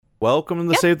Welcome to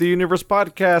the Save the Universe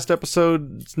podcast,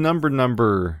 episode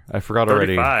number. I forgot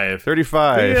already. 35.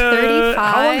 35.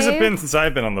 How long has it been since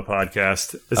I've been on the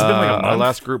podcast? Has it been like a month? Our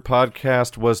last group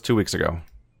podcast was 2 weeks ago.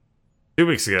 2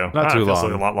 weeks ago. Not too it feels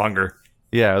long. like a lot longer.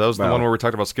 Yeah, that was the one where we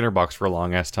talked about Skinnerbox for a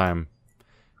long ass time.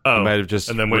 Oh, you might have just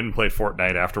and then went and played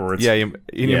Fortnite afterwards. Yeah,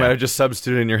 you might have just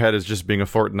substituted in your head as just being a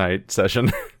Fortnite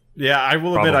session. Yeah, I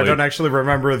will admit I don't actually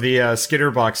remember the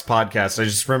Skitterbox podcast. I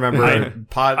just remember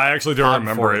I actually don't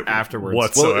remember it afterwards.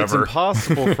 whatsoever. Well, it's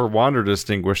impossible for Wander to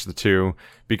distinguish the two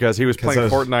because he was playing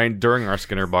Fortnite during our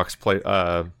Skinnerbox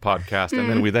podcast, and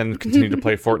then we continued to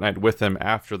play Fortnite with him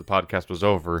after the podcast was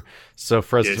over. So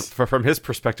from his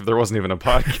perspective, there wasn't even a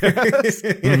podcast.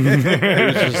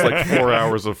 It was just like 4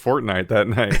 hours of Fortnite that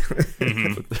night.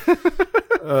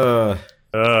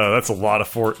 That's a lot of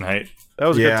Fortnite. That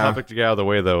was a good topic to get out of the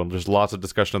way, though. There's lots of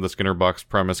discussion of the Skinnerbox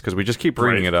premise because we just keep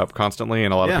bringing it up constantly,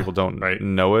 and a lot of people don't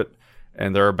know it.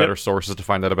 And there are better sources to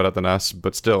find out about it than us,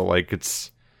 but still, like, it's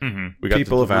we got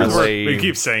people have asked. We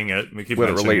keep saying it. We keep what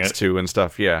it mentioning relates to and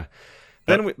stuff. Yeah.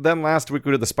 Then last week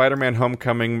we did the Spider-Man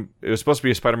Homecoming. It was supposed to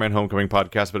be a Spider-Man Homecoming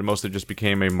podcast, but it mostly just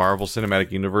became a Marvel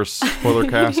Cinematic Universe spoiler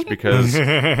cast because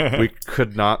we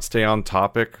could not stay on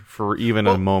topic for even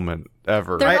a moment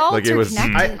ever.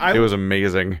 It was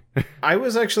amazing. I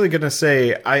was actually gonna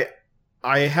say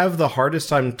I have the hardest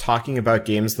time talking about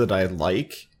games that I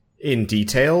like in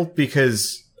detail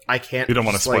because I can't. You don't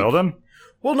want to spoil them?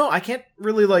 Well, no, I can't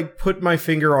really, put my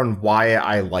finger on why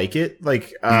I like it.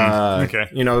 Okay.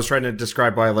 I was trying to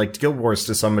describe why I liked Guild Wars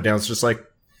to somebody else. Just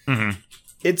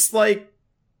it's like...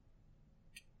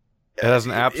 It has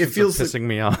an absence of pissing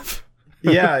me off.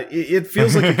 Yeah, it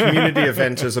feels like a community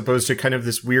event as opposed to kind of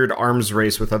this weird arms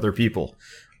race with other people.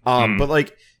 But,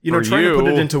 trying to put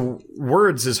it into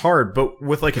words is hard, but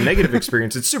with, a negative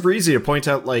experience, it's super easy to point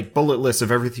out, bullet lists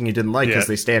of everything you didn't like because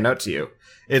they stand out to you.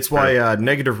 It's why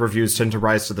negative reviews tend to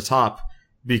rise to the top,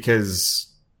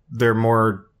 because they're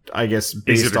more, I guess,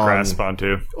 based easy to grasp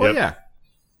onto. Well, yeah.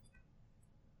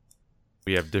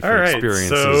 We have different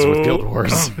experiences with Guild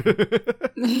Wars.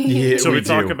 So we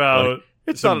talk about...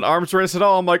 It's not an arms race at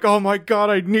all. I'm like, oh my god,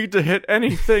 I need to hit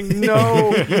anything.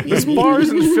 No, this bar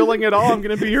isn't filling at all. I'm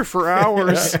going to be here for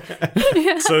hours.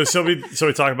 So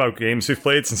we talk about games we've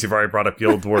played since you've already brought up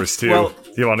Guild Wars 2. Do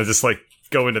you want to just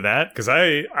go into that? Because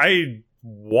I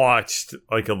watched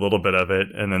a little bit of it,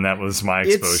 and then that was my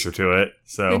exposure to it.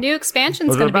 So the new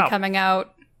expansion's going to be coming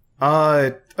out.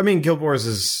 Guild Wars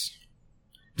is...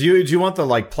 Do you want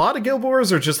the plot of Guild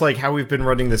Wars, or just how we've been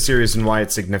running the series and why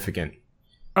it's significant?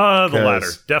 The latter.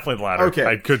 Definitely the latter. Okay.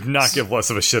 I could not give less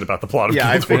of a shit about the plot of Guild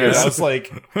Wars. I figured. I was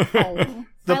like... I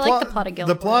like the plot of Guild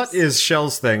Wars. The plot is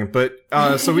Shell's thing, but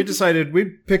so we decided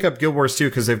we'd pick up Guild Wars 2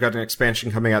 because they've got an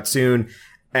expansion coming out soon,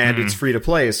 and it's free to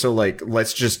play, so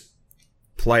let's just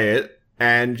play it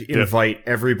and invite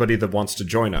everybody that wants to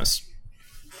join us.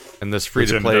 And this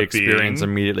free-to-play experience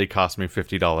immediately cost me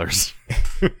 $50.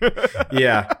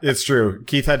 Yeah, it's true.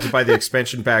 Keith had to buy the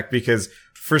expansion back because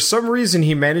for some reason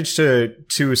he managed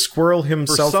to squirrel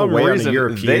himself away on a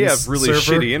European they have really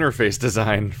server. shitty interface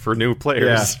design for new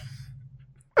players.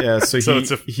 Yeah, so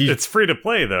it's free to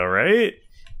play though, right?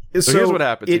 So here's what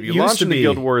happens. If you launch into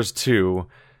Guild Wars 2...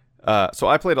 so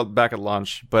I played back at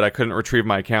launch, but I couldn't retrieve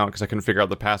my account because I couldn't figure out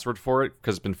the password for it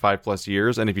because it's been 5+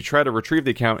 years. And if you try to retrieve the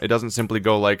account, it doesn't simply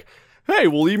go hey,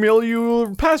 we'll email you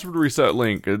a password reset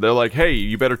link. They're like, hey,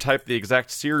 you better type the exact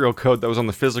serial code that was on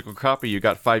the physical copy you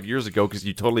got 5 years ago because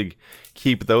you totally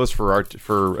keep those for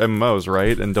MMOs,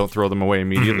 right? And don't throw them away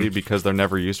immediately because they're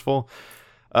never useful.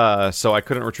 So I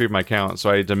couldn't retrieve my account,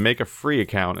 so I had to make a free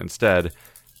account instead.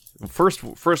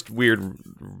 First weird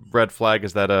red flag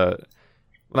is that...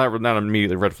 Not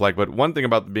immediately red flag, but one thing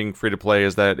about being free to play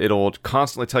is that it'll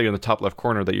constantly tell you in the top left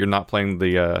corner that you're not playing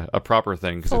the a proper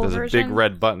thing because there's a big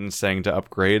red button saying to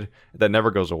upgrade that never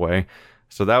goes away.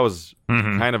 So that was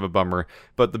kind of a bummer.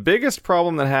 But the biggest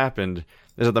problem that happened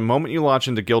is at the moment you launch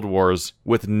into Guild Wars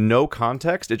with no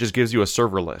context, it just gives you a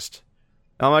server list.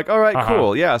 And I'm like, all right,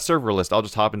 cool, yeah, server list. I'll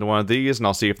just hop into one of these and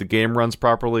I'll see if the game runs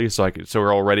properly, so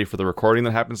we're all ready for the recording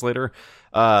that happens later.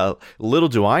 Little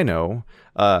do I know.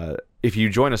 If you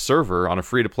join a server on a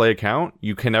free-to-play account,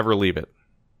 you can never leave it.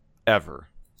 Ever.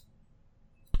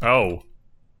 Oh.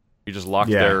 You just lock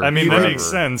there. I mean, that makes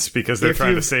sense because they're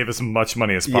trying to save as much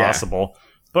money as possible.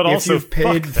 But if also, you've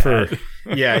paid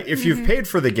if you've paid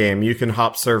for the game, you can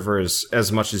hop servers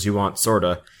as much as you want,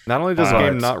 sorta. Not only does the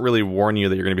game not really warn you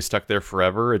that you're going to be stuck there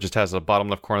forever, it just has a bottom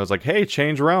left corner that's like, hey,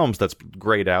 change realms. That's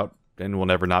grayed out and will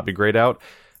never not be grayed out.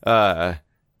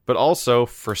 But also,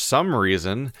 for some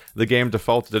reason, the game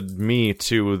defaulted me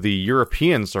to the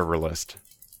European server list.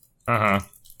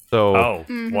 So,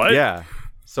 what? Yeah.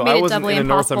 So I wasn't in a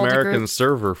North American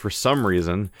server for some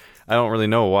reason. I don't really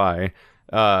know why.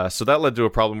 So that led to a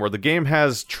problem where the game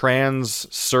has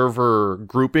trans server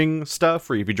grouping stuff,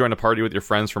 where if you join a party with your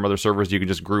friends from other servers, you can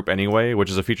just group anyway, which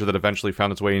is a feature that eventually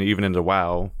found its way even into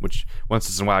WoW, which once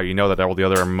it's in WoW, you know that all the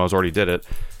other MMOs already did it.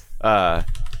 That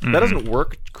doesn't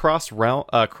work cross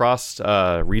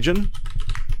region.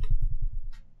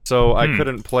 So I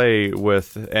couldn't play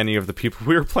with any of the people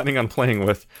we were planning on playing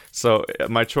with. So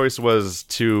my choice was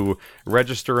to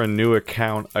register a new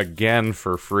account again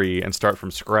for free and start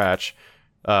from scratch,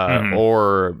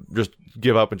 or just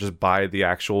give up and just buy the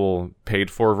actual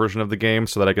paid-for version of the game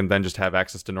so that I can then just have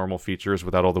access to normal features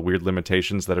without all the weird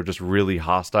limitations that are just really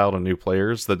hostile to new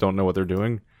players that don't know what they're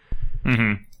doing.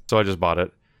 So I just bought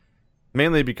it.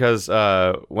 Mainly because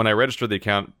when I registered the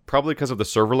account, probably because of the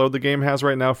server load the game has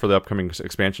right now for the upcoming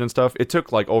expansion and stuff, it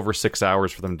took like over 6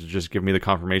 hours for them to just give me the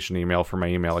confirmation email for my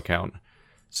email account.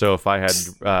 So if I had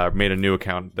made a new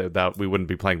account, that we wouldn't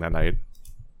be playing that night.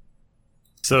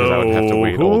 So I would have to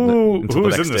wait until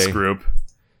who's the next in this day. Group?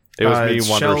 It was me,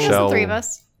 Wander, Shell, 3 of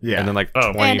us. Yeah, and then like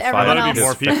 25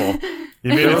 more people.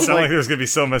 You made it sound like there's gonna be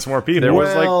so much more people. There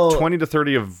was like 20 to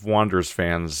 30 of Wander's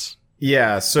fans.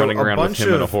 Yeah, so running around with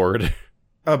him in a horde.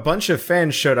 A bunch of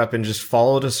fans showed up and just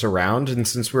followed us around, and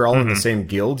since we're all in the same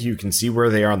guild, you can see where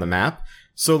they are on the map.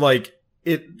 So, like,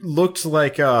 it looked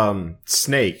like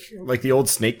Snake, like the old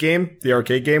Snake game, the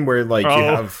arcade game, where, like, you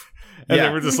have... And they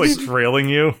were just, like, trailing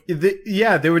you?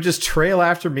 They would just trail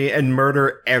after me and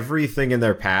murder everything in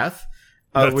their path,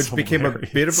 which became a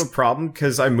bit of a problem,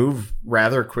 because I move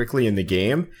rather quickly in the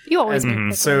game. You always move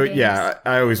quickly. So, yeah,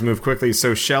 I always move quickly.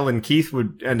 So, Shell and Keith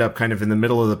would end up kind of in the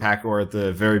middle of the pack or at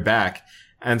the very back.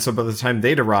 And so by the time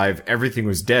they'd arrive, everything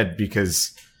was dead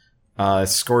because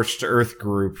Scorched Earth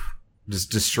group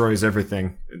just destroys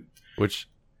everything. Which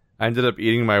I ended up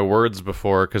eating my words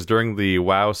before, because during the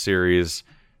WoW series,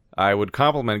 I would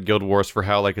compliment Guild Wars for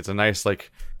how like it's a nice like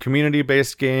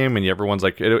community-based game, and everyone's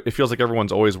like it feels like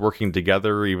everyone's always working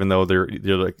together, even though they're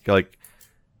like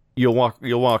you'll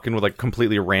walk in with like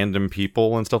completely random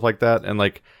people and stuff like that, and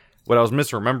like. What I was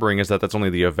misremembering is that that's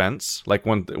only the events. Like,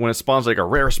 when it spawns, like, a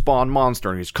rare spawn monster,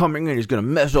 and he's coming and he's gonna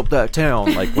mess up that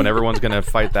town. Like, when everyone's gonna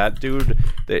fight that dude,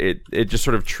 it just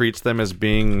sort of treats them as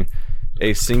being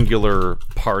a singular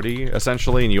party,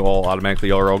 essentially, and you all automatically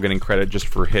are all getting credit just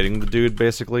for hitting the dude,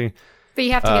 basically. But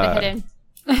you have to get a hit in.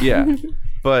 Yeah.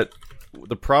 But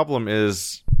the problem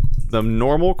is the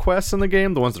normal quests in the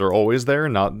game, the ones that are always there,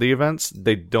 not the events,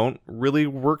 they don't really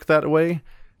work that way.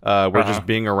 We're just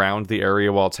being around the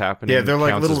area while it's happening. Yeah, they're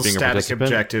like little static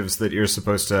objectives that you're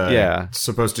supposed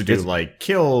to do, like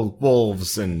kill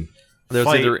wolves and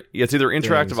fight. It's either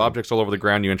interactive objects all over the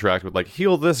ground you interact with, like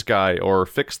heal this guy or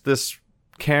fix this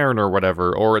cairn or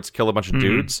whatever, or it's kill a bunch of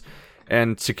dudes.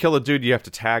 And to kill a dude, you have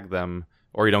to tag them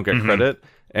or you don't get credit.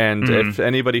 And if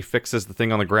anybody fixes the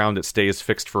thing on the ground, it stays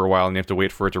fixed for a while, and you have to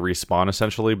wait for it to respawn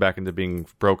essentially back into being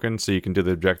broken so you can do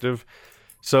the objective.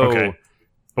 So. Okay.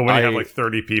 But when you have like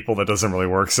 30 people, that doesn't really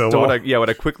work so well. What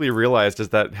I quickly realized is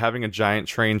that having a giant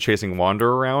train chasing Wander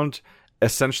around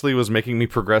essentially was making me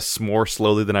progress more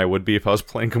slowly than I would be if I was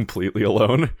playing completely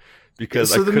alone.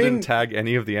 Because I couldn't tag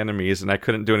any of the enemies, and I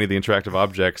couldn't do any of the interactive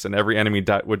objects, and every enemy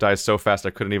would die so fast I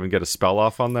couldn't even get a spell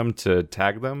off on them to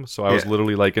tag them. So I was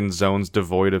literally like in zones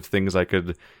devoid of things I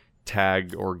could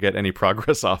tag or get any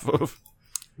progress off of.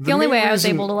 The only way I was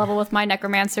able to level with my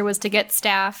Necromancer was to get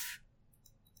Staff.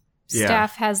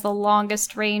 Staff has the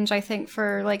longest range, I think,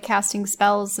 for like casting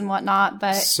spells and whatnot.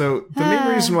 But so the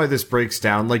main reason why this breaks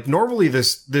down, like normally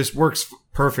this works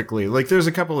perfectly. Like there's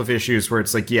a couple of issues where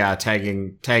it's like, yeah,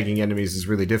 tagging enemies is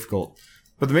really difficult.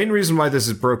 But the main reason why this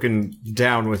is broken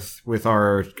down with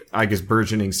our, I guess,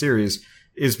 burgeoning series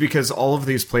is because all of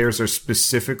these players are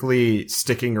specifically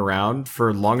sticking around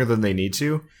for longer than they need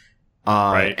to,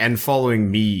 and following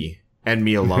me and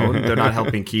me alone. They're not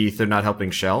helping Keith. They're not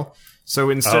helping Shell. So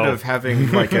instead of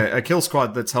having like a kill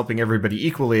squad that's helping everybody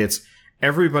equally, it's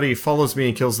everybody follows me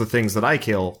and kills the things that I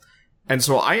kill. And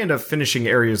so I end up finishing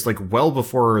areas like well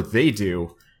before they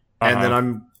do.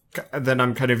 And then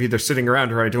I'm kind of either sitting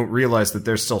around or I don't realize that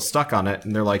they're still stuck on it.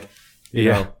 And they're like, you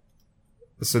know,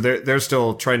 so they're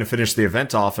still trying to finish the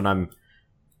event off, and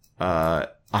I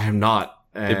am not.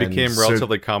 And it became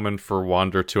relatively common for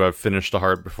Wander to have finished a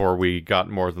heart before we got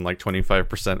more than like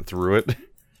 25% through it.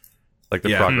 Like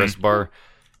the progress bar.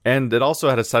 And it also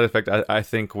had a side effect, I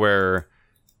think, where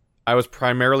I was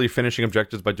primarily finishing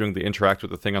objectives by doing the interact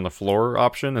with the thing on the floor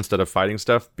option instead of fighting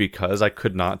stuff, because I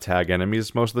could not tag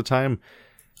enemies most of the time,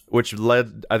 which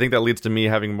I think that leads to me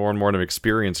having more and more of an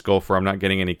experience goal where I'm not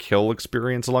getting any kill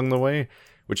experience along the way,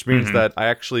 which means that I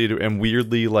actually am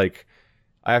weirdly like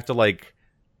I have to like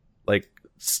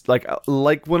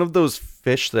one of those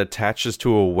fish that attaches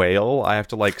to a whale. I have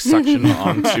to like suction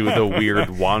onto the weird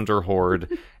wander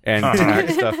horde and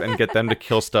tag stuff and get them to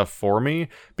kill stuff for me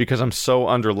because I'm so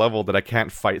underleveled that I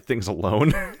can't fight things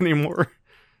alone anymore.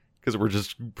 Because we're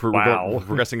just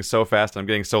progressing so fast and I'm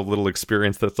getting so little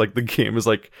experience that it's like the game is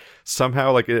like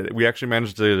somehow like we actually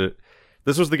managed to.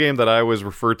 This was the game that I always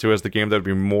referred to as the game that would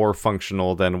be more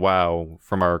functional than WoW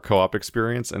from our co-op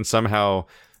experience, and somehow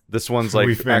this one's like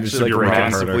actually like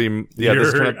massively. Yeah,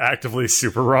 you're actively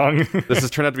super wrong. This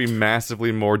has turned out to be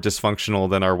massively more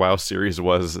dysfunctional than our WoW series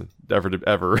was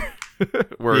ever.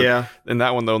 Where in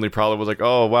that one the only problem was like,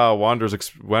 oh wow, Wander's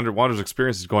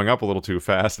experience is going up a little too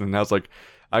fast, and now it's like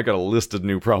I got a list of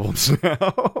new problems now.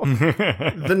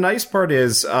 The nice part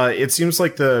is it seems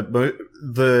like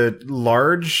the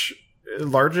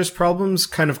largest problems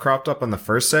kind of cropped up on the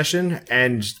first session,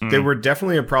 and they were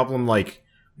definitely a problem like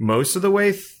most of the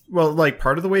way like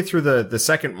part of the way through the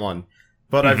second one.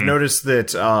 But I've noticed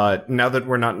that now that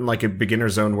we're not in like a beginner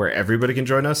zone where everybody can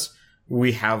join us,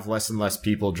 we have less and less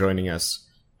people joining us.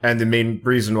 And the main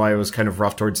reason why it was kind of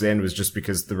rough towards the end was just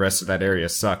because the rest of that area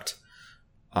sucked.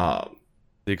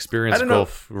 The experience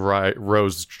gulf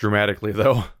rose dramatically,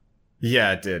 though.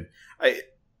 Yeah, it did.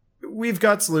 We've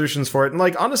got solutions for it, and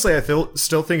like honestly, I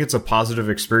still think it's a positive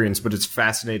experience. But it's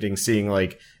fascinating seeing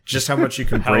like just how much you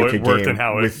can break a game worked and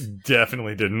how it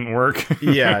definitely didn't work.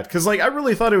 Yeah, because like I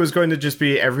really thought it was going to just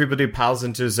be everybody piles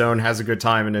into a zone, has a good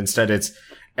time, and instead it's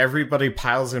everybody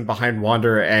piles in behind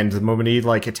Wander, and the moment he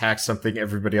like attacks something,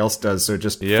 everybody else does. So it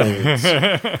just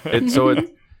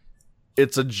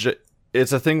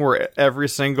It's a thing where every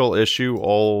single issue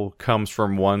all comes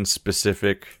from one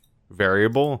specific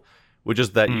variable, which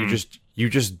is that you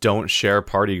just don't share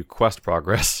party quest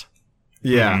progress.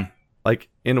 Yeah. Like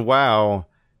in WoW,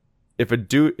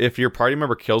 if your party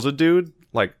member kills a dude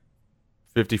like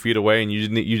 50 feet away and you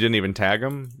didn't even tag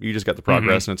him, you just got the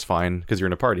progress and it's fine because you're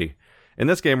in a party. In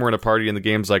this game, we're in a party and the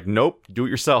game's like, nope, do it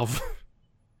yourself.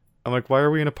 I'm like, why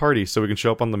are we in a party? So we can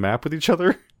show up on the map with each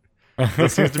other?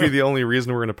 That seems to be the only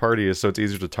reason we're in a party, is so it's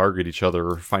easier to target each other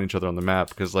or find each other on the map,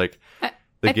 because like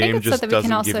the game just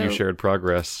doesn't give you shared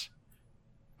progress.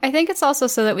 I think it's also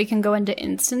so that we can go into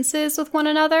instances with one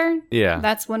another. Yeah.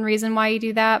 That's one reason why you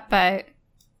do that, but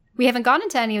we haven't gone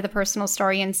into any of the personal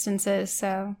story instances,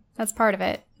 so that's part of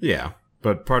it. Yeah,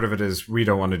 but part of it is we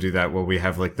don't want to do that while we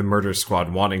have like the murder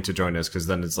squad wanting to join us, because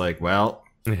then it's like, well,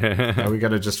 now we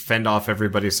gotta just fend off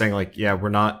everybody saying like, yeah, we're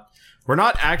not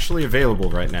actually available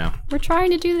right now. We're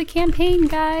trying to do the campaign,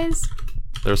 guys.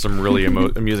 There's some really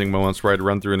amusing moments where I'd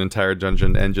run through an entire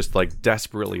dungeon and just like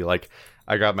desperately, like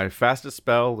I got my fastest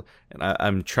spell and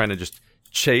I'm trying to just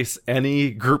chase any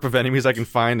group of enemies I can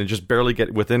find and just barely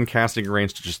get within casting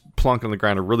range to just plunk on the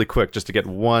ground really quick just to get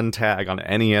one tag on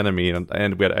any enemy. And I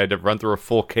had to run through a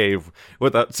full cave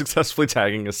without successfully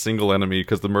tagging a single enemy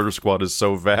because the murder squad is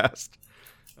so vast.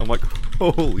 I'm like,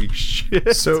 holy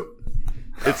shit. So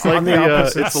it's like on the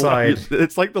opposite side.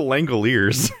 It's like the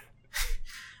Langoliers.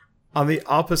 On the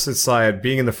opposite side,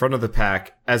 being in the front of the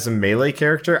pack as a melee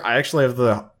character, I actually have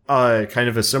the kind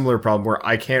of a similar problem where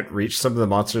I can't reach some of the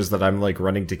monsters that I'm like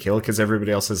running to kill because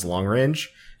everybody else has long range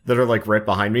that are like right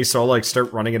behind me. So I'll like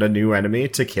start running at a new enemy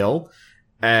to kill,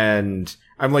 and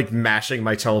I'm like mashing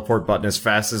my teleport button as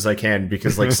fast as I can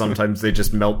because like sometimes they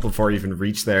just melt before I even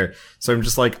reach there. So I'm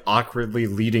just like awkwardly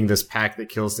leading this pack that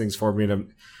kills things for me,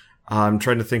 and I'm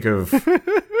trying to think of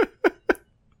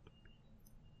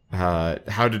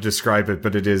how to describe it,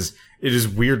 but it is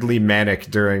weirdly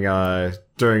manic during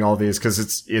all these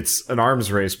because it's an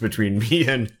arms race between me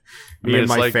and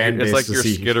my fan base. It's like you're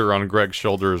Skitter on Greg's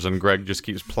shoulders, and Greg just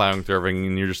keeps plowing through everything,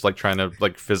 and you're just like trying to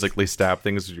like physically stab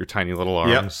things with your tiny little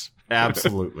arms. Yep,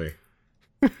 absolutely.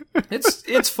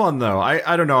 It's fun though.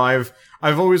 I don't know.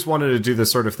 I've always wanted to do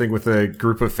this sort of thing with a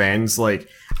group of fans. Like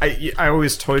I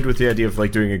always toyed with the idea of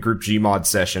like doing a group Gmod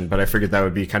session, but I figured that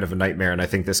would be kind of a nightmare, and I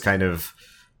think this kind of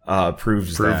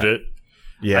proved it.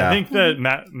 Yeah, I think that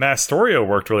Mastorio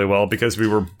worked really well because we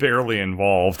were barely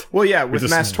involved. Well, yeah, with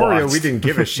Mastorio, we didn't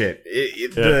give a shit.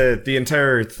 The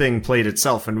entire thing played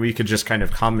itself, and we could just kind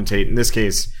of commentate. In this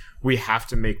case, we have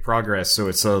to make progress, so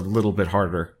it's a little bit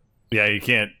harder. Yeah, you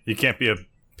can't be a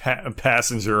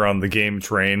passenger on the game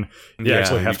train. You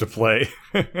actually have to play.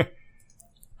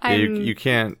 You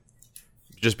can't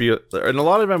just be, and a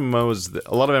lot of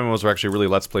MMOs are actually really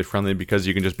Let's Play friendly because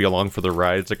you can just be along for the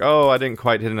ride. It's like, oh, I didn't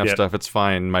quite hit enough stuff. It's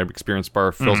fine. My experience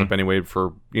bar fills up anyway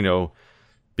for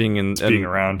being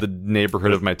around the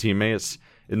neighborhood of my teammates.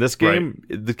 In this game,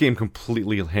 the game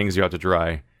completely hangs you out to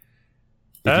dry.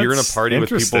 If you're in a party with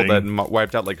people that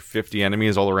wiped out like 50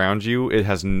 enemies all around you, it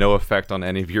has no effect on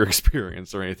any of your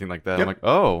experience or anything like that. Yep. I'm like,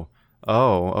 oh,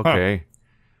 okay.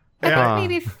 Huh. I thought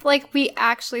maybe if like we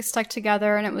actually stuck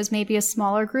together and it was maybe a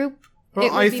smaller group,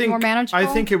 it would be more manageable. I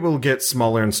think it will get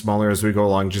smaller and smaller as we go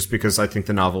along, just because I think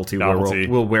the novelty.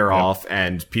 will wear off,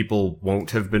 and people won't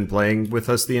have been playing with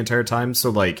us the entire time. So,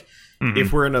 like,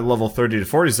 if we're in a level 30 to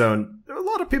 40 zone, a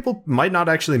lot of people might not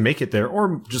actually make it there,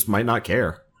 or just might not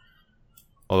care.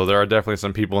 Although there are definitely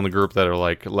some people in the group that are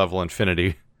like level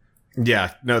infinity.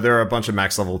 Yeah, no, there are a bunch of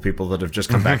max level people that have just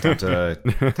come back down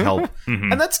to help.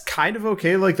 And that's kind of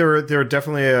okay. Like, there are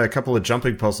definitely a couple of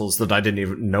jumping puzzles that I didn't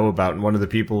even know about, and one of the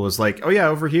people was like, oh yeah,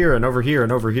 over here, and over here,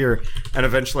 and over here. And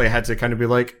eventually I had to kind of be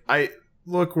like,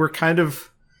 look, we're kind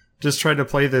of just trying to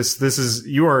play this. This is,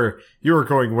 you are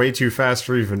going way too fast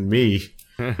for even me.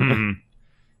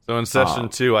 So in session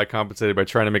 2, I compensated by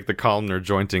trying to make the columnar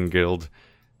jointing guild.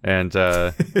 And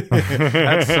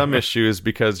had some issues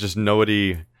because just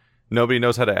nobody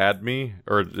knows how to add me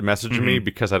or message me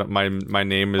because I don't. My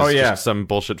name is just some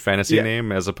bullshit fantasy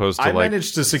name as opposed to I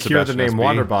managed to secure Sebastian the name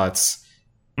Wanderbots.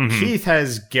 Keith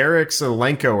has Garrick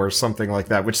Solenko or something like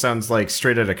that, which sounds like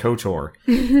straight out of KOTOR,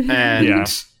 and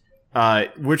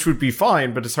which would be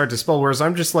fine, but it's hard to spell. Whereas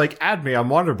I'm just like, add me, I'm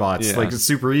Wanderbots. Like, it's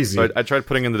super easy. So I tried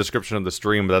putting in the description of the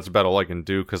stream, but that's about all I can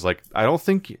do because like I don't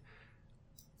think.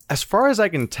 As far as I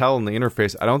can tell in the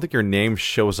interface, I don't think your name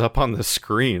shows up on the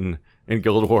screen in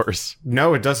Guild Wars.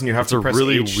 No, it doesn't. You have to press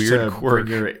really H weird to quirk.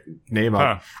 Bring your name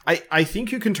up. I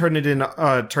think you can turn it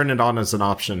on as an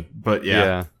option, but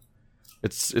yeah.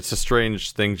 It's a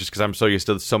strange thing just because I'm so used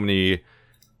to so many.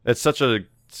 It's such a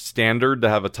standard to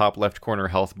have a top left corner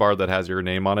health bar that has your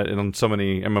name on it in so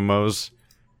many MMOs.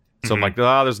 So I'm like,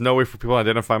 there's no way for people to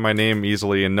identify my name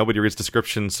easily, and nobody reads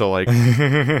descriptions. So like,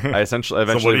 I eventually.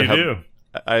 So what do you do?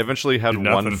 I eventually had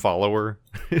one follower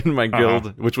in my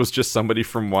guild, which was just somebody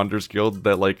from Wander's Guild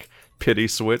that, like, pity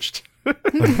switched.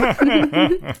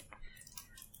 I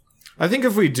think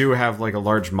if we do have, like, a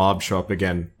large mob show up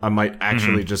again, I might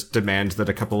actually just demand that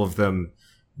a couple of them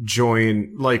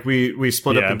join. Like, we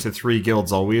split up into 3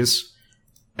 guilds always.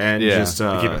 And just...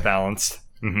 to keep it balanced.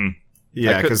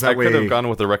 Yeah, because I could have gone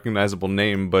with a recognizable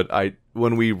name, but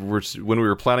when we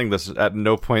were planning this, at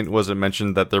no point was it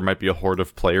mentioned that there might be a horde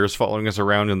of players following us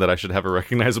around and that I should have a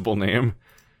recognizable name.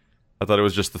 I thought it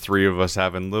was just the 3 of us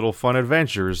having little fun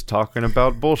adventures talking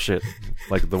about bullshit,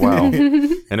 like the WoW,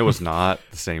 and it was not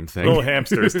the same thing. Little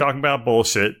hamsters talking about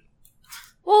bullshit.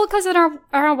 Well, because in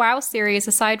our WoW series,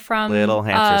 aside from little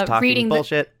hamsters talking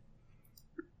bullshit.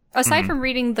 Aside from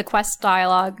reading the quest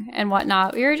dialogue and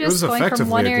whatnot, we were just going from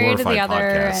one area to the other.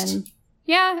 Podcast. And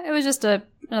yeah, it was just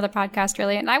another podcast,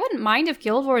 really. And I wouldn't mind if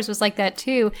Guild Wars was like that,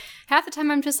 too. Half the time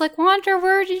I'm just like, Wander,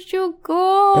 where did you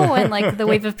go? And like the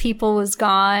wave of people was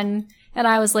gone. And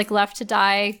I was like left to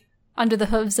die under the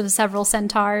hooves of several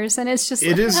centaurs. And it's just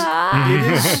It is.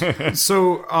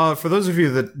 So for those of you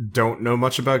that don't know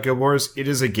much about Guild Wars, it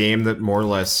is a game that more or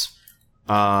less...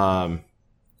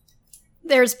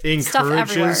 There's stuff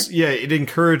everywhere. Yeah, it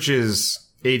encourages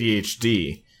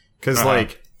ADHD. Because,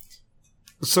 like,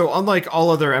 so unlike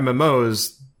all other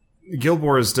MMOs, Guild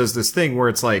Wars does this thing where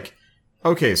it's like,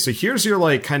 okay, so here's your,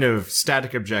 like, kind of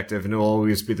static objective, and it'll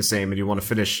always be the same, and you want to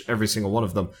finish every single one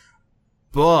of them.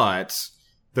 But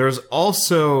there's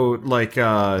also, like,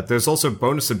 there's also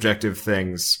bonus objective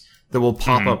things that will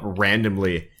pop up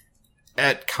randomly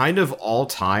at kind of all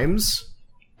times.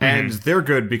 And they're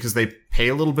good because they pay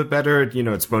a little bit better. You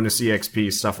know, it's bonus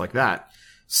EXP, stuff like that.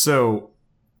 So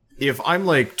if I'm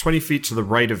like 20 feet to the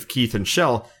right of Keith and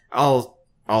Shell, I'll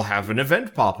have an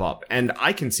event pop up and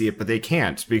I can see it, but they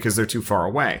can't because they're too far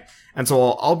away. And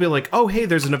so I'll be like, oh, hey,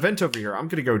 there's an event over here. I'm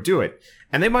going to go do it.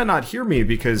 And they might not hear me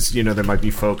because, you know, they might be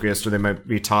focused or they might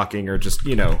be talking or just,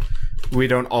 you know, we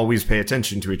don't always pay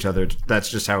attention to each other.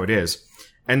 That's just how it is.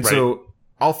 And so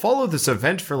I'll follow this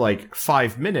event for like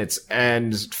 5 minutes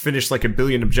and finish like 1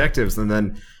 billion objectives and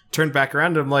then turn back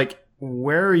around and I'm like,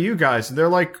 where are you guys? And they're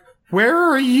like, where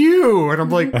are you? And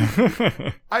I'm like,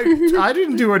 I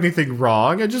didn't do anything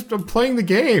wrong. I'm playing the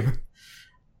game.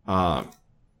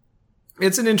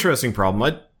 It's an interesting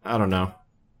problem. I don't know.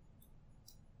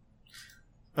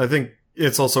 I think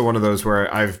it's also one of those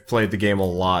where I've played the game a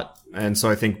lot. And so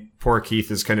I think poor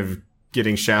Keith is kind of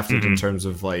getting shafted in terms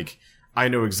of like, I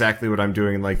know exactly what I'm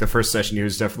doing. Like, the first session, he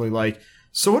was definitely like,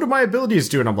 so what do my abilities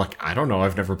do? And I'm like, I don't know.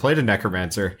 I've never played a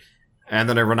necromancer. And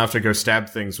then I run off to go stab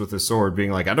things with a sword,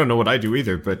 being like, I don't know what I do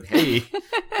either, but hey,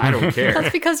 I don't care.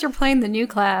 That's because you're playing the new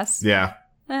class. Yeah.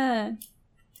 It's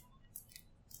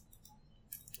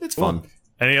fun.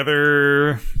 Any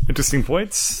other interesting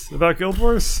points about Guild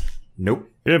Wars? Nope.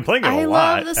 You've been playing it a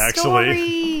lot,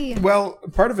 actually. Well,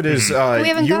 part of it is we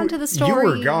haven't gone to the story.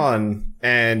 You were gone,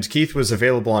 and Keith was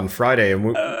available on Friday,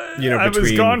 and I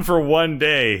was gone for one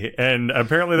day, and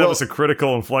apparently that was a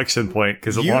critical inflection point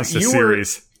because it launched a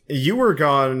series. You were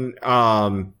gone,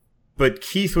 but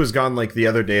Keith was gone like the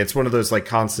other day. It's one of those like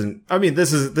constant. I mean,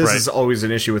 this is always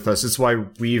an issue with us. It's why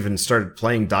we even started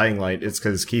playing Dying Light. It's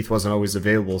because Keith wasn't always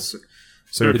available. So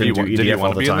did you want to be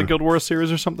in the Guild Wars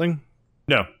series or something?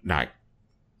 No.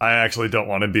 I actually don't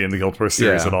want to be in the Guild Wars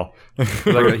series at all.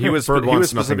 He was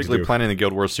specifically planning the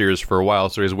Guild Wars series for a while,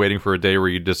 so he's waiting for a day where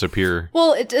you disappear.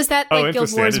 Well, is that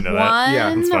Guild Wars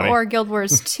 1 or Guild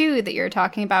Wars 2 that you're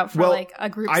talking about for a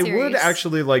group series? I would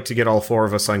actually like to get all four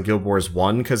of us on Guild Wars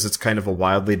 1 because it's kind of a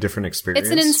wildly different experience.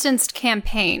 It's an instanced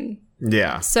campaign.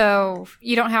 Yeah. So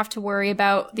you don't have to worry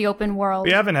about the open world.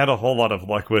 We haven't had a whole lot of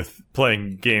luck with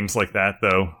playing games like that,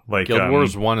 though. Like Guild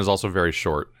Wars 1 is also very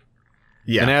short.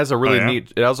 Yeah. And it has a really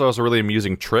neat, it also has a really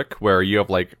amusing trick where you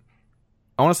have I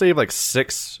want to say you have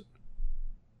 6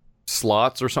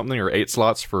 slots or something, or 8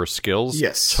 slots for skills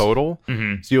total.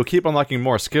 Mm-hmm. So you'll keep unlocking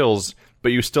more skills,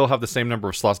 but you still have the same number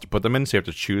of slots to put them in, so you have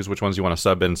to choose which ones you want to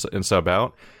sub in and sub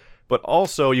out. But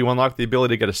also you unlock the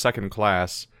ability to get a second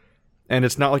class, and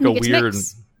it's not like a weird...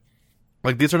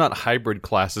 these are not hybrid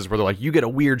classes where they're you get a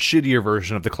weird, shittier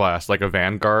version of the class, like a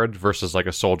Vanguard versus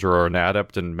a Soldier or an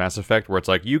Adept in Mass Effect, where it's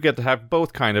you get to have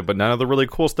both kind of, but none of the really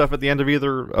cool stuff at the end of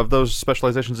either of those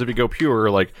specializations if you go pure.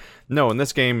 No, in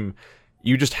this game,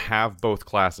 you just have both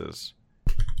classes.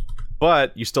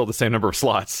 But you still have the same number of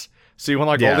slots. So you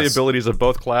unlock all the abilities of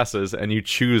both classes, and you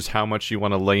choose how much you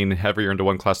want to lean heavier into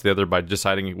one class or the other by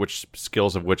deciding which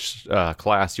skills of which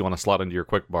class you want to slot into your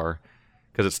quick bar,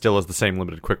 because it still is the same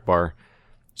limited quick bar.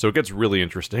 So it gets really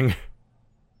interesting.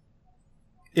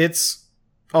 It's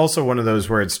also one of those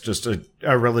where it's just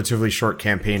a relatively short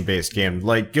campaign-based game.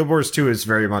 Guild Wars 2 is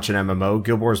very much an MMO.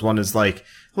 Guild Wars 1 is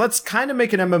let's kind of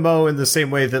make an MMO in the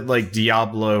same way that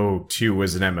Diablo 2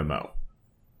 was an MMO.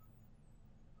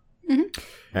 Mm-hmm.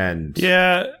 And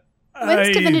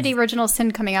when's Divinity Original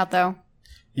Sin coming out, though?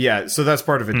 Yeah, so that's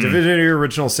part of it. Divinity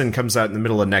Original Sin comes out in the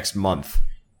middle of next month.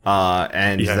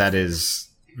 That is...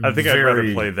 I think I'd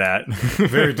rather play that.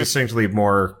 Very distinctly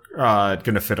more going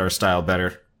to fit our style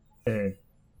better. I'm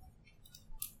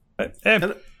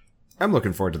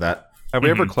looking forward to that. Have we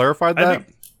ever clarified that?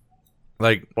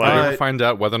 Did we ever find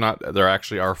out whether or not there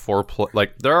actually are 4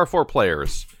 there are 4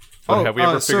 players. But have we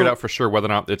ever figured out for sure whether or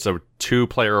not it's a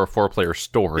 2-player or 4-player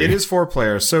story? It is 4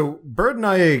 players. So Bird and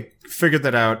I figured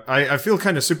that out. I feel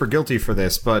kind of super guilty for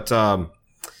this, but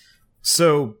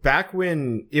so back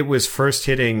when it was first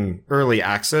hitting early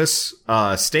access,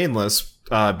 Stainless,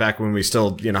 back when we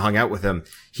still hung out with him,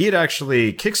 he had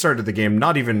actually kickstarted the game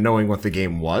not even knowing what the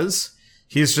game was.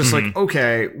 He's just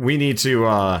okay, we need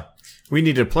to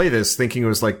play this, thinking it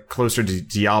was closer to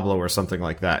Diablo or something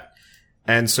like that.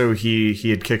 And so he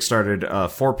had kickstarted a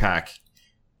 4-pack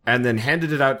and then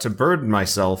handed it out to Bird and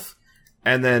myself,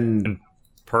 and then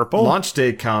Purple launch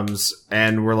date comes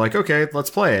and we're okay,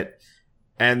 let's play it.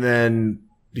 And then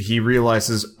he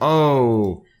realizes,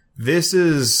 this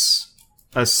is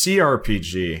a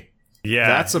CRPG. Yeah,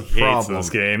 that's a problem.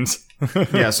 Those games.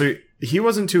 Yeah, so he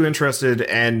wasn't too interested,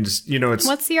 and it's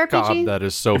what's CRPG? God, that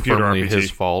is so firmly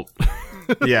his fault.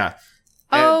 Yeah.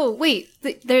 Wait,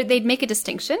 they'd make a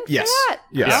distinction for that?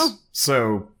 Yes. Oh.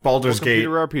 So Baldur's Gate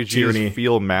RPGs Journey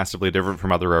feel massively different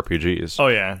from other RPGs. Oh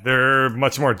yeah, they're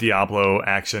much more Diablo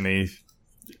action-y.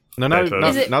 No, not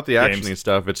the actiony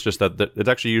stuff. It's just that it's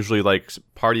actually usually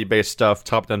party-based stuff,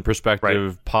 top-down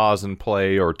perspective, pause and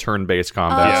play, or turn-based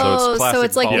combat. So it's classic. So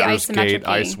it's the Baldur's isometric. Gate,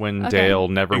 Icewind Dale,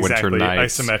 Neverwinter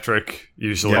Nights, isometric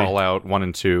usually. Fallout 1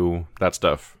 and 2, that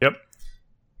stuff. Yep.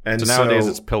 And so nowadays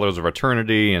it's Pillars of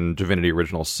Eternity and Divinity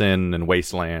Original Sin and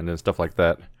Wasteland and stuff like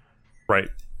that. Right.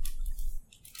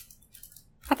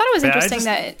 I thought it was interesting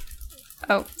that...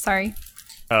 Oh, sorry.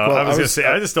 I was going to say,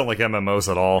 I just don't like MMOs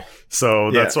at all.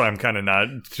 So that's why I'm kind of not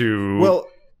too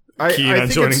keen on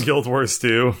joining Guild Wars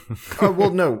 2.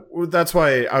 No. That's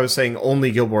why I was saying only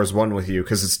Guild Wars 1 with you,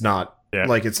 because it's not,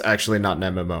 it's actually not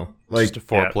an MMO. Just a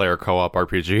 4-player co-op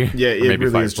RPG. Yeah, it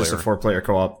really is just a 4-player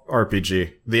co-op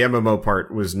RPG. The MMO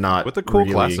part was not with the cool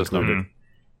really class included. system.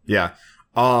 Yeah.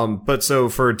 But so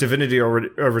for Divinity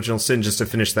Original Sin, just to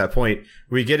finish that point,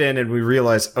 we get in and we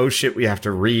realize, oh shit, we have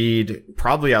to read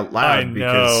probably out loud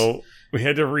because we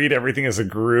had to read everything as a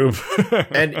group.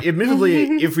 And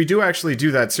admittedly, if we do actually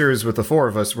do that series with the 4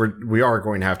 of us, we are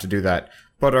going to have to do that.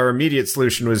 But our immediate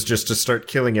solution was just to start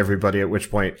killing everybody, at which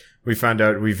point we found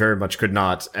out we very much could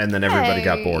not, and then everybody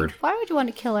got bored. Why would you want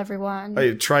to kill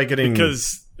everyone? Try getting...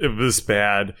 Because it was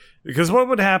bad. Because what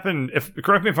would happen,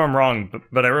 correct me if I'm wrong,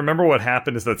 but I remember what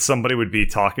happened is that somebody would be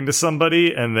talking to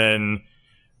somebody, and then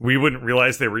we wouldn't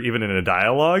realize they were even in a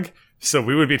dialogue. So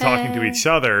we would be talking to each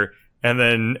other, and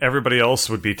then everybody else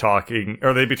would be talking,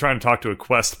 or they'd be trying to talk to a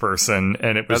quest person,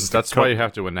 and it was that's why you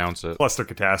have to announce it. Cluster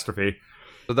catastrophe.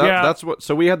 So that's what.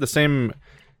 So we had the same.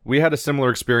 We had a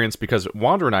similar experience because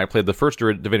Wander and I played the first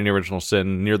Divinity Original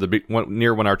Sin near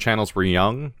when our channels were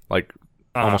young, like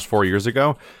almost 4 years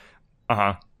ago.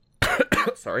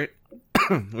 Sorry.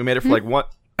 We made it for like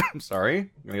what? Sorry.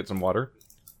 I'm gonna get some water.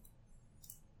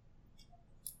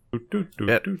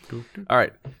 All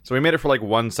right. So we made it for like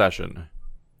one session,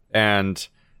 and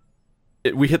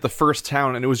we hit the first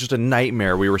town, and it was just a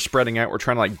nightmare. We were spreading out. We're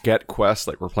trying to like get quests,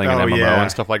 like we're playing an MMO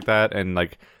and stuff like that, and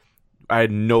like. I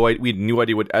had no idea. We had no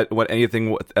idea what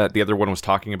anything the other one was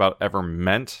talking about ever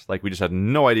meant. Like, we just had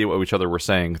no idea what each other were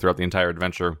saying throughout the entire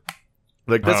adventure.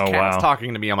 Like, this cat's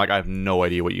talking to me. I'm like, I have no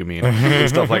idea what you mean.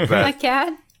 Stuff like that. My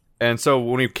cat? And so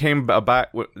when we came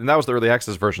back, and that was the early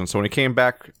access version. So when we came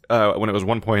back, when it was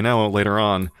 1.0 later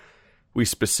on, we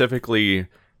specifically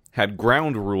had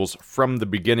ground rules from the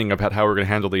beginning about how we're going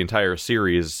to handle the entire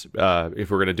series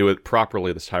if we're going to do it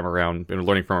properly this time around and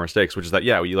learning from our mistakes, which is that,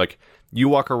 you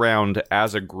walk around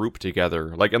as a group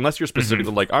together, like unless you're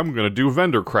specifically like I'm gonna do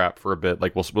vendor crap for a bit,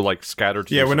 like we'll like scatter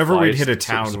to whenever we'd hit a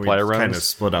town we'd kind of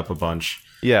split up a bunch.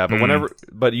 But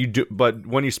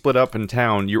when you split up in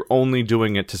town, you're only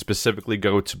doing it to specifically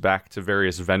go back to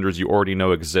various vendors you already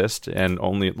know exist, and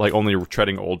only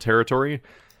treading old territory,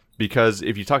 because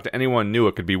if you talk to anyone new,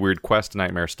 it could be weird quest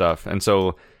nightmare stuff. And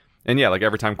like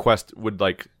every time quest would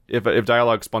like if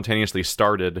dialogue spontaneously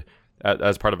started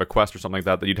as part of a quest or something like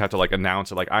that you'd have to like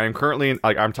announce it, like I am currently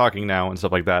like I'm talking now and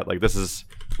stuff like that. Like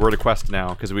we're at a quest now,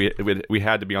 because we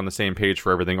had to be on the same page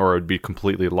for everything, or it would be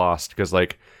completely lost. Because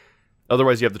like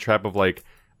otherwise you have the trap of like,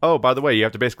 oh, by the way, you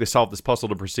have to basically solve this puzzle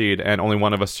to proceed, and only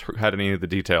one of us had any of the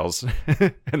details,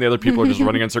 and the other people are just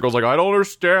running in circles like I don't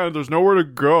understand. There's nowhere to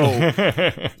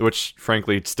go. Which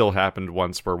frankly still happened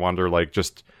once, where Wander like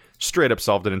just straight up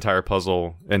solved an entire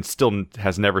puzzle and still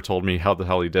has never told me how the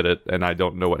hell he did it, and I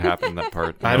don't know what happened in that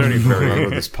part. I don't even remember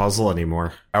this puzzle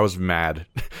anymore. I was mad.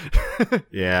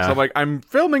 Yeah. So I'm like, I'm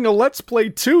filming a Let's Play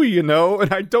too,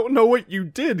 and I don't know what you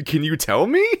did. Can you tell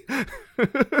me?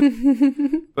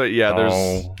 But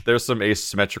yeah, there's some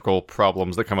asymmetrical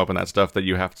problems that come up in that stuff that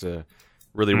you have to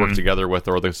really work together with,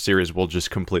 or the series will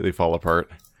just completely fall apart.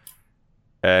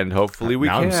 And hopefully we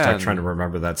can. Now I'm stuck trying to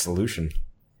remember that solution.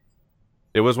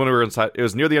 It was when we were inside. It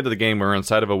was near the end of the game. We were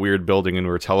inside of a weird building, and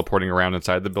we were teleporting around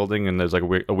inside the building. And there's like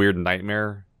a weird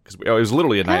nightmare, because it was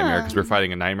literally a nightmare, because we were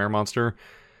fighting a nightmare monster.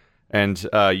 And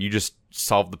you just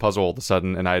solved the puzzle all of a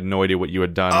sudden, and I had no idea what you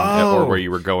had done or where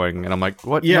you were going. And I'm like,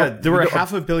 what? Yeah, there were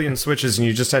 500 million switches, and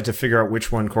you just had to figure out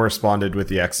which one corresponded with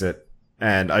the exit.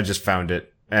 And I just found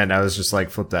it, and I was just like,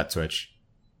 flip that switch.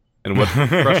 And what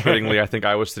frustratingly, I think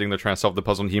I was sitting there trying to solve the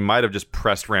puzzle, and he might have just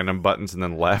pressed random buttons and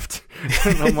then left.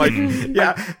 And I'm like,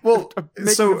 yeah, well,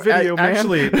 so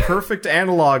actually, perfect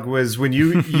analog was when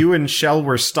you and Shell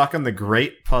were stuck on the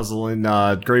Great puzzle in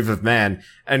Grave of Man,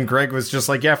 and Greg was just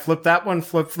like, yeah, flip that one,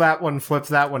 flip that one, flip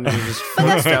that one, and he just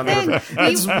flips down the river.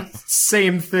 It's the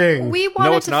same thing. We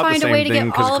wanted to find a way to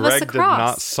get all of us across. Greg did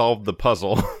not solve the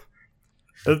puzzle.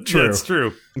 That's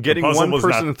true. Getting one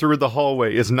person through the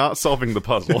hallway is not solving the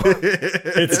puzzle.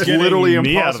 It's literally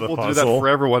impossible to do that for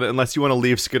everyone, unless you want to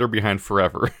leave Skitter behind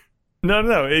forever.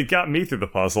 No, it got me through the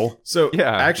puzzle. So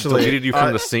yeah, actually, deleted you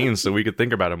from the scene so we could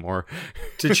think about it more.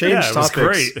 To change it topics, was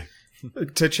great.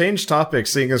 To change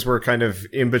topics, seeing as we're kind of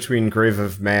in between Grave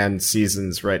of Man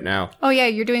seasons right now. Oh yeah,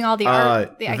 you're doing all the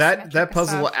art. That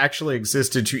puzzle actually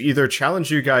existed to either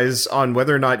challenge you guys on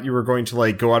whether or not you were going to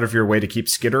like go out of your way to keep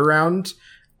Skitter around,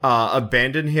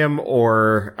 abandon him,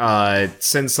 or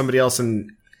send somebody else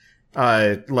and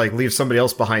like leave somebody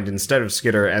else behind instead of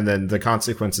Skitter, and then the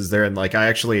consequences there. And like I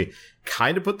actually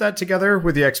kind of put that together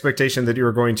with the expectation that you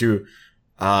were going to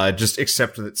just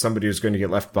accept that somebody was going to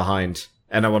get left behind.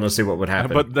 And I want to see what would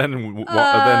happen. But then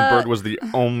Bird was the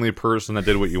only person that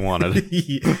did what you wanted.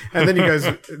 And then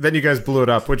you guys blew it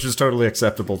up, which is totally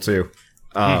acceptable too.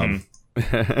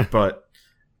 But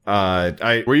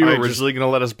were you originally going to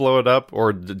let us blow it up,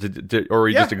 or were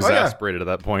you just exasperated at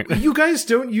that point? You guys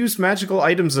don't use magical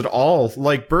items at all.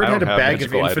 Like Bird had a bag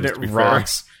of infinite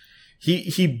rocks.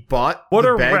 He bought what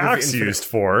the are bag rocks of used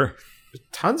for?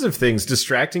 Tons of things.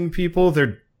 Distracting people.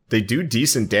 They do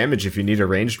decent damage if you need a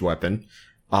ranged weapon.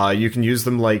 You can use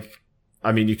them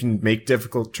you can make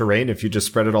difficult terrain if you just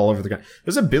spread it all over the gun.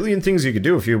 There's a billion things you could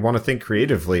do if you want to think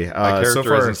creatively. My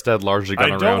character has instead largely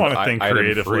gone around. I don't want to think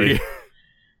creatively.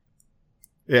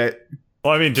 Yeah,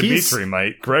 Well, I mean, Dimitri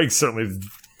might. Greg certainly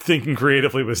thinking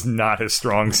creatively was not his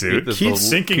strong suit. Keith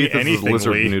thinking anything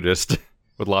lizard nudist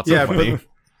with lots of money.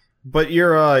 But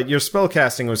your spell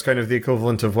casting was kind of the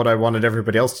equivalent of what I wanted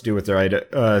everybody else to do with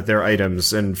their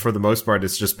items, and for the most part,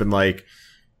 it's just been like,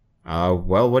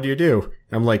 well, what do you do?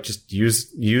 I'm like, just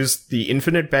use the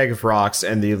infinite bag of rocks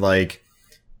and the like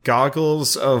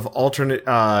goggles of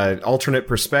alternate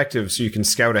perspective so you can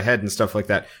scout ahead and stuff like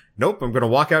that. Nope, I'm gonna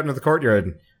walk out into the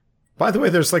courtyard. By the way,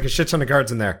 there's like a shit ton of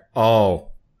guards in there. Oh.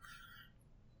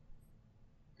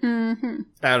 Mm-hmm.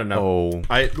 I don't know. Oh.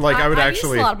 I would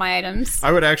actually used a lot of my items.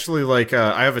 I would actually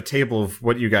I have a table of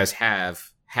what you guys had.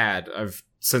 I've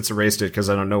since erased it because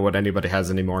I don't know what anybody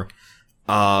has anymore.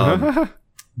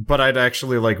 But I'd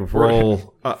actually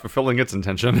roll fulfilling its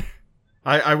intention.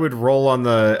 I would roll on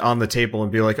the table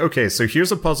and be like, okay, so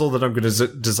here's a puzzle that I'm going to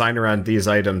design around these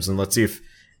items, and let's see if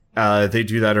they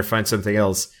do that or find something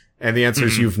else. And the answer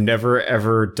is you've never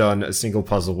ever done a single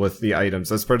puzzle with the items.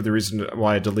 That's part of the reason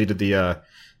why I deleted the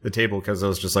table, because I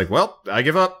was just like, well, I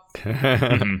give up.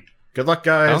 Good luck,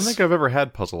 guys. I don't think I've ever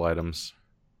had puzzle items.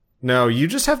 No, you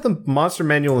just have the monster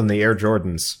manual and the Air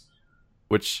Jordans.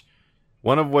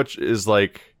 One of which is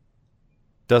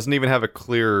doesn't even have a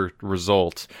clear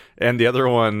result. And the other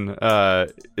one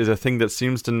is a thing that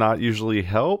seems to not usually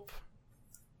help.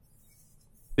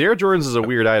 The Air Jordans is a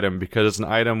weird item because it's an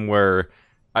item where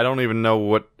I don't even know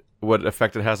what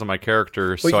effect it has on my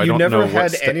character, so I don't know. You never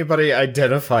had anybody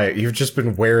identify it. You've just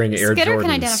been wearing Air Jordans. Skitter can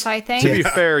identify things. To be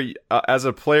fair, as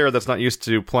a player that's not used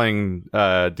to playing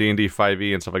D&D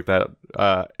 5e and stuff like that,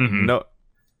 no,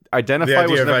 identify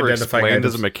was never explained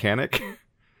as a mechanic.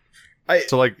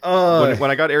 So when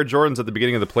I got Air Jordans at the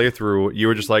beginning of the playthrough, you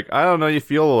were just like, I don't know, you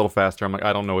feel a little faster. I'm like,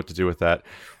 I don't know what to do with that.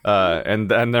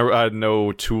 And there I had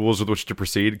no tools with which to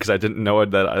proceed because I didn't know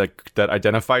that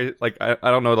identify. I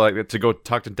don't know, to go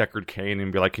talk to Deckard Cain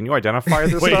and be like, can you identify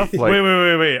this stuff?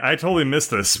 Wait! I totally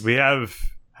missed this.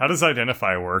 How does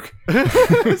identify work?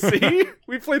 See,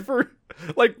 we played for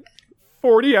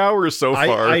 40 hours so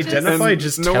far. Identify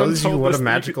just tells you what a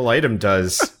magical item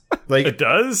does. It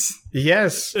does?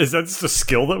 Yes. Is that just a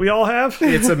skill that we all have?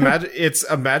 It's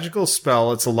a magical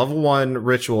spell. It's a level 1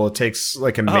 ritual. It takes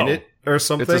a minute or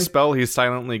something. It's a spell he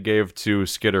silently gave to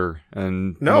Skitter,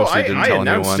 and I didn't tell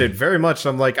announced anyone. it very much.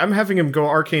 I'm like, I'm having him go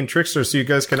Arcane Trickster so you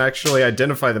guys can actually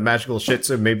identify the magical shit,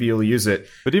 so maybe you'll use it.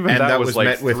 But even that was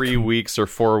 3 weeks or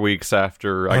 4 weeks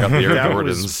after I got the Air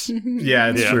Jordans. Yeah,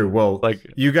 it's true. Well,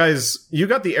 you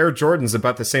got the Air Jordans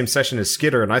about the same session as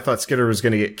Skitter, and I thought Skitter was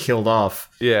going to get killed off.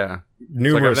 Yeah.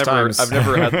 Numerous times. I've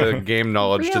never had the game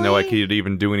knowledge to know I could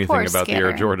even do anything Poor about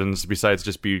Skitter. the Air Jordans besides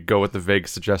just go with the vague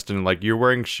suggestion you're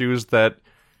wearing shoes that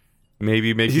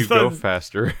maybe make you go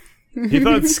faster. He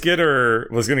thought Skitter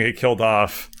was going to get killed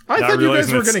off. I thought you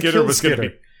guys were going to kill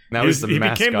Skitter. Now he's the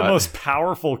mascot. He became the most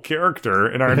powerful character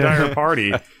in our entire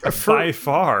party by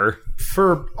far.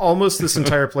 For almost this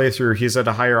entire playthrough, he's at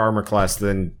a higher armor class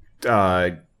than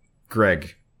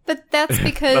Greg. But that's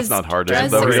because that's not hard. Dres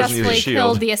Though he doesn't use a successfully shield.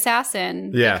 killed the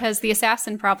assassin. Yeah. Because the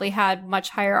assassin probably had much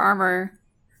higher armor.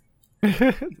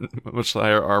 Much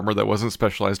higher armor that wasn't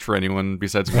specialized for anyone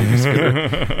besides maybe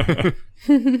Skitter.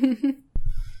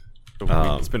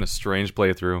 It's been a strange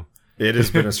playthrough. It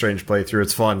has been a strange playthrough.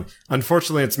 It's fun.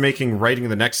 Unfortunately, it's making writing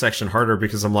the next section harder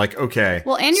because I'm like, okay.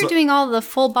 Well, and you're doing all the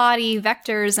full body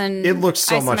vectors and it looks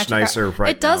so much nicer right now.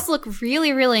 It does look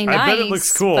really, really nice. I bet it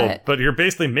looks cool, but you're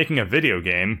basically making a video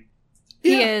game.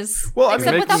 He is. Well, Except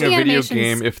making without a the video animations.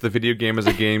 game if the video game is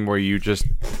a game where you just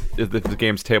the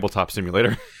game's tabletop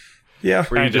simulator. Yeah.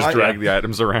 Where you just drag the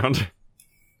items around.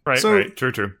 Right, right.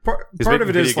 True. Part of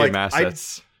it is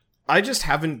assets. I just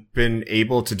haven't been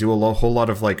able to do a whole lot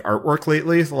of artwork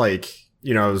lately.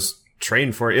 I was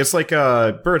trained for it. It's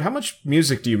Bird, how much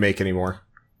music do you make anymore?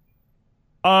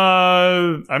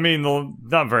 I mean,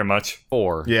 not very much.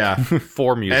 4. Yeah.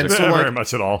 4 music. And so, not very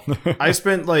much at all. I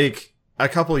spent a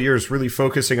couple of years really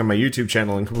focusing on my YouTube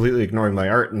channel and completely ignoring my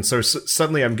art. And so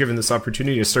suddenly I'm given this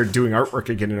opportunity to start doing artwork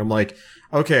again. And I'm like,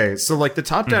 okay, so the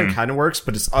top down kind of works,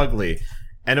 but it's ugly.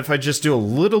 And if I just do a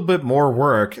little bit more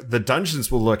work, the dungeons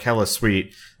will look hella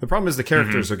sweet. The problem is the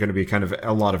characters are going to be kind of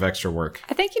a lot of extra work.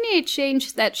 I think you need to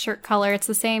change that shirt color. It's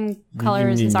the same color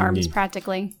as his arms,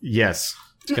 practically. Yes.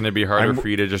 It's going to be harder for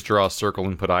you to just draw a circle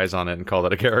and put eyes on it and call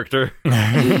that a character.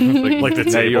 like the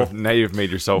table. Now you've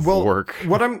made yourself work.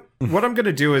 What I'm going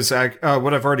to do is what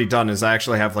I've already done is I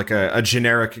actually have a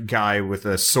generic guy with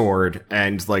a sword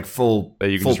and full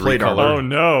plate armor. Oh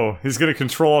no, he's going to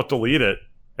Control-Alt-Delete it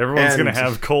Everyone's going to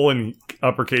have colon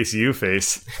uppercase U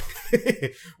face.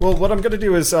 Well, what I'm going to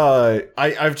do is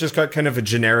I've just got kind of a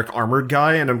generic armored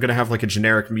guy, and I'm going to have like a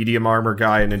generic medium armor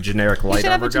guy and a generic light armor guy. You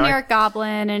should have a generic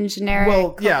goblin and generic.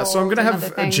 Well, yeah, so I'm going to have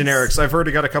generics. I've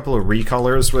already got a couple of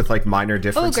recolors with like minor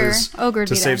differences Ogre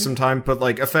to save some time. But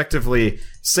like effectively,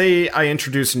 say I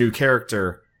introduce a new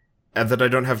character that I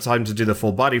don't have time to do the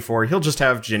full body for, he'll just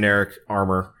have generic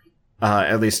armor,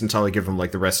 at least until I give him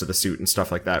like the rest of the suit and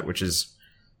stuff like that, which is.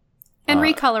 And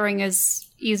recoloring is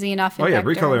easy enough. Oh yeah,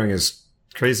 recoloring is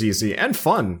crazy easy and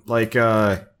fun. Like,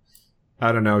 I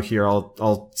don't know. Here,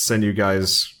 I'll send you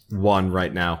guys one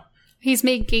right now. He's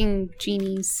making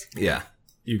genies. Yeah,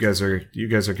 you guys are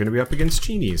going to be up against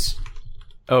genies.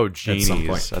 Oh, genies!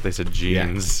 I thought they said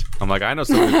jeans. Yeah. I'm like, I know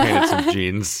someone who painted some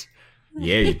jeans.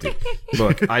 Yeah, you did.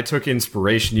 Look, I took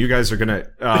inspiration. You guys are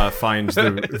gonna find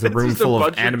the room full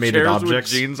of animated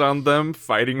objects with jeans on them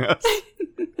fighting us.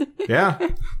 Yeah.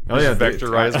 Oh yeah.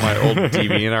 Vectorize my old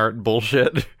DeviantArt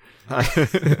bullshit.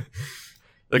 That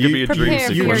could be a dream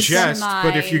sequence. You jest,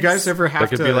 but if you guys ever have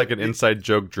to... That could be like an inside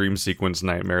joke dream sequence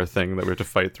nightmare thing that we have to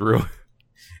fight through.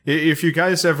 If you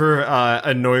guys ever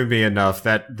annoy me enough,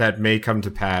 that may come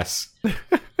to pass.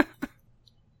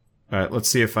 Alright, let's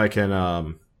see if I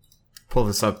can pull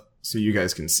this up so you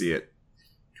guys can see it.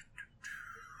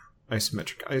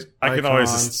 Isometric icons. I can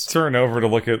always just turn over to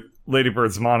look at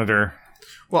Ladybird's monitor.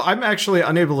 Well, I'm actually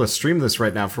unable to stream this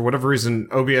right now. For whatever reason,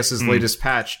 OBS's latest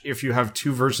patch, if you have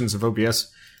two versions of OBS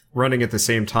running at the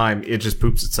same time, it just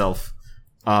poops itself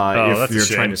if you're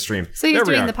trying to stream. So he's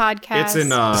doing the podcast. It's in...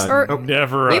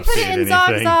 never we put it in anything.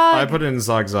 Zogzog. I put it in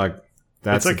Zogzog.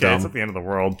 That's okay. dumb. It's at the end of the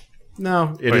world.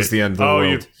 No, it is the end of the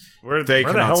world. Where the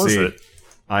hell is it?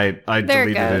 I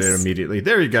deleted it immediately.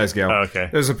 There you guys go. Oh, okay.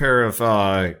 There's a pair of...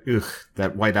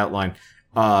 that white outline.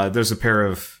 There's a pair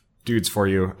of dudes for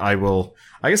you.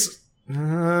 I guess,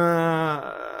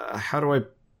 how do I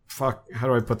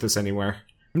put this anywhere?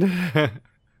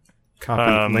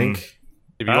 Copy link.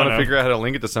 If you want to figure out how to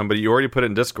link it to somebody, you already put it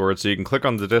in Discord, so you can click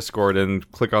on the Discord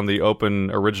and click on the open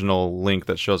original link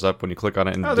that shows up when you click on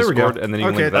it in Discord, and then you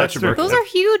can link that. Those are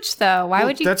huge, though. Why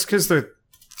would you? That's because they're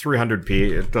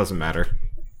 300p. It doesn't matter.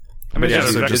 I mean,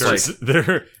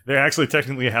 they actually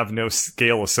technically have no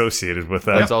scale associated with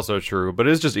that. That's also true, but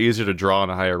it's just easier to draw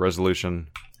on a higher resolution.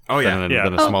 Oh yeah,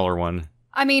 than a smaller one.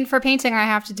 I mean, for painting, I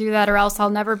have to do that, or else I'll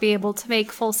never be able to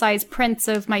make full-size prints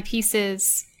of my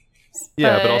pieces.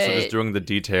 Yeah, but also just doing the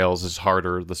details is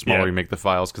harder the smaller you make the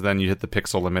files, because then you hit the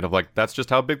pixel limit of like, that's just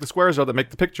how big the squares are that make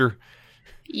the picture.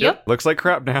 Yep. Looks like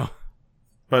crap now.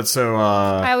 But so,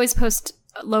 I always post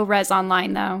low res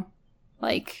online though,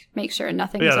 like make sure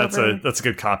nothing's over. That's a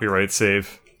good copyright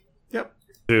save. Yep.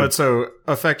 Dude. But so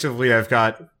effectively, I've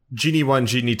got Genie 1,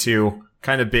 Genie 2.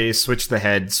 Kind of base, switch the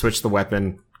head, switch the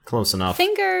weapon. Close enough.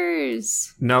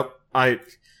 Fingers. Nope.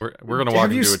 We're gonna walk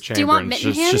into a chamber and it's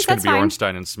just gonna be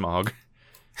Ornstein and Smog.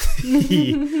 I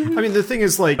mean, the thing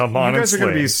is, like, you guys are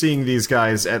gonna be seeing these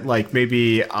guys at like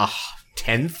maybe a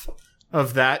 10th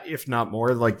of that, if not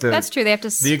more. Like that's true. They have to.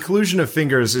 The inclusion of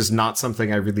fingers is not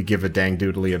something I really give a dang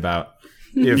doodly about.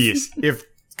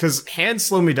 Because hands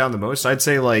slow me down the most. I'd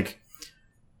say like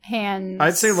hands.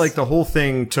 I'd say like the whole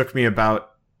thing took me about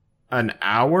an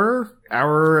hour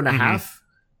and a half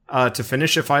to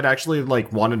finish. If I'd actually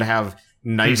like wanted to have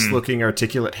nice looking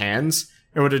articulate hands,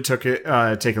 it would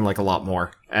have taken like a lot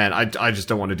more, and I just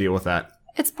don't want to deal with that.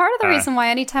 It's part of the reason why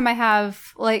anytime I have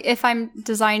like, if I'm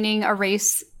designing a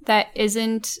race that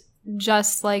isn't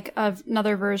just like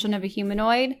another version of a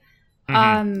humanoid,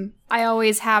 I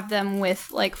always have them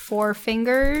with like 4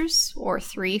 fingers or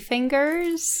 3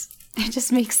 fingers. It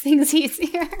just makes things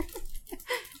easier.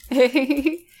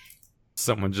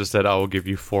 Someone just said, I will give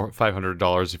you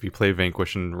 $500 if you play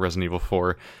Vanquish and Resident Evil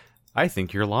 4. I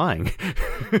think you're lying.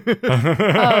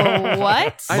 Oh,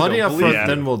 what? Money up front,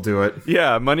 then we'll do it.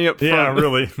 Yeah, money up front. Yeah,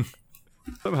 really.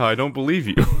 Somehow I don't believe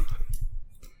you.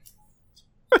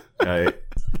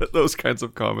 Those kinds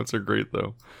of comments are great,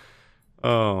 though.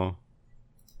 Oh.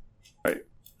 Right.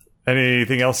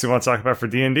 Anything else you want to talk about for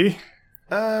D&D?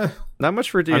 Not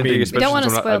much for D&D, especially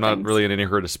since I'm not really in any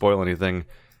hurry to spoil anything.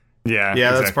 Yeah,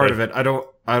 exactly. That's part of it. I don't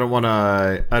want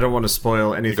to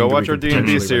spoil anything. Go watch our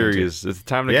D&D series. It's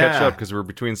time to catch up because we're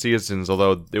between seasons.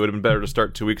 Although it would have been better to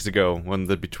start 2 weeks ago when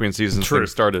the between seasons thing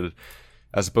started,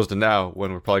 as opposed to now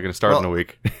when we're probably going to start in a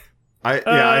week.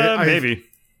 Maybe.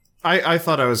 I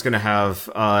thought I was going to have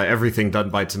everything done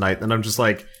by tonight, and I'm just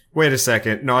like, wait a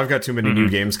second. No, I've got too many new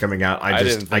games coming out. I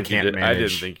can't manage. I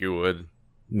didn't think you would.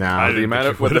 No, the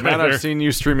amount I've seen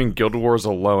you streaming Guild Wars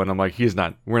alone, I'm like,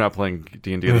 we're not playing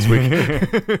D&D this week.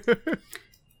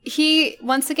 he's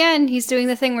doing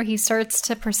the thing where he starts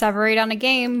to perseverate on a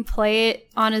game, play it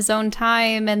on his own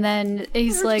time, and then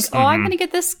he's like, I'm going to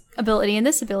get this ability and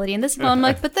this ability and this ability. I'm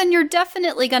like, but then you're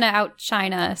definitely going to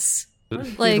outshine us.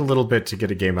 Like a little bit to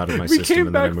get a game out of my system,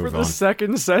 and then I move on. We came back for the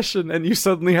second session, and you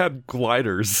suddenly had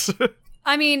gliders.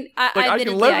 I mean, I had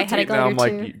a glider now. I'm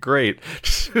like, great.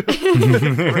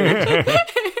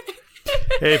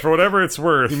 Hey, for whatever it's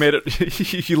worth, he made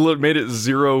it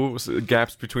 0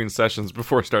 gaps between sessions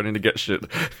before starting to get shit.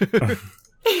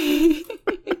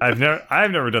 I've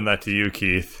never done that to you,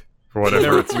 Keith. For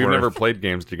whatever it's worth, we've never played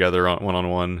games together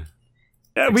one-on-one.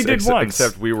 Yeah, we did once.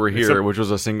 Except we were here, which was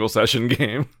a single session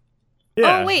game.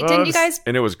 Yeah, didn't you guys?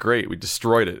 And it was great. We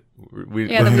destroyed it. We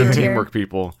did teamwork,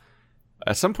 people.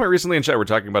 At some point recently in chat, we're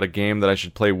talking about a game that I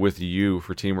should play with you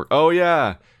for teamwork. Oh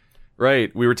yeah,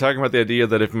 right. We were talking about the idea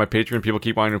that if my Patreon people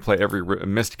keep wanting to play every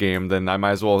Myst game, then I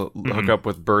might as well hook up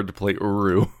with Bird to play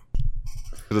Uru.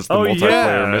 Because it's the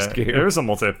multiplayer Myst game. There is a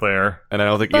multiplayer, and I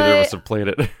don't think either of us have played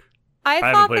it. I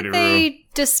thought that they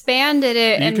disbanded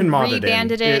it and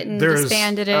rebanded it and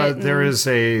disbanded it. There's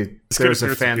a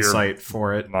fan site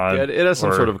for it. It has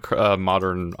some sort of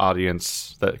modern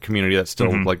audience, that community that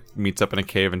still like meets up in a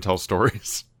cave and tells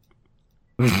stories.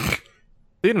 The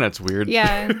internet's weird.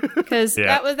 Yeah, because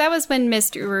that was when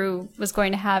Myst Uru was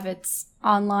going to have its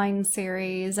online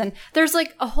series, and there's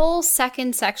like a whole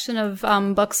second section of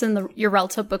books in your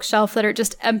Relto bookshelf that are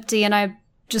just empty, and I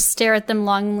just stare at them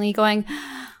longingly, going,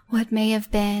 what may have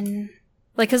been,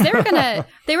 like, because they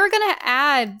were gonna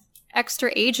add extra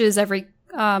ages every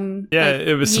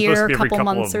it was year, supposed to be every couple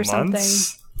months of or something.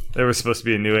 There was supposed to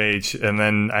be a new age, and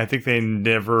then I think they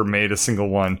never made a single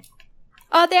one.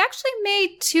 They actually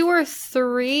made 2 or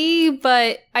 3,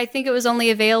 but I think it was only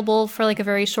available for like a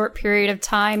very short period of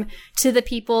time to the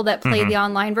people that played the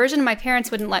online version. My parents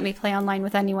wouldn't let me play online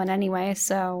with anyone anyway,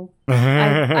 so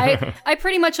I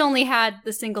pretty much only had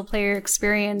the single player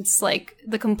experience, like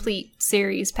the complete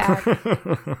series pack.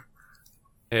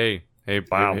 Hey,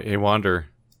 Wander.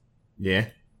 Yeah?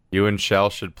 You and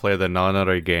Shell should play the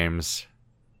Nanare games.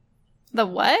 The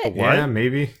what? Yeah,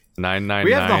 maybe. 999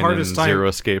 we have the hardest time. Zero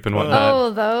Escape and whatnot. Oh,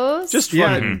 those? Just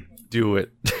fucking do it.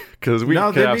 Because we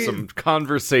could have some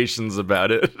conversations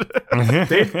about it.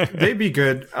 They'd be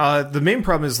good. The main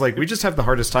problem is, like, we just have the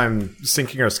hardest time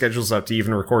syncing our schedules up to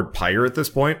even record Pyre at this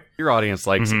point. Your audience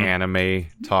likes anime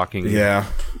talking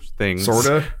things.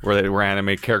 Sorta. Where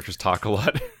anime characters talk a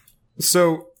lot.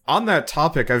 So, on that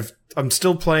topic, I'm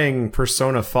still playing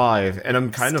Persona 5, and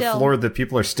I'm kind of floored that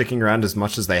people are sticking around as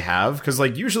much as they have. Because,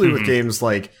 like, usually with games,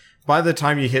 like, by the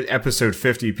time you hit episode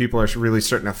 50, people are really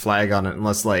starting to flag on it,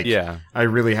 unless, like, I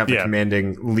really have a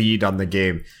commanding lead on the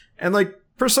game. And, like,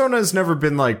 Persona has never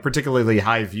been, like, particularly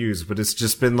high views, but it's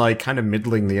just been, like, kind of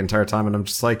middling the entire time, and I'm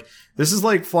just like, this is,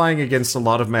 like, flying against a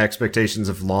lot of my expectations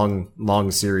of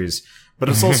long series. But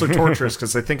it's also torturous,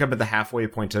 because I think I'm at the halfway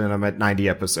point, and I'm at 90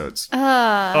 episodes.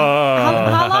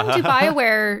 How long do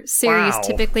BioWare series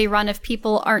typically run if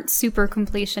people aren't super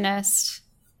completionist?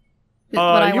 You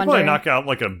probably knock out,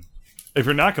 like, if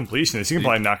you're not completionist, you can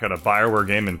probably knock out a BioWare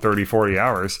game in 30, 40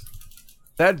 hours.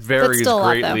 That varies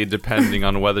greatly depending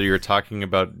on whether you're talking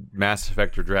about Mass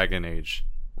Effect or Dragon Age,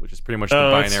 which is pretty much the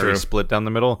binary split down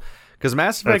the middle. Because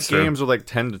Mass Effect games are like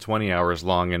 10 to 20 hours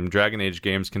long, and Dragon Age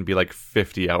games can be like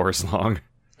 50 hours long.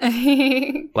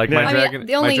 Like my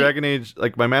Dragon Age,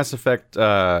 like my Mass Effect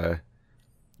 1,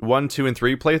 2, and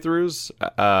 3 playthroughs,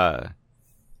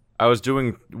 I was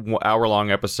doing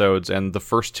hour-long episodes, and the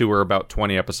first 2 were about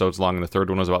 20 episodes long, and the third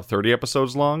one was about 30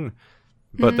 episodes long.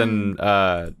 But then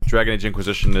Dragon Age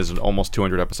Inquisition is almost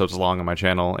 200 episodes long on my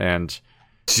channel, and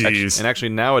actually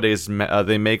nowadays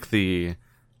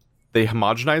they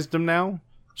homogenized them now.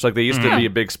 So like they used to be a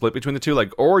big split between the two.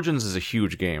 Like Origins is a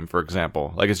huge game, for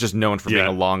example. Like it's just known for being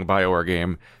a long BioWare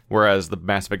game, whereas the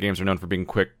Mass Effect games are known for being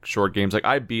quick, short games. Like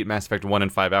I beat Mass Effect 1 in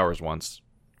 5 hours once,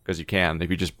 because you can if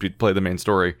you just play the main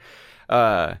story.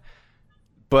 But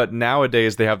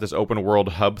nowadays they have this open world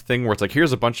hub thing where it's like,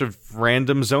 here's a bunch of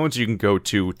random zones you can go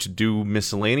to do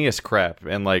miscellaneous crap,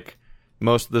 and like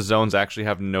most of the zones actually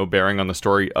have no bearing on the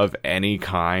story of any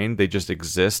kind. They just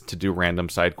exist to do random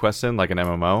side quests in, like an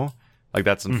MMO. Like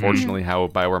that's unfortunately how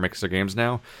BioWare makes their games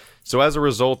now. So as a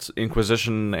result,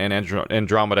 Inquisition and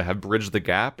Andromeda have bridged the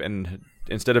gap, and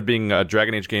instead of being a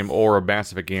Dragon Age game or a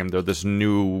Mass Effect game, they're this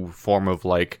new form of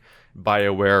like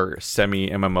BioWare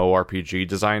semi-MMORPG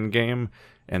design game,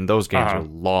 and those games are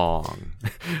long.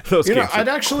 Those games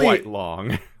are quite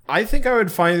long. I think I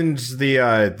would find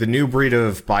the new breed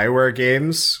of BioWare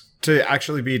games to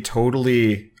actually be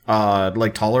totally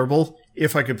like tolerable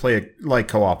if I could play like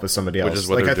co-op with somebody else. Which is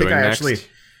what like they're I think doing I next. actually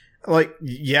Like,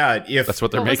 yeah, if that's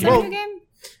what they're making. Was the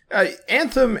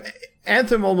game?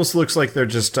 Anthem almost looks like they're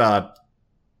just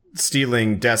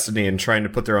stealing Destiny and trying to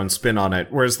put their own spin on it.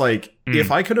 Whereas, like,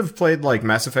 if I could have played like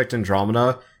Mass Effect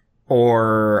Andromeda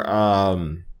or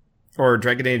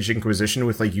Dragon Age Inquisition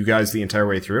with like you guys the entire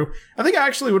way through, I think I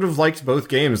actually would have liked both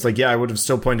games. Like, yeah, I would have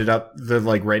still pointed out the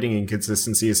like writing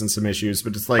inconsistencies and some issues,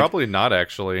 but it's like probably not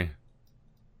actually.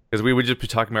 Because we would just be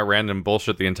talking about random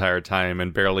bullshit the entire time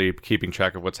and barely keeping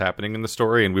track of what's happening in the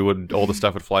story, and all the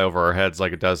stuff would fly over our heads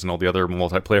like it does in all the other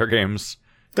multiplayer games.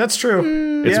 That's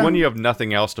true. It's when you have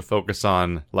nothing else to focus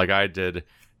on, like I did,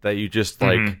 that you just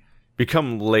like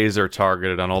become laser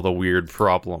targeted on all the weird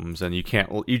problems, and you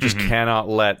just cannot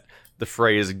let the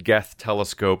phrase Geth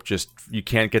telescope you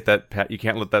can't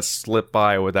let that slip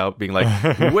by without being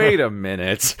like, wait a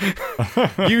minute,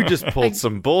 you just pulled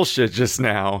some bullshit just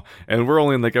now, and we're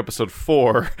only in like episode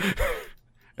 4,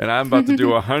 and I'm about to do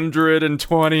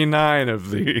 129 of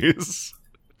these.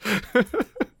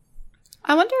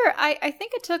 I wonder, I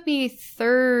think it took me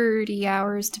 30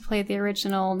 hours to play the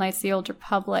original Knights of the Old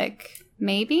Republic.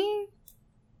 Maybe? I'm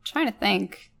trying to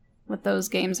think what those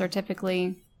games are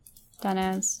typically done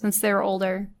as, since they were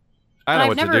older. I know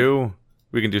what to do.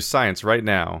 We can do science right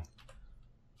now.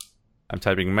 I'm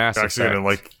typing Mass Effect,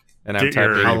 and I'm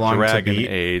typing Dragon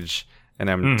Age,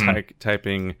 and I'm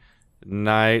typing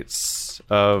Knights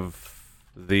of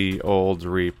the Old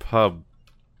Republic.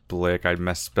 I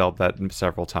misspelled that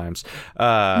several times.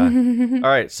 All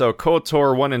right, so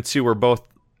KOTOR 1 and 2 were both,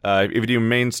 if you do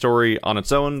main story on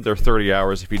its own, they're 30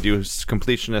 hours. If you do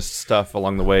completionist stuff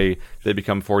along the way, they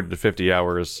become 40 to 50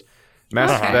 hours. Mass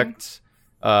Effect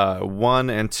 1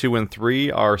 and 2 and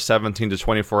 3 are 17 to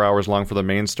 24 hours long for the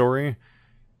main story,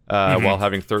 while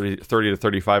having 30 to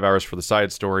 35 hours for the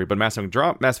side story. But Mass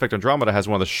Effect Andromeda has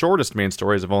one of the shortest main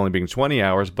stories of only being 20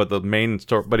 hours, but the main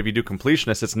story. But if you do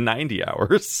completionist, it's 90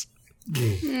 hours.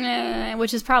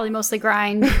 Which is probably mostly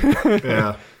grind.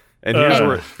 Yeah. And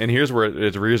here's where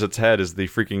it rears its head is the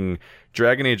freaking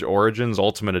Dragon Age Origins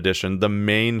Ultimate Edition. The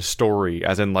main story,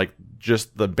 as in like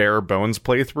just the bare bones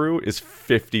playthrough, is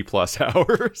 50 plus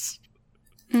hours.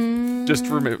 Just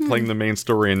for playing the main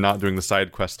story and not doing the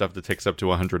side quest stuff that takes up to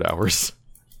 100 hours.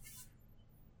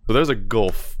 So there's a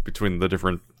gulf between the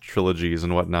different trilogies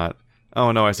and whatnot.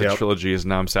 Oh no, I said trilogies.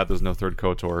 Now I'm sad there's no third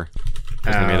KOTOR.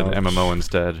 Because they made an MMO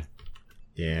instead.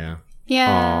 Yeah.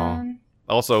 Yeah. Aww.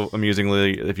 Also,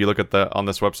 amusingly, if you look at on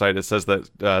this website, it says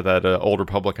that Old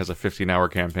Republic has a 15-hour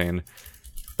campaign.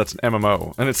 That's an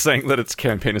MMO, and it's saying that its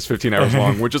campaign is 15 hours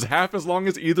long, which is half as long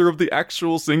as either of the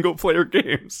actual single-player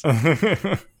games.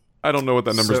 I don't know what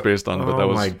that number's based on, but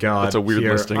that's a weird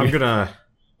listing. I'm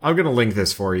gonna link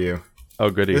this for you.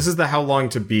 Oh, goody! This is the how long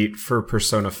to beat for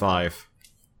Persona 5.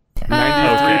 93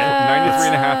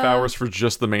 and a half hours for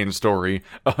just the main story.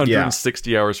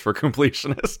 160 hours for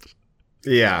completionist.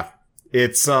 Yeah.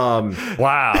 It's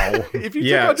wow. If you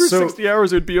took 160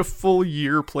 hours, it would be a full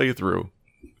year playthrough.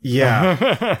 Yeah.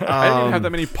 I didn't even have that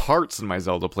many parts in my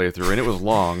Zelda playthrough, and it was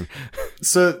long.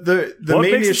 So the what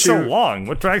main makes issue it so long?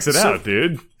 What drags it out,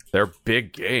 dude? They're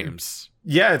big games.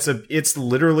 Yeah, it's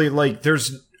literally like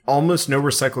there's almost no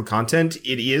recycled content.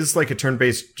 It is like a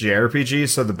turn-based JRPG,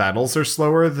 so the battles are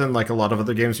slower than like a lot of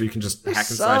other games where you can just hack and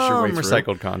slash your way through.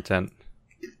 Recycled content.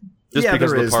 Just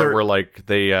because of the part where like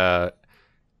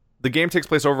the game takes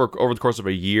place over the course of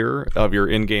a year of your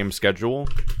in-game schedule.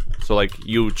 So, like,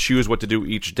 you choose what to do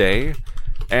each day.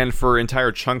 And for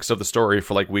entire chunks of the story,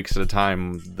 for, like, weeks at a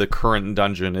time, the current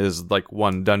dungeon is, like,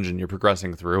 one dungeon you're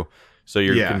progressing through. So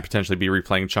you can potentially be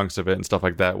replaying chunks of it and stuff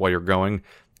like that while you're going.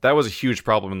 That was a huge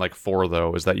problem in, like, 4,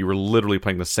 though, is that you were literally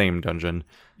playing the same dungeon.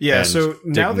 Yeah, so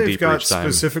now they've got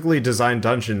specifically designed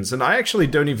dungeons, and I actually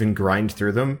don't even grind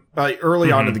through them.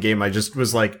 Early on in the game, I just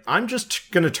was like, I'm just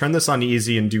going to turn this on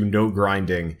easy and do no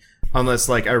grinding, unless,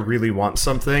 like, I really want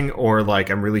something, or,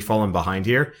 like, I'm really falling behind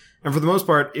here. And for the most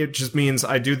part, it just means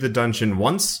I do the dungeon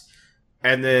once,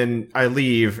 and then I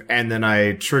leave, and then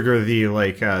I trigger the,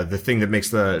 like, the thing that makes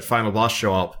the final boss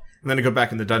show up, and then I go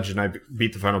back in the dungeon, I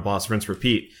beat the final boss, rinse,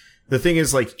 repeat. The thing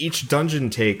is, like, each dungeon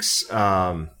takes,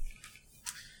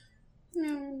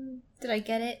 Did I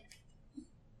get it?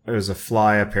 There's a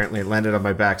fly, apparently it landed on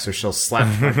my back, so she'll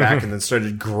slap my back and then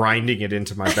started grinding it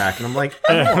into my back. And I'm like,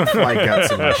 I don't want fly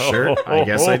guts in my shirt. I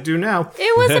guess I do now.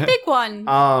 It was a big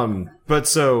one. But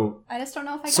so... I just don't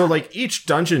know if I got So, like, each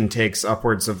dungeon takes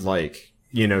upwards of, like,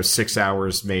 6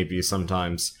 hours maybe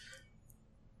sometimes.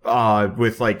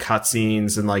 With, like,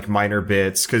 cutscenes and, like, minor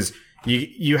bits. Because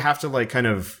you have to, like, kind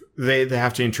of... They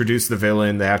have to introduce the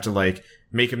villain. They have to, like...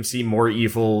 make him seem more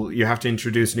evil. You have to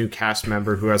introduce a new cast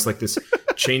member who has like this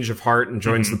change of heart and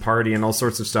joins the party and all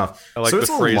sorts of stuff. I like the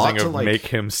phrasing of make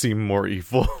him seem more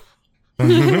evil.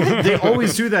 They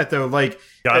always do that though. Like,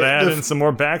 gotta add in some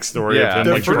more backstory of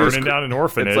him like burning down an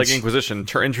orphanage. It's like Inquisition.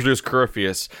 Introduce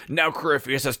Corypheus. Now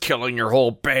Corypheus is killing your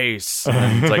whole base.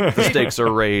 And it's like the stakes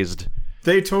are raised.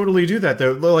 They totally do that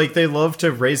though. Like, they love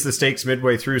to raise the stakes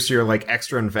midway through, so you're like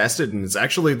extra invested, and it's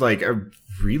actually like a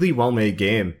really well made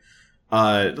game.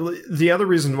 The other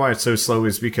reason why it's so slow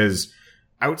is because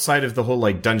outside of the whole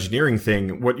like dungeoneering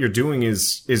thing, what you're doing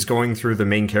is going through the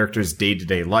main character's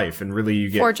day-to-day life, and really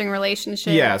you get forging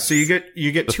relationships. Yeah, so you get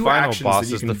the two final actions boss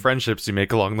that is the friendships you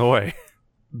make along the way.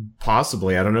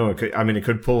 Possibly, I don't know. It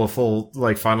could pull a full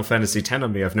like Final Fantasy X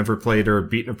on me. I've never played or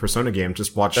beaten a Persona game.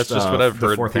 Just watched. That's just what I've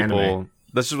heard people. Anime.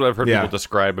 That's just what I've heard people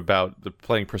describe about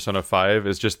playing Persona 5.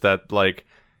 Is just that like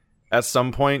at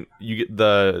some point you get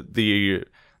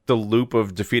the loop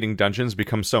of defeating dungeons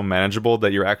becomes so manageable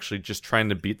that you're actually just trying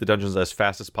to beat the dungeons as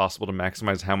fast as possible to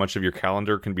maximize how much of your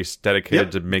calendar can be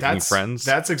dedicated to making friends.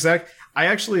 That's exact. I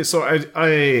actually, so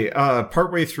I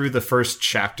partway through the first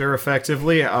chapter,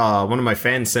 effectively, one of my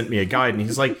fans sent me a guide, and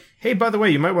he's like, "Hey, by the way,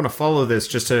 you might want to follow this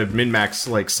just to min-max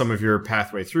like some of your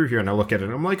pathway through here." And I look at it,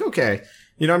 and I'm like, "Okay,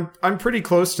 I'm pretty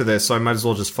close to this, so I might as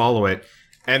well just follow it."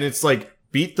 And it's like,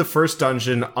 beat the first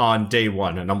dungeon on day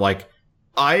 1, and I'm like,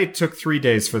 I took 3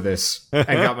 days for this and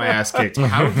got my ass kicked.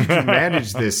 How did you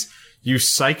manage this, you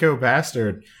psycho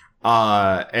bastard?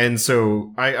 And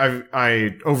so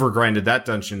I overgrinded that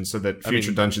dungeon so that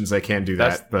future dungeons I can do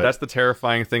that. But that's the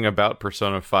terrifying thing about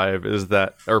Persona 5 is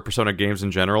that, or Persona games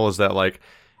in general, is that like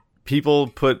people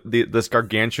put this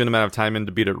gargantuan amount of time in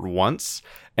to beat it once,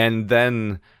 and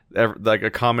then like a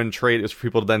common trait is for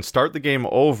people to then start the game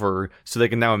over so they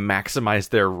can now maximize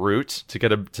their route to get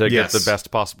get the best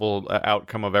possible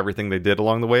outcome of everything they did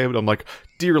along the way. But I'm like,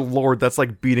 dear Lord, that's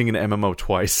like beating an MMO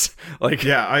twice. Like,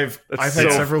 yeah, I've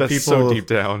had several people so deep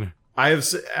down.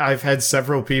 I've had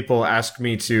several people ask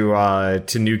me to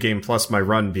New Game Plus my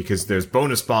run because there's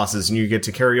bonus bosses and you get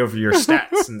to carry over your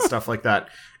stats and stuff like that.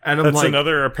 And I'm that's like,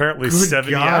 another apparently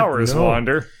 70 hours, no.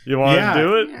 Wander. You want to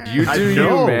do it? You do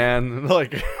you, man.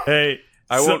 Like, hey,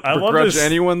 I won't begrudge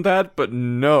anyone that, but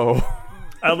no.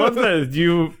 I love that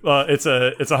you. It's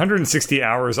 160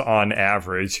 hours on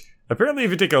average. Apparently,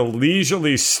 if you take a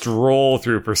leisurely stroll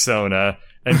through Persona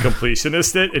and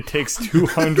completionist it takes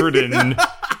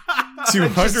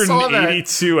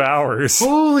 282 hours.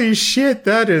 Holy shit,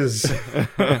 that is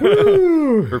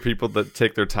for people that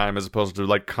take their time as opposed to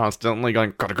like constantly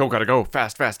going, gotta go,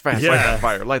 fast,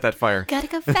 yeah. Light that fire. Gotta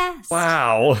go fast.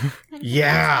 Wow.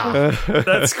 Yeah.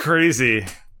 That's crazy.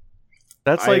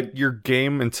 That's like your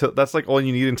game until that's like all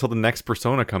you need until the next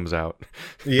Persona comes out.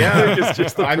 Yeah. It's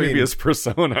just the previous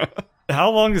Persona. How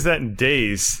long is that in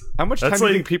days? How much time do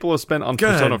you think people have spent on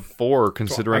Persona 4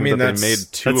 considering that they made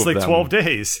 2 of them? That's like 12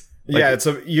 days. Yeah,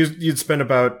 you'd spend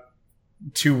about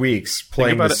 2 weeks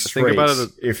playing this straight. Think about it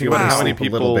if you want to sleep a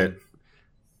little bit.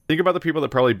 Think about the people that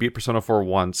probably beat Persona 4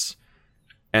 once,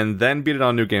 and then beat it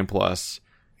on New Game Plus,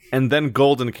 and then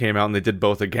Golden came out and they did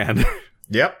both again.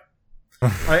 Yep.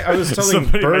 I was telling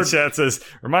somebody in my chat says,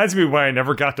 reminds me why I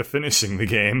never got to finishing the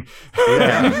game.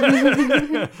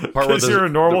 Yeah. Because you're a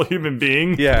normal human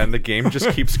being. Yeah, and the game just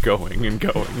keeps going and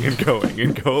going and going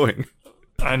and going.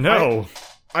 I know.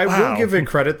 I will give it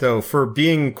credit, though, for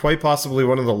being quite possibly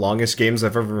one of the longest games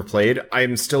I've ever played.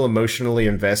 I'm still emotionally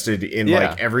invested in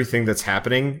like everything that's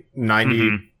happening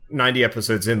 90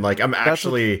 episodes in. Like, I'm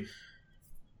actually...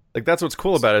 that's what's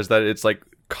cool about it, is that it's like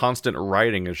constant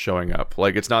writing is showing up.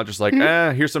 Like, it's not just like,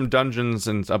 here's some dungeons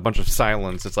and a bunch of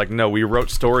silence. It's like, no, we wrote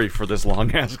story for this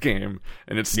long-ass game,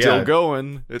 and it's still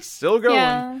going. It's still going.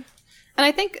 Yeah. And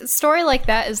I think a story like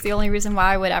that is the only reason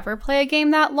why I would ever play a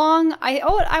game that long. I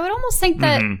would almost think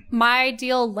that my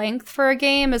ideal length for a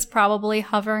game is probably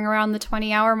hovering around the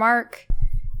 20-hour mark,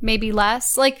 maybe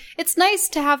less. Like, it's nice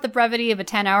to have the brevity of a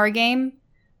 10-hour game,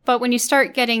 but when you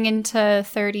start getting into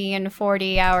 30 and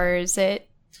 40 hours, it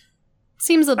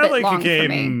seems a bit long for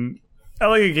me. I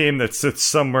like a game that sits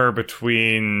somewhere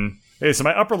between... Hey, so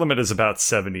my upper limit is about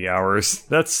 70 hours.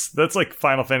 That's like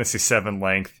Final Fantasy VII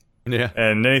length. Yeah.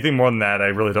 And anything more than that, I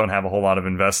really don't have a whole lot of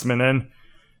investment in.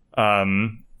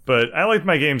 But I like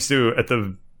my games to, at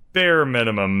the bare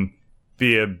minimum,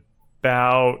 be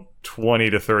about 20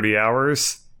 to 30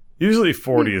 hours. Usually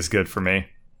 40 is good for me.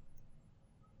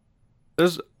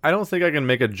 I don't think I can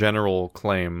make a general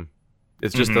claim.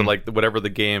 It's just that, like, whatever the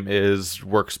game is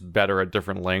works better at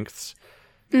different lengths.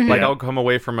 Like, I'll come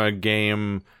away from a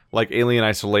game like Alien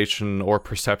Isolation or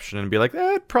Perception and be like,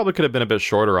 it probably could have been a bit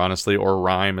shorter, honestly, or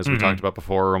Rime, as we talked about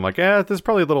before. I'm like, this is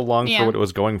probably a little long for what it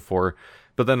was going for.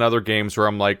 But then other games where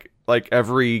I'm like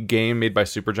every game made by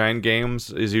Supergiant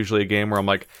Games is usually a game where I'm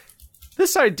like,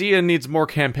 this idea needs more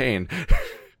campaign.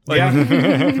 Like,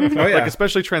 like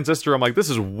especially Transistor, I'm like, this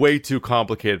is way too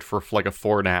complicated for like a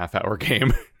 4.5-hour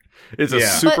game. It's a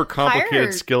super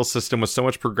complicated skill system with so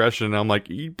much progression. And I'm like,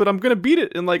 but I'm gonna beat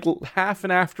it in like half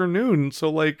an afternoon, so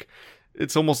like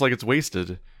it's almost like it's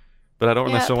wasted. But I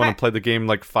don't necessarily want to play the game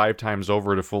like 5 times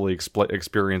over to fully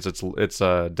experience its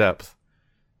depth.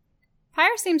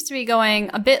 Pyre seems to be going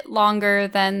a bit longer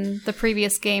than the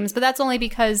previous games, but that's only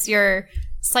because you're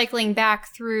cycling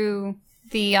back through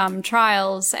the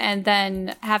trials and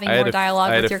then having more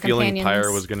dialogue with your companions. I had a feeling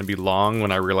Pyre was going to be long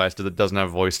when I realized that it doesn't have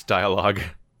voiced dialogue.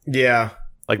 Yeah.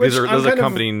 Like, this is a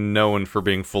company known for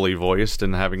being fully voiced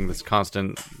and having this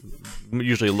constant,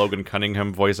 usually Logan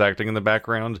Cunningham voice acting in the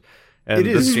background. And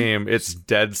this game, it's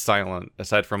dead silent,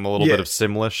 aside from a little bit of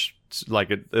Simlish.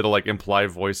 Like, it'll like imply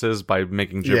voices by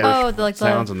making gibberish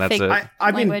sounds, and that's it.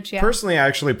 I mean, personally, I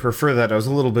actually prefer that. I was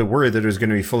a little bit worried that it was going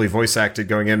to be fully voice acted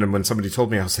going in, and when somebody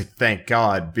told me, I was like, thank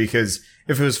God, because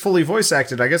if it was fully voice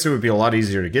acted, I guess it would be a lot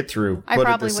easier to get through. I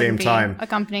probably wouldn't be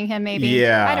accompanying him, maybe.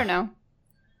 Yeah. I don't know.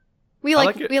 I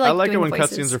like it when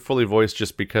cutscenes are fully voiced,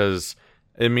 just because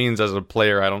it means as a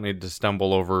player I don't need to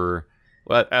stumble over.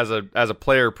 As a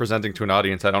player presenting to an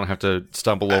audience, I don't have to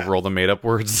stumble over all the made up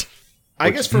words. I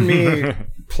guess for me,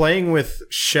 playing with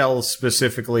Shell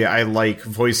specifically, I like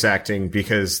voice acting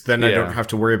because then I don't have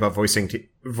to worry about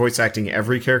voice acting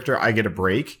every character. I get a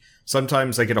break.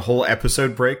 Sometimes I get a whole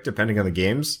episode break, depending on the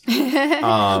games.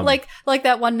 Like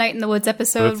that one Night in the Woods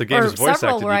episode, or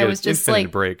several where I was just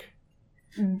like break.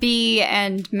 B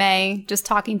and May just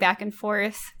talking back and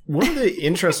forth. One of the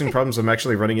interesting problems I'm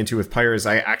actually running into with Pyre is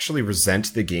I actually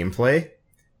resent the gameplay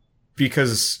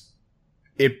because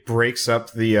it breaks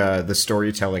up the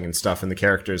storytelling and stuff and the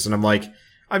characters. And I'm like,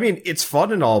 I mean, it's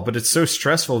fun and all, but it's so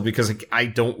stressful because I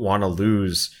don't want to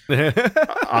lose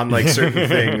on like certain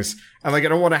things. And like, I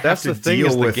don't want to have to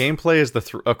deal with... The gameplay is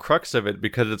a crux of it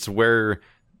because it's where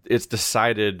it's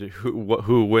decided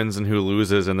who wins and who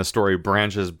loses, and the story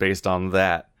branches based on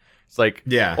that. It's like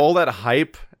all that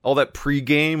hype, all that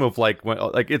pre-game of like when,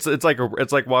 like it's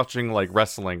like watching like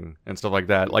wrestling and stuff like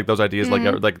that. Like those ideas,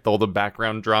 like all the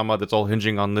background drama that's all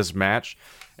hinging on this match,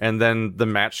 and then the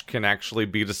match can actually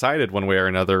be decided one way or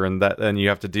another, and you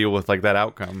have to deal with like that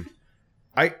outcome.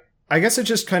 I guess it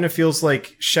just kind of feels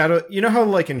like Shadow. You know how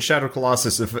like in Shadow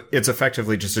Colossus, it's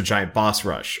effectively just a giant boss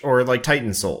rush, or like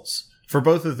Titan Souls. For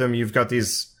both of them, you've got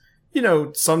these,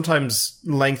 sometimes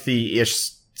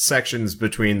lengthy-ish sections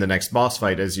between the next boss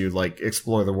fight as you, like,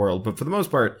 explore the world. But for the most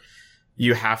part,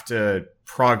 you have to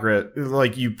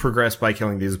progress by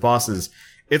killing these bosses.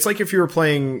 It's like if you were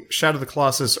playing Shadow of the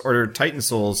Colossus or Titan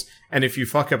Souls, and if you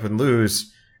fuck up and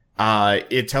lose,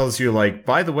 it tells you, like,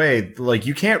 by the way, like,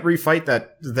 you can't refight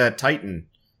that Titan,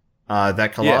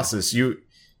 that Colossus. Yeah.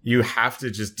 You have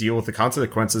to just deal with the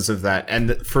consequences of that.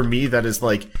 And for me, that is,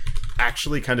 like,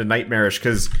 actually kind of nightmarish,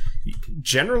 because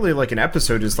generally like an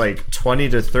episode is like 20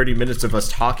 to 30 minutes of us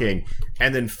talking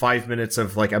and then 5 minutes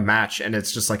of like a match, and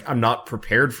it's just like, I'm not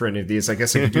prepared for any of these. I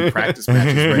guess I could do practice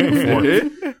matches right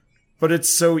before, but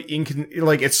it's so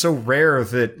it's so rare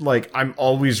that like I'm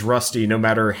always rusty no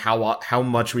matter how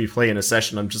much we play in a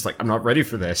session. I'm just like, I'm not ready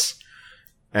for this,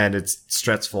 and it's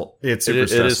stressful. It's super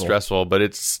stressful. It is stressful,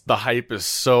 but the hype is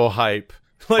so hype.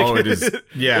 Like, it is.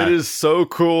 Yeah, it is so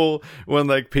cool when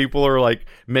like people are like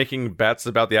making bets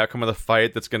about the outcome of the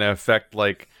fight that's going to affect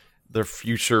like their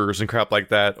futures and crap like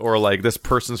that, or like this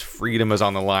person's freedom is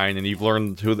on the line, and you've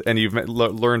learned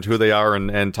learned who they are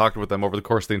and talked with them over the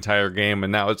course of the entire game,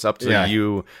 and now it's up to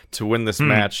you to win this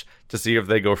match to see if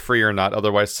they go free or not.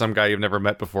 Otherwise, some guy you've never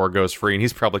met before goes free, and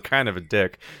he's probably kind of a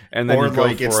dick. And then it's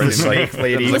the snake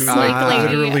lady who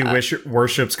literally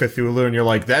worships Cthulhu, and you're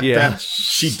like, that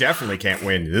she definitely can't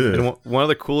win. And one of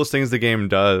the coolest things the game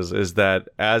does is that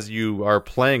as you are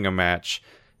playing a match,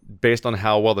 based on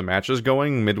how well the match is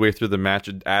going, midway through the match,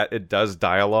 it does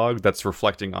dialogue that's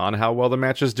reflecting on how well the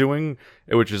match is doing,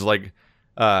 which is like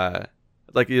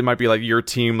it might be like your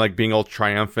team like being all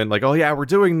triumphant, like, oh yeah, we're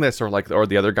doing this, or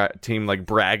the other team like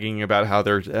bragging about how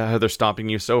they're stomping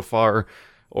you so far,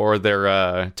 or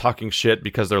they're talking shit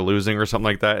because they're losing or something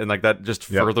like that, and like that just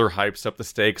further hypes up the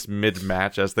stakes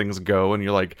mid-match as things go, and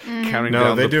you're like counting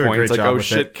down the points, like, oh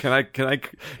shit, can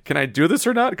I do this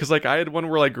or not? Because like I had one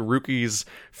where like Ruki's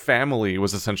family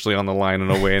was essentially on the line in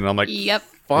a way, and I'm like, yep,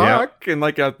 fuck, and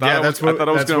like I thought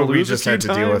I was going to lose just had to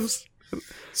deal with.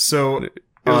 So it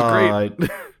was great.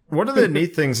 One of the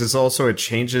neat things is also it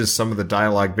changes some of the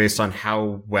dialogue based on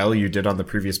how well you did on the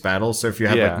previous battle. So if you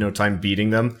have like no time beating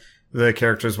them, the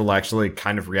characters will actually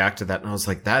kind of react to that. And I was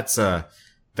like, that's a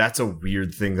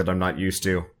weird thing that I'm not used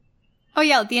to. Oh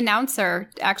yeah, the announcer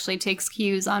actually takes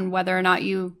cues on whether or not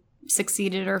you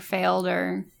succeeded or failed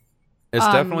or... It's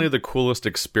definitely the coolest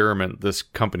experiment this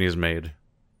company has made.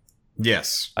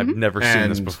 Yes. I've never seen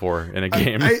this before in a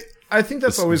game. I think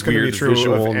that's always going to be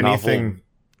true of anything.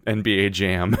 NBA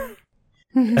Jam.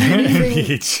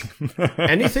 anything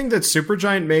that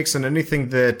Supergiant makes and anything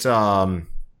that...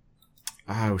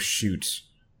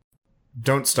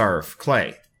 Don't Starve.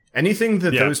 Clay. Anything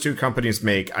that those two companies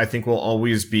make, I think will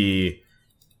always be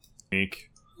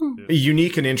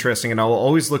unique and interesting, and I'll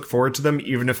always look forward to them,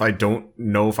 even if I don't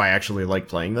know if I actually like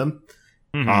playing them.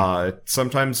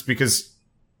 Sometimes because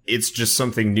it's just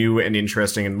something new and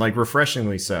interesting, and like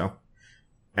refreshingly so.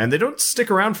 And they don't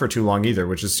stick around for too long either,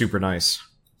 which is super nice.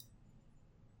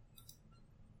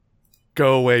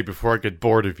 Go away before I get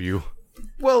bored of you.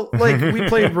 Well, like, we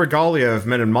played Regalia of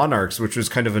Men and Monarchs, which was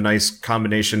kind of a nice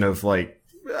combination of, like,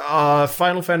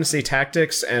 Final Fantasy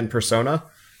Tactics and Persona.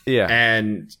 Yeah.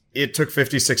 And it took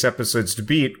 56 episodes to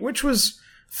beat, which was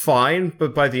fine,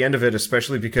 but by the end of it,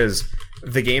 especially because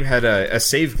the game had a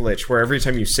save glitch where every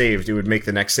time you saved, it would make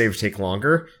the next save take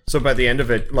longer. So by the end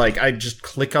of it, like, I'd just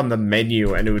click on the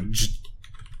menu and it would just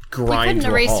grind. You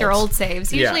couldn't erase your old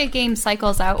saves. Usually a game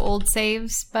cycles out old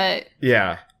saves, but...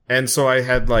 Yeah. And so I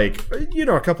had, like,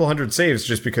 a couple hundred saves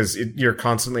just because you're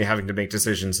constantly having to make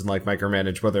decisions and, like,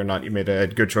 micromanage whether or not you made a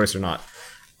good choice or not.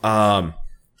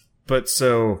 But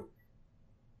so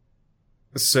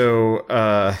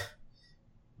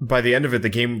by the end of it, the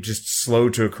game just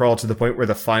slowed to a crawl to the point where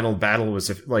the final battle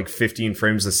was, like, 15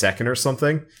 frames a second or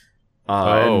something.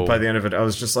 And by the end of it, I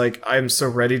was just like, I'm so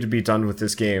ready to be done with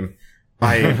this game.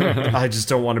 I just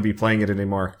don't want to be playing it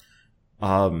anymore.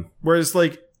 Whereas,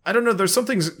 like, I don't know, there's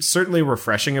something certainly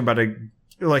refreshing about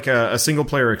a single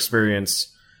player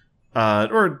experience,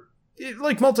 or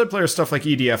like multiplayer stuff like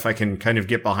EDF I can kind of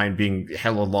get behind being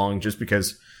hella long just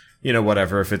because,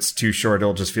 whatever, if it's too short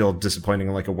it'll just feel disappointing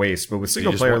and like a waste. But with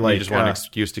single player, you just want an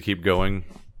excuse to keep going.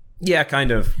 Yeah, kind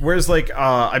of. Whereas like,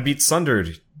 I beat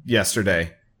Sundered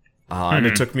yesterday. And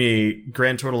it took me a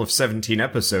grand total of 17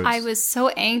 episodes. I was so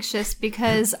anxious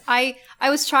because I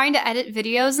was trying to edit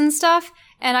videos and stuff,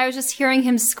 and I was just hearing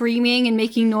him screaming and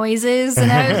making noises,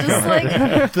 and I was just like,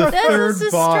 this is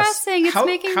distressing. It's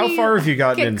making me How far have you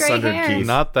gotten in Sundered, Keith?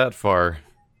 Not that far.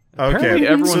 Okay. Apparently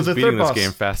everyone's beating this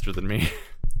game faster than me.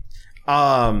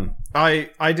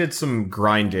 I did some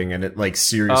grinding, and it like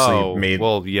seriously made...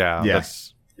 Well, yeah.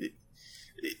 Yes.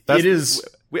 It is...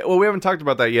 We haven't talked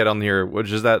about that yet on here, which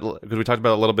is that, because we talked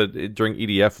about it a little bit during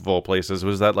EDF of all places,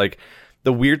 was that, like,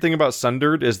 the weird thing about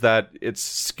Sundered is that its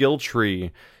skill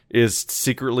tree is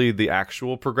secretly the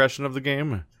actual progression of the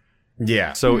game.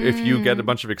 Yeah. So if you get a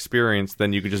bunch of experience,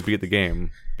 then you can just beat the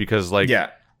game, because, like,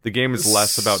 the game is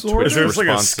less about Twitch Is there responses.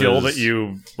 like a skill that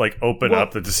you, like, open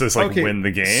up that just says, like, win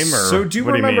the game? Or so do you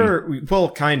remember... Do you well,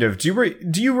 kind of. Do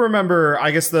you remember,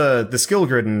 I guess, the skill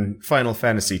grid in Final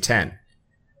Fantasy X?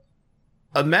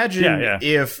 Imagine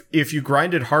if you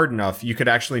grinded hard enough, you could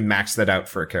actually max that out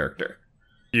for a character.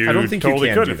 I don't think totally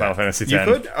you can could in Final Fantasy X.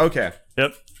 You could? Okay.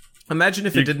 Yep. Imagine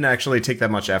if it didn't actually take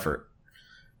that much effort.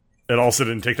 It also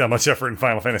didn't take that much effort in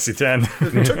Final Fantasy X.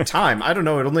 It took time. I don't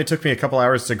know. It only took me a couple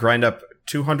hours to grind up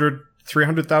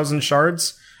 300,000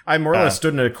 shards. I more or less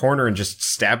stood in a corner and just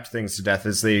stabbed things to death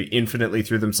as they infinitely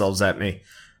threw themselves at me.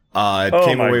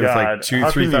 Came away with like 2,000-3,000.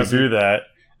 How can you do that?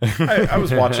 I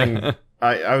was watching...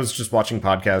 I was just watching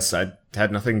podcasts. I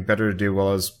had nothing better to do while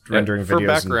I was rendering videos. For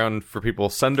background, for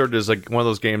people, Sundered is like one of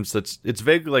those games it's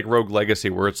vaguely like Rogue Legacy,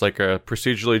 where it's like a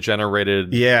procedurally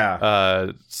generated,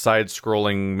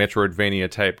 side-scrolling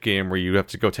Metroidvania type game where you have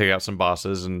to go take out some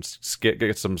bosses and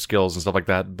get some skills and stuff like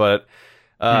that. But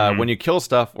when you kill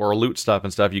stuff or loot stuff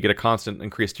and stuff, you get a constant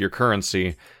increase to your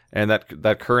currency, and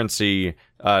that currency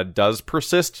does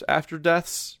persist after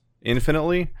deaths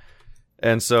infinitely,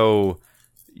 and so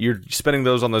you're spending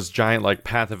those on this giant, like,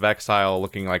 Path of Exile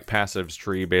looking like passives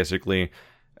tree, basically,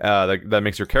 that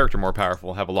makes your character more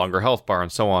powerful, have a longer health bar,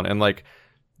 and so on. And, like,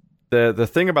 the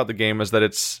thing about the game is that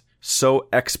it's so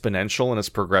exponential in its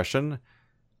progression.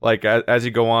 Like, as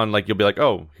you go on, like, you'll be like,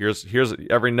 oh, here's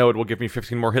every node will give me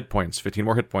 15 more hit points.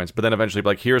 But then eventually,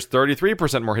 like, here's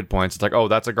 33% more hit points. It's like, oh,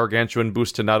 that's a gargantuan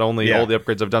boost to not only all the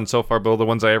upgrades I've done so far, but all the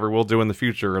ones I ever will do in the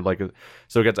future. Like,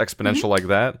 so it gets exponential like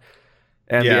that.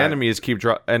 And the enemies keep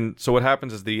and so what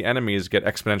happens is the enemies get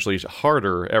exponentially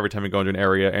harder every time you go into an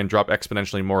area and drop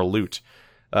exponentially more loot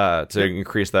to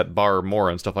increase that bar more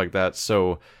and stuff like that.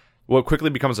 So what quickly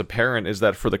becomes apparent is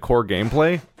that for the core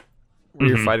gameplay, where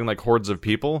you're fighting like hordes of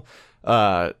people,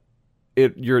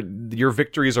 your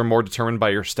victories are more determined by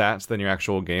your stats than your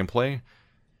actual gameplay.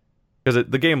 Because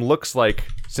the game looks like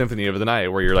Symphony of the Night,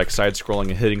 where you're like side-scrolling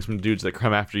and hitting some dudes that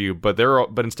come after you, but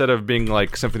instead of being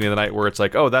like Symphony of the Night, where it's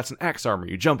like, oh, that's an axe armor,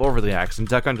 you jump over the axe and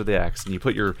duck under the axe, and you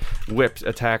put your whipped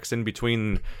attacks in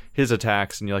between his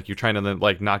attacks, and you're trying to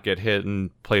like not get hit and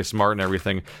play smart and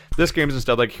everything. This game is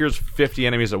instead like, here's 50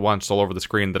 enemies at once all over the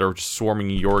screen that are just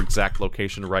swarming your exact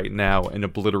location right now and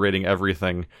obliterating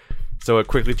everything. So it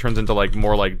quickly turns into like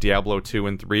more like Diablo 2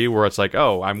 and 3, where it's like,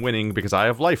 oh, I'm winning because I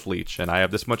have life leech and I have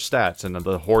this much stats, and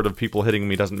the horde of people hitting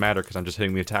me doesn't matter because I'm just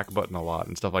hitting the attack button a lot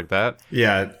and stuff like that.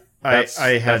 Yeah, that's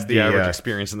the average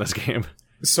experience in this game.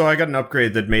 So I got an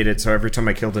upgrade that made it so every time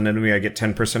I killed an enemy, I get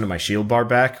 10% of my shield bar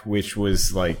back, which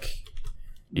was like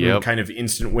kind of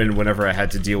instant win whenever I had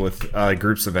to deal with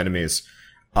groups of enemies.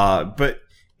 But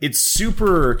it's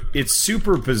super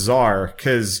bizarre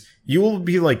because you will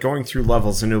be like going through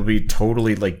levels and it'll be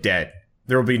totally like dead.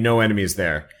 There will be no enemies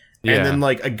there. Yeah. And then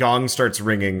like a gong starts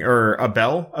ringing, or a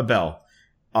bell. A bell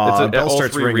all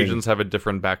starts three ringing. Regions have a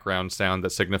different background sound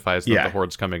that signifies that the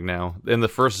horde's coming now. In the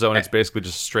first zone, it's basically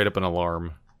just straight up an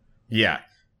alarm. Yeah.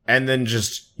 And then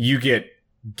just you get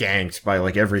ganked by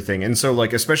like everything. And so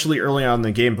like, especially early on in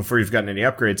the game before you've gotten any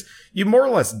upgrades, you more or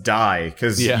less die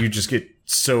because you just get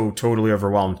so totally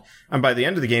overwhelmed. And by the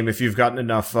end of the game, if you've gotten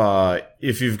enough like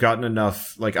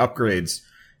upgrades,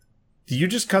 you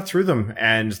just cut through them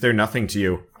and they're nothing to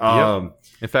you.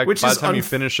 In fact, by the time you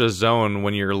finish a zone,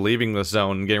 when you're leaving the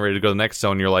zone and getting ready to go to the next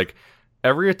zone, you're like,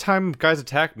 every time guys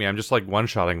attack me, I'm just like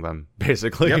one-shotting them,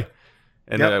 basically. Yep.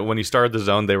 And when you started the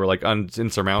zone, they were like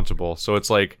insurmountable. So it's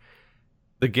like,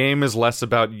 the game is less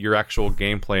about your actual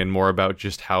gameplay and more about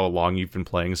just how long you've been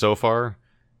playing so far.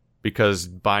 Because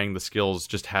buying the skills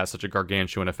just has such a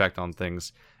gargantuan effect on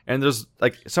things. And there's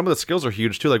like, some of the skills are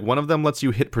huge too. Like one of them lets you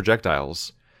hit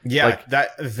projectiles. Yeah, like,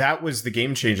 that was the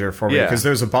game changer for me, because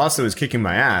there was a boss that was kicking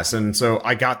my ass, and so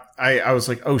I was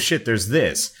like, oh shit, there's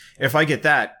this. If I get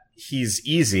that, he's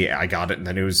easy. I got it, and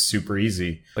then it was super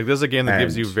easy. Like this is a game that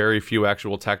gives you very few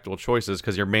actual tactical choices,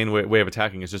 because your main way of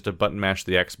attacking is just to button mash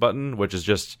the X button, which is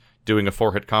just doing a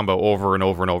 4-hit combo over and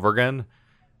over and over again.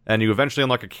 And you eventually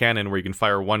unlock a cannon where you can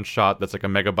fire one shot that's like a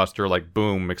Mega Buster, like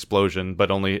boom, explosion,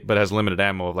 but has limited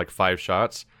ammo of like 5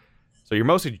 shots. So you're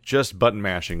mostly just button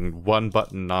mashing one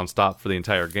button nonstop for the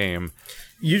entire game.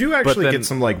 You do actually get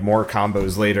some like more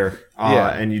combos later,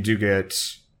 and you do get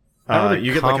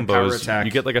you get like a power attack.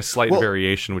 You get like a slight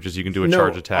variation, which is you can do a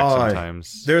charge attack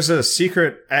sometimes. There's a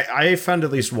secret. I found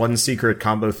at least one secret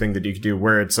combo thing that you can do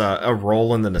where it's a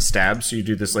roll and then a stab. So you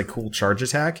do this like cool charge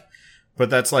attack, but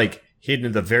that's like hidden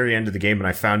at the very end of the game, and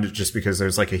I found it just because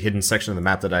there's like a hidden section of the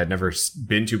map that I had never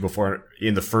been to before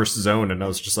in the first zone, and I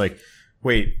was just like,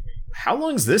 wait, how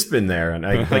long's this been there? And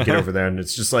I like get over there, and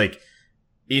it's just like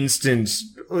instant.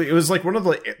 It was like one of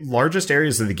the largest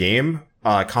areas of the game,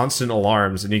 constant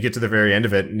alarms, and you get to the very end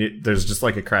of it, and there's just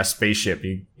like a crashed spaceship.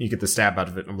 You get the stab out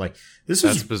of it, and I'm like,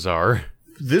 that's bizarre.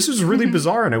 This is really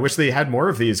bizarre, and I wish they had more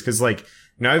of these, because like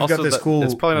now I've got this cool.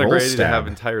 It's probably not a great idea to have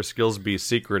entire skills be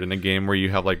secret in a game where you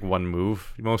have like one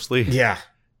move mostly. Yeah.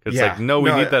 It's like, we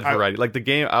need that variety. Like the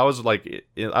game, I was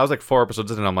like 4 episodes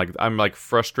in, and I'm like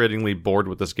frustratingly bored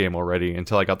with this game already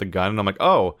until I got the gun, and I'm like,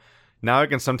 oh, now I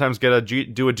can sometimes do a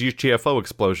GTFO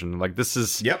explosion. Like this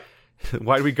is,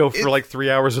 why do we go for like 3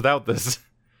 hours without this?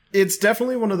 It's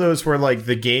definitely one of those where like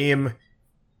the game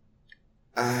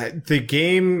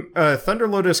Thunder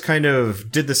Lotus kind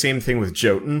of did the same thing with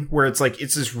Jotun, where it's like,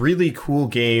 it's this really cool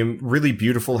game, really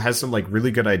beautiful, has some like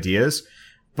really good ideas,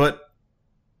 but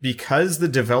because the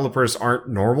developers aren't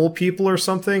normal people or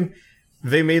something,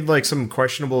 they made like some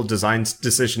questionable design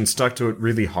decisions, stuck to it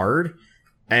really hard,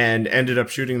 and ended up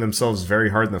shooting themselves very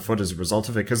hard in the foot as a result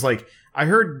of it. Because like, I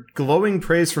heard glowing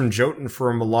praise from Jotun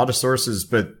from a lot of sources,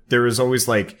 but there was always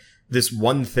like this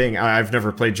one thing. I've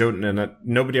never played Jotun, and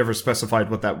nobody ever specified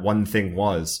what that one thing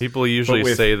was. People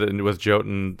usually say that with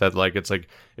Jotun that like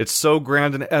it's so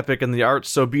grand and epic, and the art's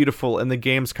so beautiful, and the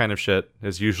game's kind of shit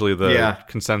is usually the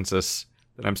consensus.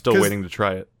 And I'm still waiting to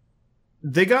try it.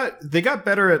 They got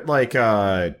better at like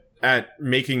at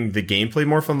making the gameplay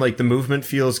more fun. Like the movement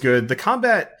feels good. The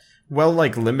combat, well,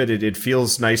 like limited. It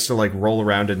feels nice to like roll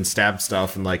around and stab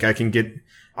stuff, and like I can get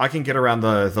around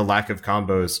the lack of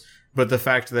combos. But the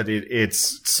fact that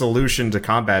its solution to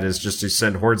combat is just to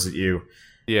send hordes at you,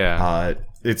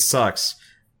 it sucks.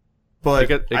 But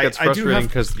it gets frustrating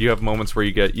because you have moments where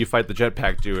you fight the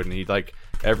jetpack dude, and he like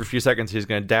every few seconds he's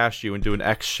going to dash you and do an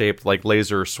X-shaped like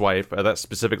laser swipe at that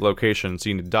specific location, so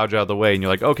you need to dodge out of the way, and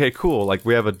you're like, okay, cool, like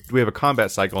we have a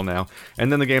combat cycle now.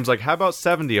 And then the game's like, how about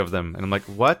 70 of them? And I'm like,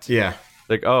 what? Yeah.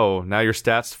 Like, oh, now your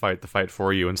stats fight the fight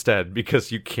for you instead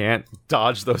because you can't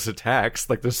dodge those attacks.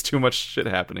 Like, there's too much shit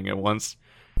happening at once.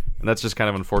 And that's just kind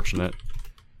of unfortunate.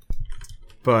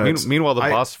 But meanwhile, the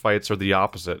boss fights are the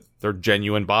opposite. They're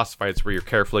genuine boss fights where you're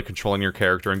carefully controlling your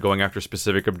character and going after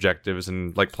specific objectives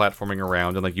and, like, platforming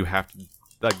around. And, like, you have to...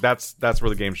 Like, that's where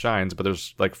the game shines, but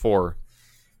there's, like, 4.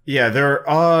 Yeah, there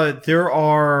are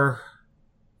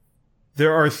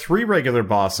 3 regular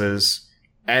bosses,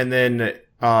 and then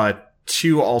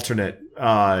 2 alternate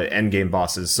endgame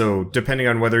bosses. So depending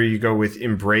on whether you go with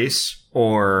Embrace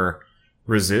or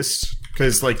Resist,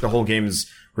 because like the whole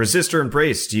game's Resist or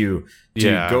Embrace, do you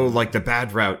go like the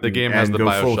bad route? The game has the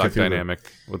Bioshock dynamic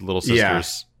with little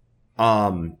sisters.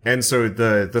 Yeah. And so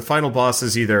the final boss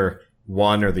is either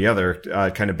one or the other,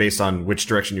 kind of based on which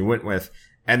direction you went with,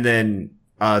 and then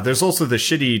there's also the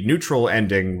shitty neutral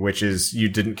ending, which is you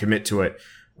didn't commit to it,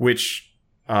 which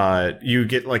you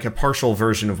get like a partial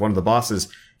version of one of the bosses.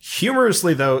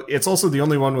 Humorously, though, it's also the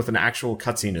only one with an actual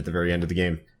cutscene at the very end of the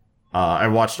game. I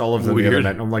watched all of them the other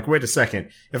night, and I'm like, wait a second.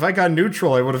 If I got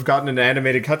neutral, I would have gotten an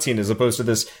animated cutscene as opposed to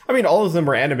this. I mean, all of them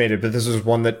were animated, but this was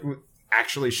one that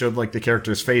actually showed like the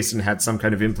character's face and had some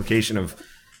kind of implication of,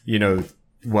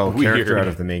 character out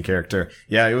of the main character.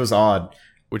 Yeah, it was odd.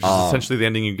 Which is essentially the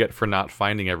ending you get for not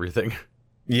finding everything.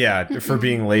 Yeah, for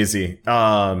being lazy.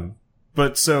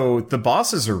 But so the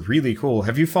bosses are really cool.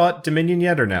 Have you fought Dominion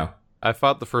yet or no? I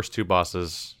fought the first 2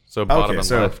 bosses, so bottom and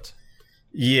left.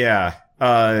 Yeah.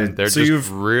 And they're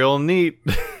just real neat.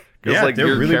 Yeah, like, they're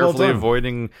you're really carefully well done.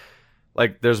 avoiding,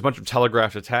 like, there's a bunch of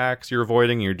telegraphed attacks you're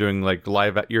avoiding. You're doing like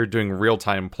you're doing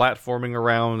real-time platforming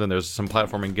around, and there's some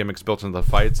platforming gimmicks built into the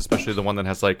fights, especially the one that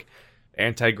has like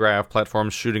anti-grav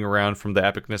platforms shooting around from the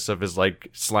epicness of his like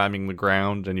slamming the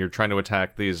ground, and you're trying to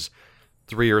attack these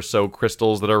 3 or so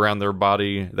crystals that are around their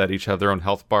body that each have their own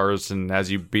health bars, and as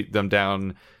you beat them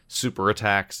down, super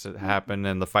attacks happen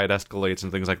and the fight escalates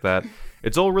and things like that.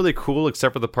 It's all really cool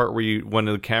except for the part where when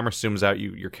the camera zooms out,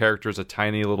 your character is a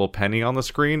tiny little penny on the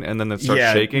screen, and then it starts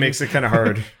shaking. Yeah, it makes it kind of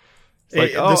hard.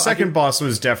 The second boss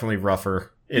was definitely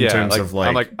rougher. In terms of like,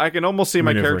 I'm like, I can almost see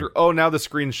my character. Oh, now the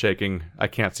screen's shaking. I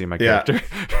can't see my character.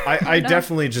 I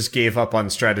definitely just gave up on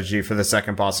strategy for the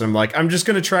second boss. I'm like, I'm just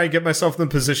going to try and get myself in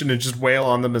the position and just wail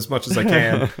on them as much as I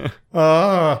can.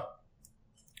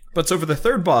 But so for the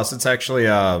third boss, it's actually,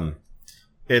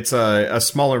 it's a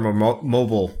smaller,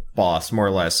 mobile boss, more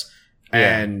or less.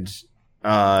 Yeah. And,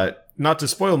 not to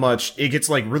spoil much, it gets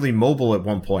like really mobile at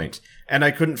one point, and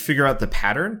I couldn't figure out the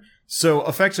pattern. So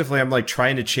effectively, I'm like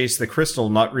trying to chase the crystal,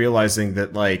 not realizing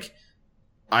that like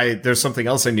there's something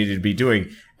else I needed to be doing.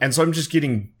 And so I'm just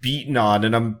getting beaten on,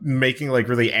 and I'm making like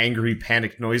really angry,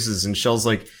 panicked noises, and Shell's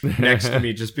like next to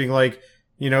me, just being like,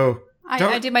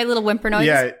 I do my little whimper noise.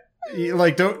 Yeah,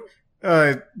 like don't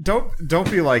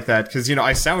be like that, because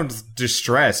I sound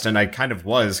distressed, and I kind of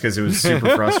was, because it was super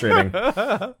frustrating.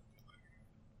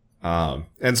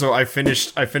 And so I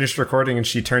finished recording, and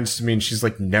she turns to me and she's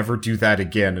like, never do that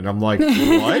again. And I'm like,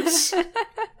 what?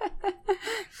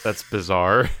 That's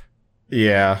bizarre.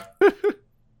 Yeah.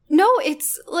 No,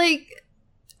 it's like,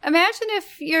 imagine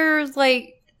if you're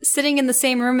like sitting in the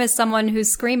same room as someone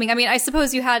who's screaming. I mean, I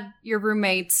suppose you had your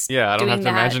roommates. Yeah, I don't have to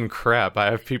imagine crap.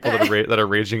 I have people that are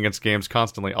raging against games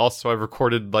constantly. Also, I've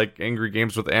recorded like angry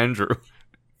games with Andrew.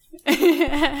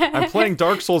 I'm playing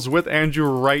Dark Souls with Andrew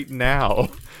right now.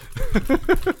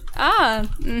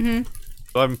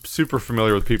 I'm super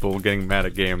familiar with people getting mad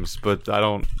at games, but I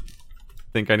don't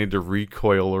think I need to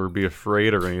recoil or be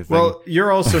afraid or anything. Well,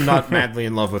 you're also not madly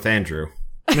in love with Andrew.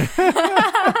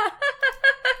 I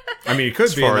mean, you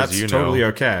could be, and that's totally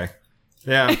okay.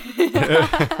 Yeah.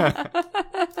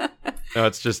 No,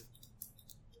 it's just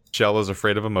Shell is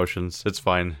afraid of emotions. It's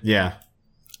fine. Yeah.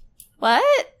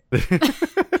 What?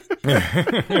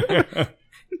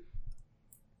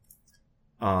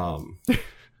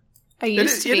 I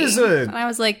used to be. And I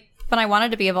was like, but I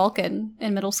wanted to be a Vulcan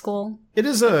in middle school. It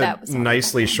is a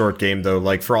nicely short game, though.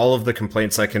 Like, for all of the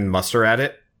complaints I can muster at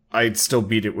it, I'd still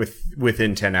beat it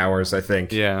within 10 hours, I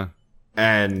think. Yeah.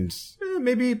 And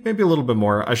maybe a little bit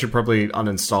more. I should probably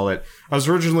uninstall it. I was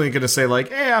originally going to say, like,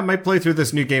 hey, I might play through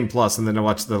this New Game Plus, and then I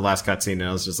watched the last cutscene, and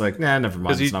I was just like, nah, never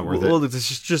mind, it's not worth it. Well,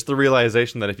 it's just the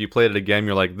realization that if you played it again,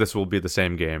 you're like, this will be the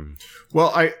same game.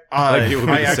 Well, I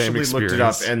actually looked it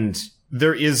up, and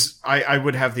there is, I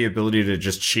would have the ability to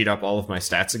just cheat up all of my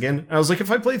stats again. And I was like,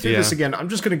 if I play through this again, I'm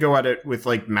just going to go at it with,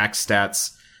 like, max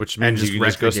stats. Which means you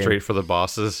just go straight for the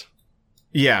bosses.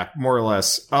 Yeah, more or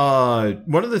less.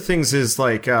 One of the things is,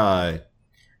 like, I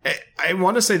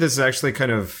want to say this is actually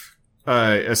kind of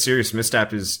a serious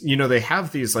misstep is, they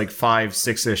have these, like, 5,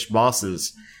 6-ish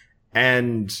bosses,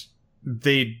 and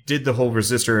they did the whole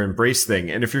resistor embrace thing.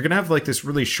 And if you're going to have like this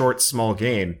really short, small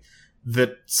game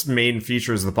that's main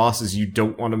feature is the bosses, you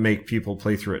don't want to make people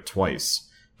play through it twice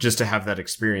just to have that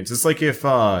experience. It's like if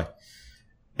the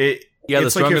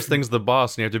strongest thing's the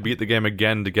boss, and you have to beat the game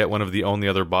again to get one of the only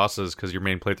other bosses because your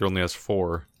main playthrough only has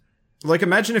 4. Like,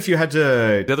 imagine if you had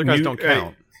to... The other guys don't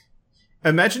count.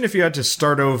 Imagine if you had to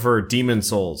start over Demon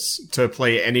Souls to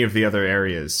play any of the other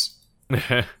areas.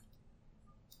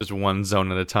 Just one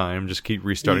zone at a time. Just keep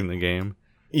restarting the game.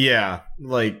 Yeah,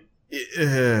 like...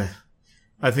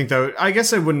 I think that... I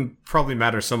guess it wouldn't probably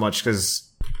matter so much, because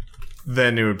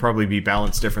then it would probably be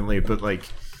balanced differently, but, like...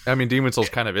 I mean, Demon Souls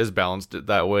kind of is balanced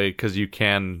that way, because you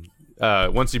can...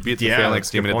 once you beat the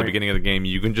Phalanx Demon at the beginning of the game,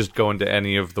 you can just go into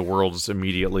any of the worlds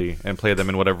immediately and play them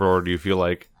in whatever order you feel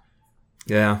like.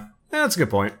 Yeah, that's a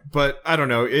good point. But I don't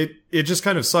know, it just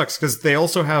kind of sucks because they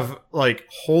also have like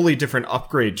wholly different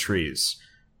upgrade trees.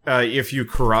 If you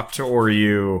corrupt or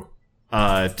you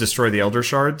destroy the Elder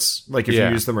Shards, like if you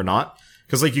use them or not.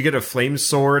 Because like you get a flame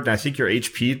sword, and I think your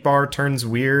HP bar turns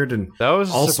weird, and that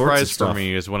was all a surprise sorts of for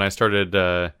me. Is when I started,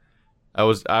 I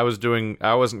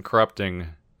wasn't corrupting.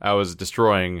 I was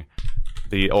destroying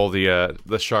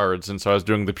the shards, and so I was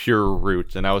doing the pure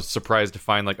route, and I was surprised to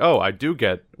find like, oh, I do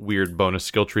get weird bonus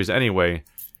skill trees anyway.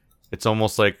 It's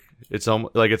almost like it's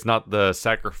not the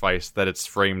sacrifice that it's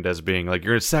framed as being. Like,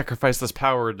 you're gonna sacrifice this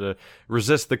power to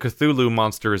resist the Cthulhu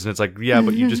monsters, and it's like, yeah,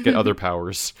 but you just get other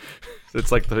powers. It's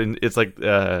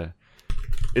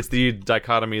the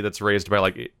dichotomy that's raised by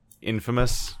like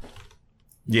Infamous.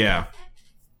 Yeah.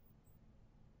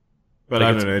 But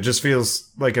I don't know, it just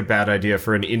feels like a bad idea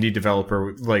for an indie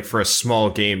developer, like, for a small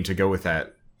game to go with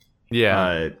that.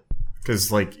 Yeah.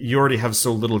 Because, like, you already have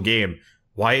so little game.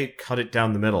 Why cut it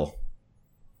down the middle?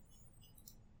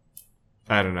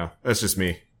 I don't know. That's just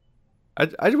me. I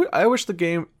just wish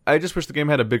the game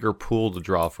had a bigger pool to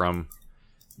draw from.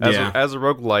 As a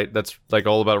roguelite that's, like,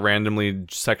 all about randomly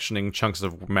sectioning chunks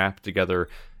of map together,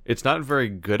 it's not very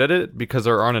good at it because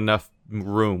there aren't enough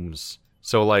rooms.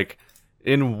 So, like...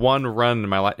 In one run, in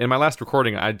my last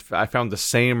recording, I found the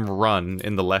same run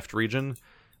in the left region,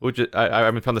 which I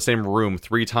found the same room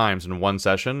 3 times in one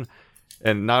session,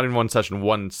 and not in one session,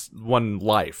 one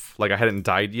life. Like I hadn't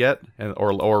died yet,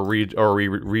 or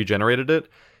regenerated it.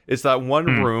 It's that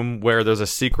one room where there's a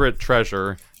secret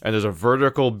treasure, and there's a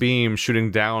vertical beam shooting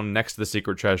down next to the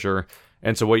secret treasure.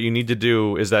 And so what you need to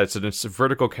do is that it's a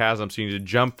vertical chasm, so you need to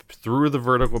jump through the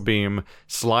vertical beam,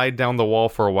 slide down the wall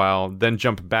for a while, then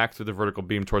jump back through the vertical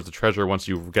beam towards the treasure once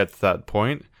you get to that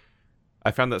point.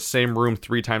 I found that same room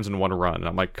 3 times in one run, and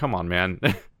I'm like, come on, man.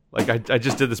 Like, I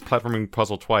just did this platforming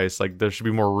puzzle twice. Like, there should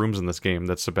be more rooms in this game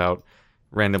that's about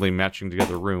randomly matching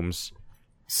together rooms.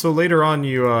 So later on,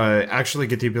 you actually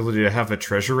get the ability to have a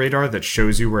treasure radar that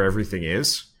shows you where everything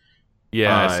is.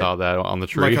 Yeah, I saw that on the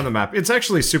tree. Like on the map. It's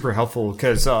actually super helpful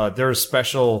because there are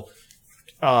special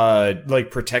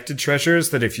like protected treasures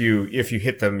that if you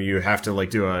hit them, you have to like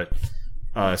do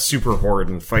a super horde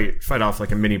and fight off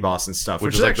like a mini boss and stuff.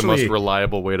 Which is like actually the most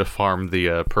reliable way to farm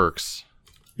the perks.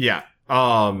 Yeah.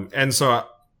 And so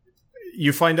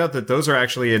you find out that those are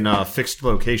actually in fixed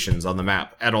locations on the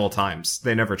map at all times.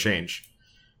 They never change.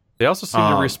 They also seem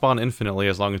to respawn infinitely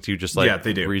as long as you just like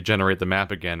they do. Regenerate the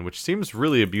map again, which seems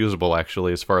really abusable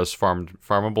actually as far as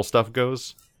farmable stuff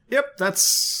goes. Yep,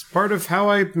 that's part of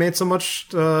how I made so much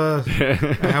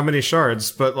how many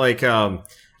shards. But like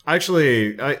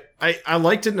actually I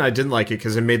liked it and I didn't like it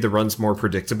because it made the runs more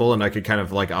predictable and I could kind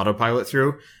of like autopilot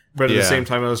through. But at the same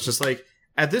time I was just like,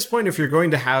 at this point if you're going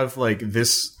to have like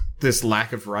this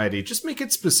lack of variety, just make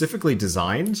it specifically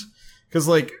designed. Because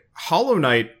like Hollow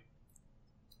Knight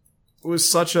was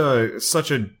such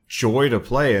a joy to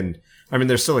play, and I mean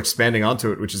they're still expanding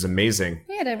onto it, which is amazing.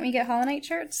 Yeah, didn't we get Hollow Knight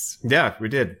shirts? Yeah, we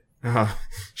did.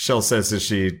 Shell says as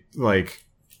she like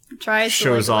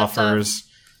shows off hers.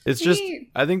 It's just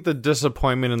I think the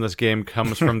disappointment in this game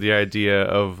comes from the idea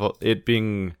of it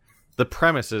being the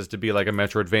premise is to be like a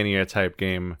Metroidvania type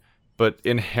game, but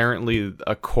inherently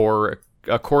a core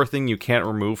thing you can't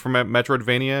remove from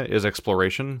Metroidvania is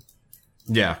exploration.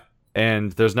 Yeah.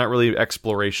 And there's not really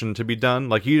exploration to be done.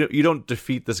 Like you don't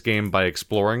defeat this game by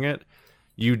exploring it.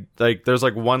 You like there's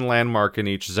like one landmark in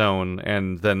each zone,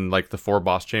 and then like the 4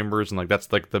 boss chambers, and like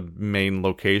that's like the main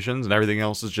locations, and everything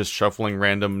else is just shuffling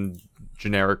random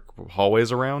generic hallways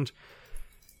around.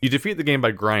 You defeat the game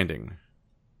by grinding.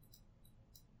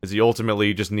 Is you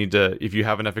ultimately just need to, if you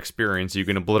have enough experience, you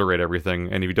can obliterate everything,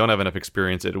 and if you don't have enough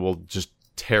experience, it will just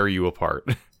tear you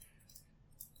apart.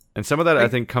 And some of that I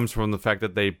think comes from the fact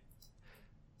that the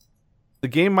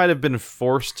game might have been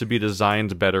forced to be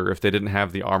designed better if they didn't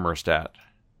have the armor stat.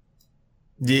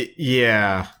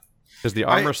 Yeah. Because the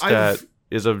armor stat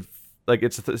is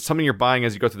it's something you're buying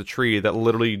as you go through the tree that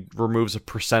literally removes a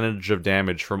percentage of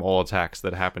damage from all attacks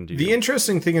that happen to you. The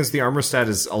interesting thing is the armor stat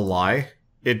is a lie.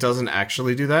 It doesn't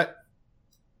actually do that.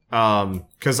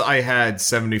 Because I had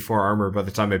 74 armor by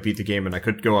the time I beat the game, and I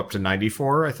could go up to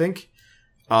 94, I think.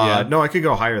 No, I could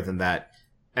go higher than that.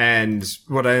 And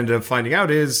what I ended up finding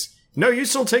out is, no, you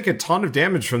still take a ton of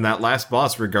damage from that last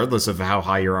boss, regardless of how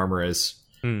high your armor is.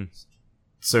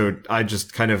 So I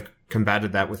just kind of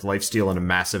combated that with lifesteal and a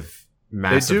massive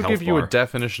They do give you a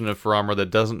definition of for armor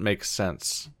that doesn't make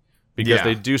sense. Because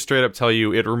they do straight up tell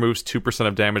you it removes 2%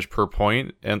 of damage per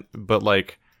point, but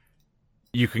like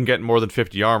you can get more than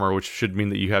 50 armor, which should mean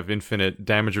that you have infinite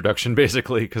damage reduction,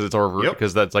 basically, because it's over.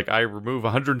 Because that's like I remove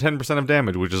 110% of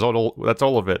damage, which is that's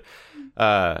all of it.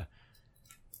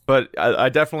 But I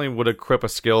definitely would equip a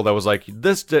skill that was like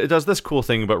this. It does this cool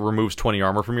thing, but removes 20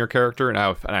 armor from your character, and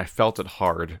I felt it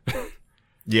hard.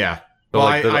 Yeah. Well,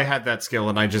 like I had that skill,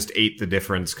 and I just ate the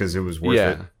difference because it was worth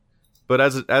it. But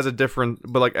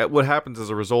what happens as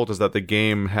a result is that the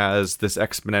game has this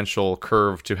exponential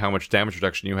curve to how much damage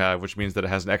reduction you have, which means that it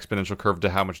has an exponential curve to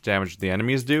how much damage the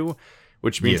enemies do,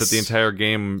 which means that the entire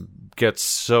game gets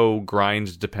so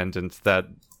grind dependent that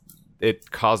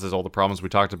it causes all the problems we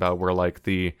talked about, where like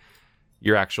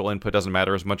your actual input doesn't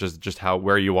matter as much as just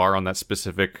where you are on that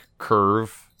specific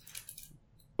curve,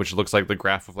 which looks like the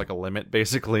graph of like a limit,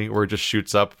 basically, where it just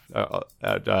shoots up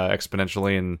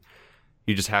exponentially, and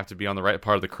you just have to be on the right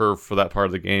part of the curve for that part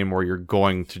of the game, or you're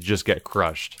going to just get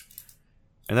crushed.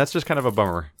 And that's just kind of a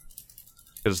bummer.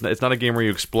 Because it's not a game where you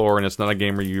explore, and it's not a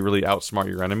game where you really outsmart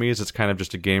your enemies. It's kind of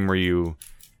just a game where you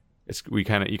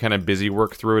kind of busy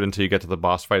work through it until you get to the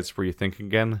boss fights where you think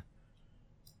again.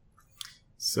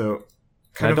 So,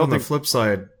 kind of on the flip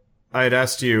side, I had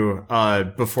asked you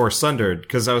before Sundered,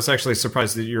 because I was actually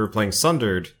surprised that you were playing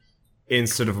Sundered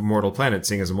instead of Immortal Planet,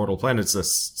 seeing as Immortal Planet's a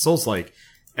Souls-like.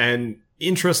 And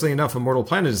interestingly enough, Immortal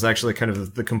Planet is actually kind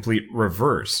of the complete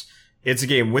reverse. It's a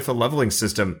game with a leveling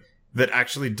system that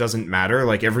actually doesn't matter.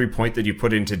 Like, every point that you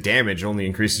put into damage only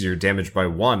increases your damage by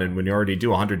 1, and when you already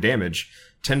do 100 damage,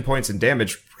 10 points in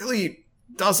damage really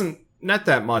doesn't net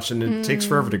that much, and it takes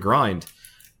forever to grind.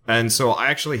 And so I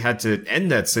actually had to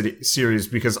end that series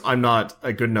because I'm not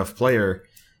a good enough player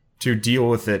to deal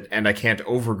with it, and I can't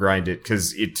overgrind it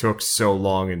because it took so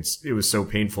long and it was so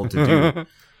painful to do.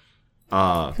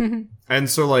 And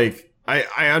so, like,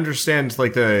 I understand,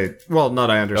 like, not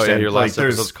I understand. Oh, yeah, your last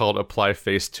episode's called Apply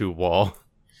Face to Wall.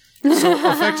 So,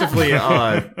 effectively,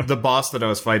 the boss that I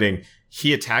was fighting,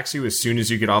 he attacks you as soon as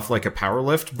you get off, like, a power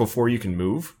lift before you can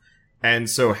move. And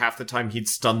so, half the time, he'd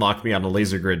stun lock me on a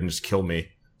laser grid and just kill me.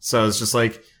 So, it's just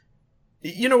like,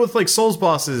 with, like, Souls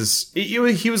bosses, he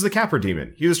was the Capra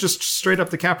Demon. He was just straight up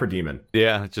the Capra Demon.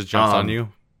 Yeah, it just jumps on you.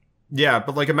 Yeah,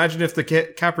 but, like, imagine if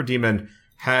the Capra Demon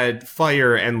had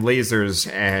fire and lasers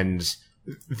and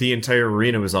the entire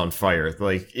arena was on fire.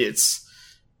 Like, it's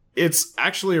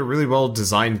actually a really well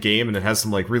designed game, and it has some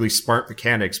like really smart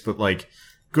mechanics, but like,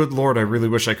 good lord, I really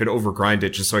wish I could overgrind it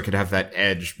just so I could have that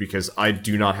edge, because I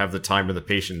do not have the time or the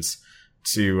patience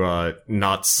to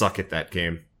not suck at that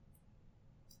game.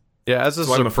 Yeah, as a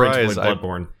surprise, I'm afraid to play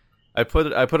Bloodborne. I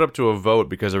put up to a vote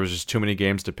because there was just too many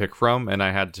games to pick from, and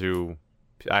I had to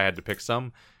pick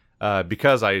some.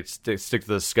 Because I stick to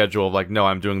the schedule of like, no,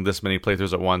 I'm doing this many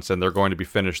playthroughs at once, and they're going to be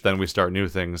finished, then we start new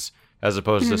things, as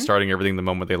opposed to starting everything the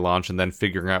moment they launch and then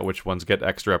figuring out which ones get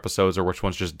extra episodes or which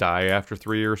ones just die after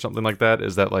 3 or something like that.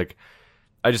 Is that like,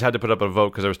 I just had to put up a vote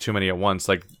because there was too many at once.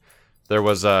 Like, there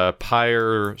was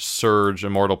Pyre, Surge,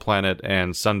 Immortal Planet,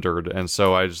 and Sundered, and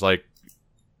so I just like,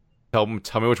 tell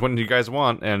me which one you guys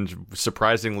want, and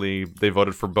surprisingly, they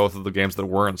voted for both of the games that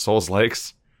weren't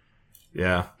Souls-likes.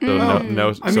 Yeah. So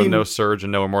no Surge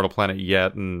and no Immortal Planet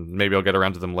yet, and maybe I'll get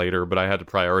around to them later, but I had to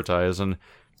prioritize, and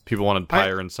people wanted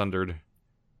Pyre and Sundered.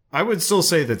 I would still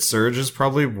say that Surge is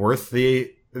probably worth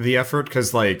the effort,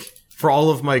 because, like, for all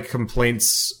of my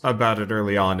complaints about it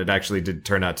early on, it actually did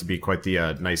turn out to be quite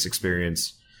the nice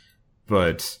experience.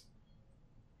 But,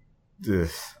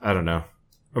 I don't know.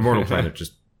 Immortal Planet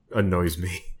just annoys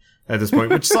me at this point,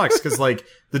 which sucks, because, like,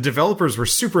 the developers were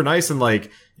super nice and, like,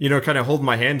 kind of hold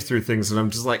my hand through things, and I'm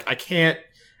just like, I can't.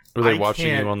 Were they watching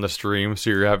you on the stream? So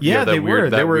you have that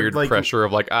weird like, pressure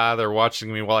of like, they're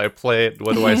watching me while I play it.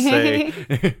 What do I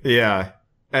say? Yeah.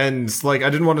 And, like, I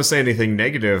didn't want to say anything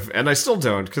negative, and I still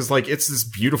don't, because, like, it's this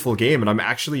beautiful game, and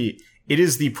it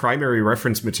is the primary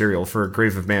reference material for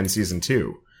Grave of Man Season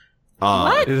 2.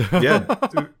 What? Yeah.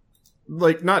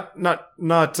 Like, not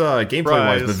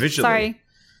gameplay-wise, but visually. Sorry.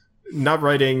 not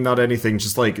writing, not anything.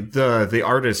 Just like the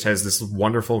artist has this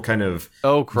wonderful kind of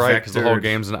because the whole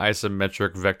game's an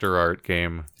isometric vector art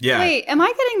game. Yeah. Wait, am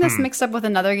I getting this mixed up with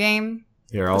another game?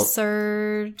 Here, The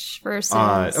Surge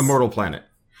versus Immortal Planet.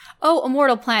 Oh,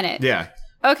 Immortal Planet. Yeah.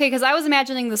 Okay, because I was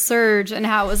imagining The Surge and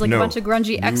how it was like a bunch of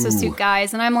grungy exosuit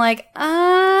guys, and I'm like,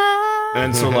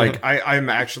 And so, like, I'm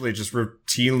actually just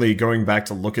routinely going back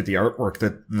to look at the artwork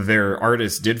that their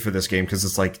artists did for this game, because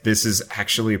it's like, this is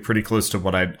actually pretty close to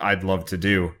what I'd love to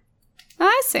do.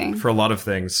 I see. For a lot of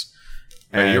things.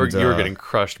 And, you were getting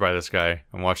crushed by this guy.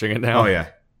 I'm watching it now. Oh, yeah.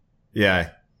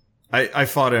 Yeah. I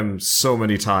fought him so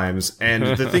many times,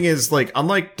 and the thing is, like,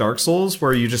 unlike Dark Souls,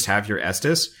 where you just have your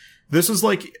Estus, this is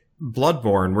like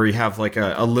Bloodborne, where you have like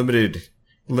a limited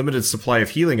supply of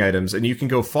healing items, and you can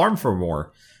go farm for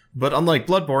more. But unlike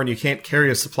Bloodborne, you can't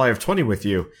carry a supply of 20 with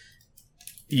you.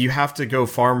 You have to go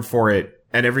farm for it,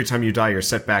 and every time you die, you're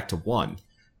set back to 1.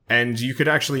 And you could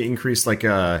actually increase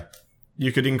the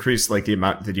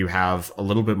amount that you have a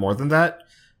little bit more than that.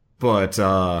 But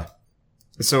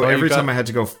every time I had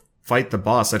to go fight the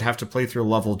boss, I'd have to play through a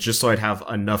level just so I'd have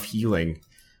enough healing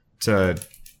to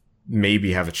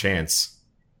maybe have a chance.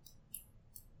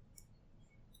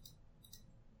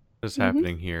 What's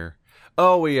happening here?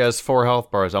 Oh, he has 4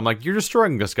 health bars. I'm like, you're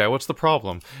destroying this guy. What's the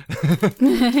problem?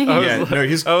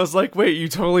 I was like, wait, you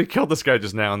totally killed this guy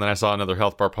just now. And then I saw another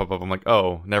health bar pop up. I'm like,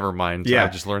 oh, never mind. Yeah. I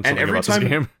just learned something about this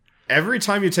game. Every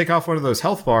time you take off one of those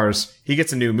health bars, he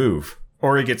gets a new move.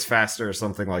 Or he gets faster or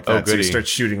something like that. So he starts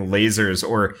shooting lasers,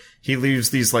 or he leaves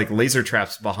these like laser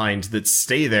traps behind that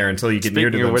stay there until you get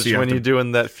near to them. Which, when you're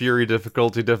doing that Fury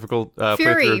playthrough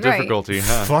of difficulty,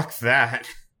 huh? Fuck that.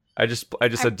 I just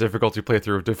said difficulty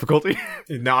playthrough of difficulty.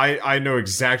 No, I know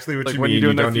exactly what you mean. When you're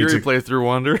doing that Fury playthrough,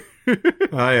 Wander.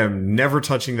 I am never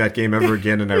touching that game ever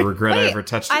again, and I regret I ever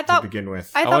touched it to begin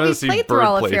with. I thought we played through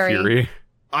all of Fury.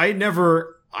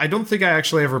 I don't think I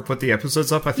actually ever put the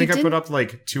episodes up. I think I put up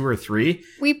like 2 or 3.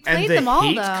 We played them all, though.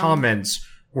 And the hate comments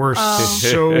were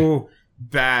so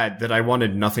bad that I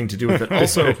wanted nothing to do with it.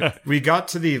 Also, we got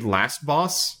to the last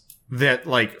boss, that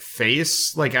like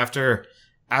face, like after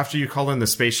you call in the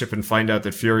spaceship and find out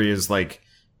that Fury is like...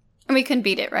 And we couldn't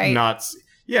beat it, right?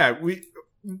 Yeah,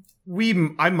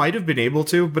 I might have been able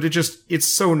to, but it's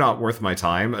so not worth my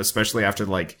time, especially after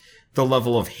like the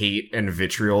level of hate and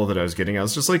vitriol that I was getting. I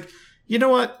was just like, you know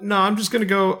what? No, I'm just gonna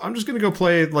go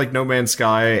play like No Man's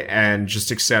Sky and just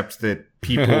accept that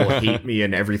people hate me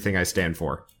and everything I stand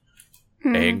for.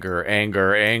 Anger.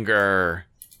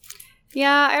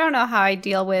 Yeah, I don't know how I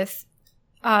deal with.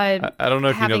 I don't know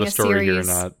if you know the story here or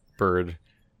not, Bird.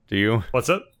 Do you? What's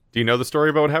up? Do you know the story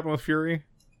about what happened with Fury?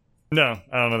 No,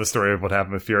 I don't know the story of what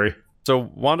happened with Fury. So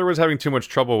Wander was having too much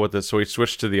trouble with it, so he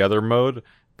switched to the other mode.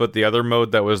 But the other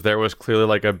mode that was there was clearly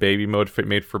like a baby mode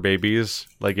made for babies.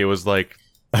 Like it was not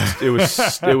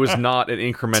an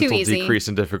incremental decrease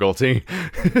in difficulty.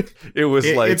 It was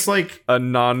it's like a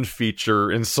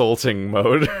non-feature insulting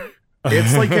mode.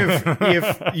 It's like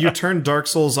if you turn Dark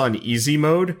Souls on easy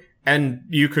mode and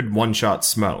you could one-shot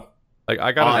Smo. Like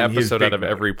I got an episode out of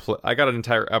every I got an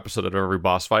entire episode out of every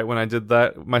boss fight when I did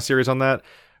my series on that.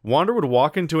 Wander would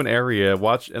walk into an area,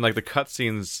 and like the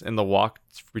cutscenes in the walk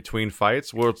between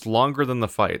fights were longer than the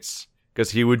fights,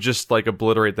 because he would just like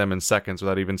obliterate them in seconds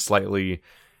without even slightly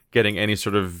getting any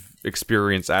sort of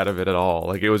experience out of it at all.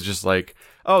 Like it was just like,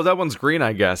 oh, that one's green,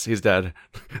 I guess he's dead.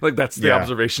 Like that's the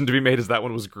observation to be made, is that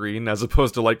one was green, as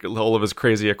opposed to like all of his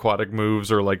crazy aquatic moves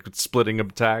or like splitting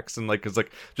attacks, and like it's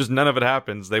like just none of it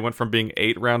happens. They went from being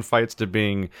 8-round fights to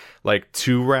being like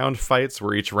 2-round fights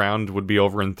where each round would be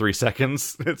over in 3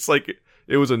 seconds. It's like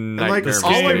it was a nightmare. This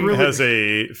game has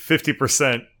a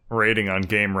 50% rating on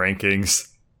Game Rankings.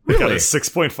 It got a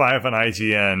 6.5 on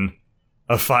IGN,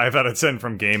 a 5 out of 10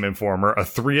 from Game Informer, a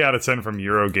 3 out of 10 from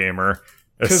Eurogamer,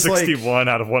 a 61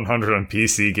 out of 100 on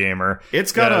PC Gamer.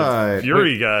 It's got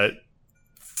Fury got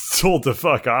told to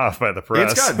fuck off by the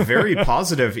press. It's got very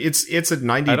positive. It's at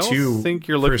 92%. I don't think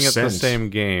you're looking at the same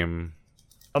game.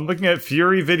 I'm looking at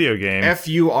Fury video game.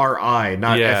 FURI,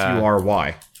 not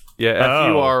FURY. Yeah,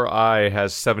 FURI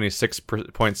has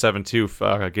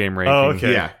 76.72 game ranking. Oh,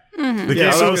 okay. Yeah. Mm-hmm. The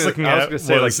game I was looking at was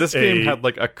say, like, this game had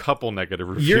like a couple negative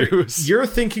reviews. You're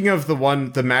thinking of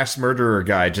the mass murderer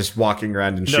guy just walking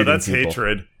around and shooting people. No, that's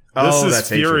Hatred. This is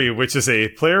Fury, which is a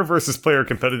player versus player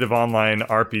competitive online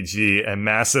RPG and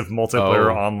massive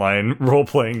multiplayer online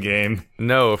role-playing game.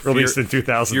 No, released in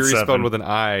 2007. Fury spelled with an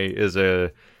I is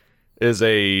a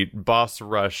boss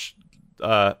rush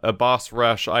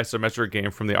isometric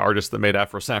game from the artist that made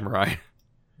Afro Samurai.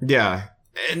 Yeah.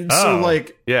 And so,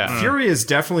 Fury is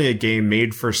definitely a game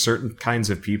made for certain kinds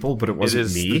of people, but it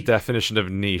wasn't me. The definition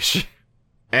of niche.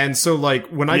 And so, like,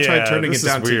 when I tried turning it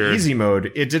down to easy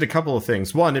mode, it did a couple of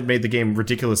things. One, it made the game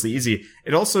ridiculously easy.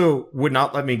 It also would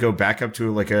not let me go back up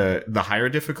to, like, the higher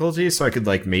difficulty, so I could,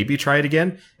 like, maybe try it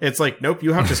again. It's like, nope,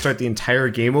 you have to start the entire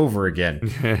game over again.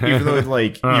 Even though,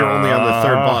 like, you're only on the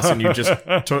third boss and you just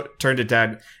turned it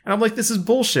down. And I'm like, this is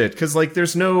bullshit, because, like,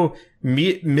 there's no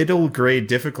middle grade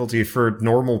difficulty for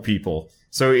normal people.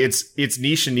 So it's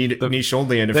niche and niche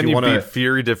only, and if you want to beat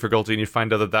Fury difficulty, and you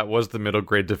find out that was the middle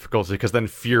grade difficulty, because then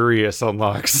Furious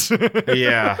unlocks.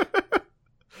 Yeah,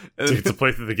 so you get to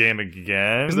play through the game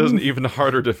again. There's an even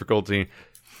harder difficulty.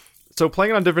 So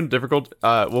playing it on different difficulty,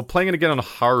 playing it again on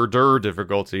harder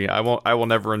difficulty. I will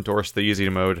never endorse the easy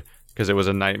mode because it was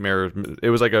a nightmare.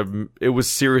 It was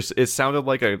serious. It sounded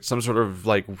like some sort of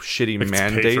like shitty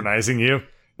mandate, patronizing you.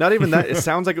 Not even that. It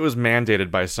sounds like it was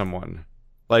mandated by someone.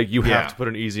 Like, you have to put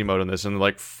an easy mode in this, and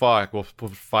like, fuck, we'll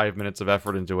put 5 minutes of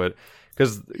effort into it.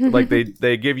 Because, like,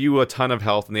 they give you a ton of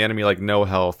health, and the enemy, like, no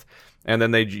health. And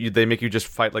then they make you just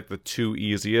fight, like, the 2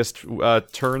 easiest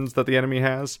turns that the enemy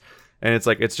has. And it's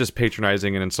like, it's just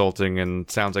patronizing and insulting, and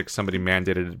sounds like somebody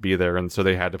mandated it to be there, and so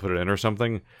they had to put it in or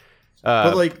something.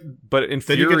 But in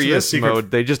Furious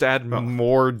mode, they just add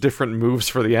more different moves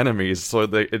for the enemies. So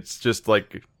it's just,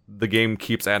 like, the game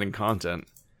keeps adding content.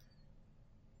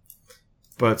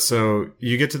 But so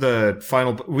you get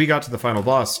to we got to the final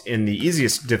boss in the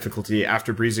easiest difficulty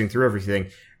after breezing through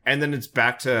everything. And then it's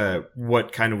back to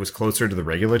what kind of was closer to the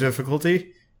regular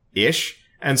difficulty-ish.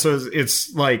 And so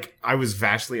it's like, I was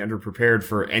vastly underprepared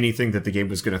for anything that the game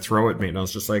was going to throw at me. And I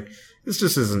was just like, this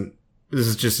just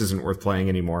isn't worth playing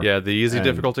anymore. Yeah, the easy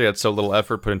difficulty had so little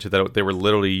effort put into that they were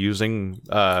literally using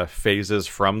phases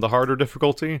from the harder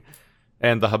difficulty.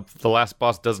 And the last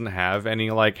boss doesn't have any,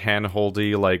 like,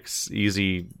 hand-holdy, like,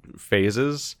 easy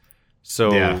phases.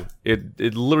 So it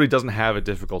literally doesn't have a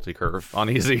difficulty curve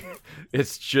on easy.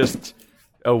 It's just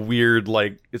a weird,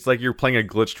 like, it's like you're playing a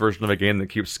glitched version of a game that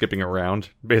keeps skipping around,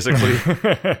 basically.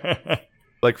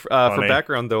 Like, for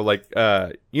background, though, like,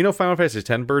 you know Final Fantasy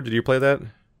X, Bird? Did you play that?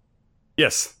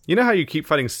 Yes. You know how you keep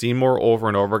fighting Seymour over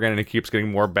and over again, and he keeps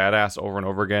getting more badass over and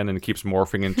over again, and it keeps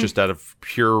morphing in just out of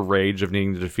pure rage of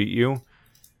needing to defeat you?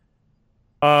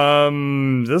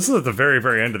 This is at the very,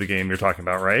 very end of the game you're talking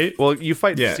about, right? Well, you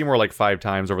fight Seymour like 5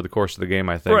 times over the course of the game,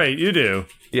 I think. Right, you do.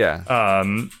 Yeah.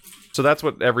 So that's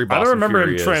what every boss. I don't remember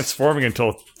him is. transforming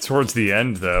until towards the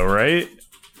end, though, right?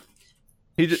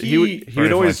 He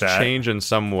would always change in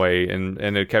some way, and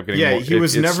it kept getting more. Yeah, he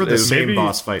was never the same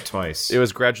boss fight twice. It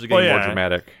was gradually getting more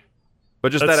dramatic.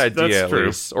 But just that idea, at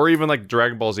least. Or even like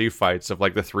Dragon Ball Z fights of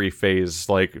like the 3 phase,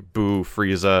 like Boo,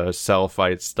 Frieza, Cell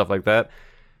fights, stuff like that.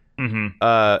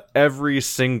 Mm-hmm. Every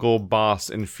single boss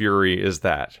in Fury is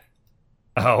that.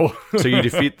 Oh. So you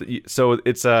defeat so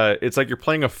it's like you're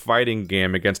playing a fighting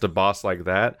game against a boss like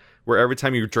that, where every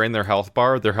time you drain their health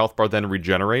bar then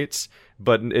regenerates,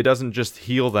 but it doesn't just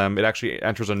heal them, it actually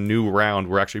enters a new round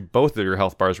where actually both of your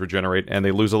health bars regenerate, and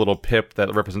they lose a little pip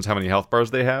that represents how many health bars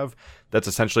they have. That's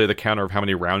essentially the counter of how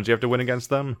many rounds you have to win against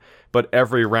them, but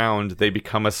every round they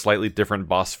become a slightly different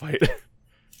boss fight.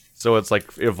 So it's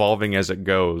like evolving as it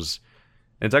goes.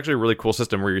 And it's actually a really cool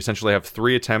system where you essentially have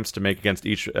 3 attempts to make against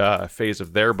each phase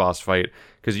of their boss fight,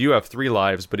 because you have 3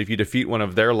 lives, but if you defeat one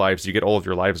of their lives, you get all of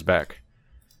your lives back.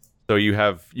 So you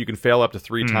can fail up to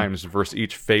 3 times versus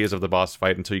each phase of the boss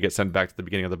fight until you get sent back to the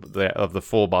beginning of the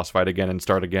full boss fight again and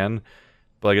start again.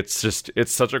 But like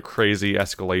it's such a crazy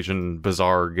escalation,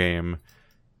 bizarre game,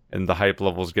 and the hype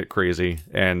levels get crazy,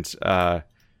 and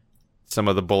some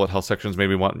of the bullet hell sections made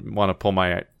me want to pull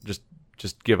my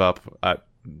just give up at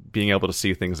being able to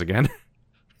see things again.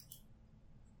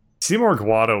 Seymour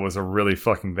Guado was a really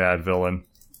fucking bad villain.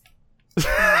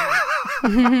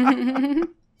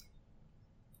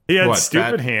 He had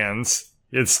stupid hands.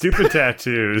 He had stupid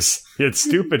tattoos. He had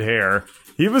stupid hair.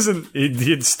 He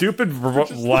had stupid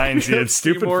lines. He had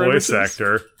stupid voice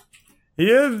actor.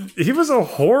 He was a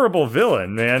horrible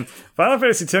villain, man. Final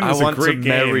Fantasy X was a great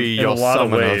game in a lot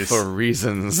of ways for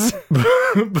reasons.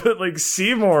 But like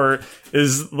Seymour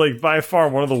is like by far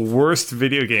one of the worst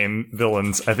video game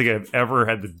villains I think I've ever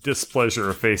had the displeasure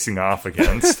of facing off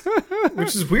against.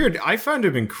 Which is weird. I found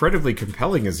him incredibly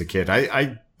compelling as a kid.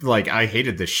 I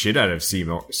hated the shit out of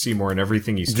Seymour and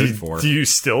everything he stood for. Do you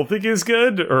still think he's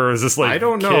good, or is this like I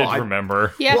don't know?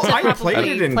 Remember? Well, I played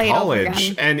it in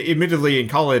college, and admittedly, in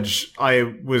college,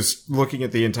 I was looking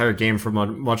at the entire game from a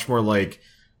much more like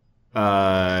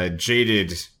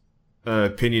jaded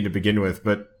opinion to begin with.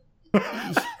 But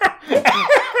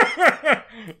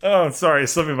oh, sorry,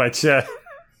 slipping my chat.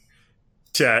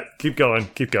 Keep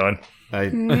going.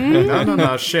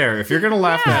 No, share. If you're gonna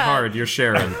laugh that hard, you're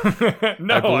sharing.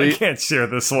 I can't share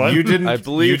this one. You didn't. I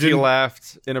believe you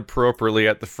laughed inappropriately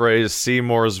at the phrase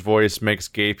 "Seymour's voice makes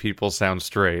gay people sound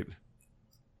straight."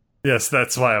 Yes,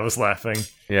 that's why I was laughing.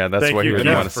 Yeah, that's why you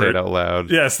didn't want to say it out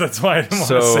loud. Yes, that's why I didn't want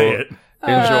to say it.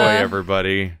 Enjoy,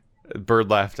 everybody.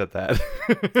 Bird laughed at that.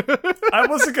 I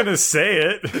wasn't going to say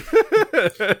it.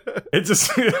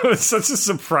 It was such a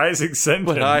surprising sentence.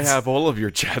 But I have all of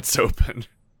your chats open.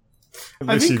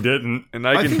 I wish you didn't. And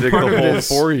I can dig the hole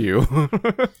for you.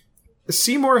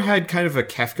 Seymour had kind of a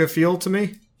Kefka feel to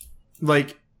me.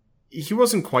 Like, he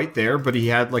wasn't quite there, but he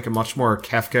had like a much more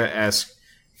Kefka-esque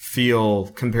feel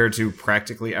compared to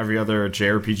practically every other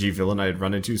JRPG villain I had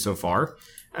run into so far.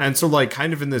 And so, like,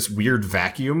 kind of in this weird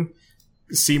vacuum,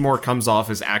 Seymour comes off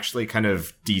as actually kind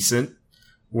of decent.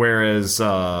 Whereas,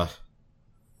 I'm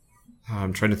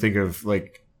trying to think of,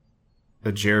 like,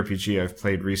 a JRPG I've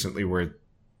played recently where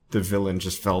the villain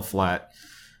just fell flat.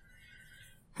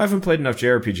 I haven't played enough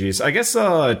JRPGs. I guess,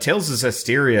 Tales of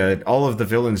Zestiria, all of the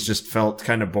villains just felt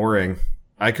kind of boring.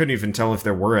 I couldn't even tell if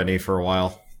there were any for a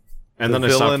while. And then the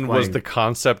villain was the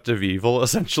concept of evil,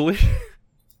 essentially.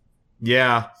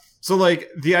 Yeah. So, like,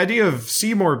 the idea of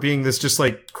Seymour being this just,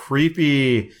 like,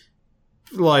 creepy,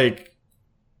 like,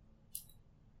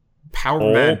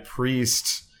 power-mad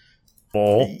priest.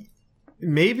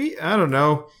 Maybe? I don't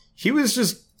know. He was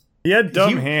just... He had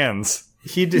dumb hands.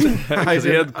 He did. Because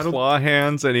he had claw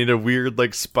hands and he had a weird,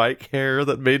 like, spike hair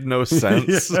that made no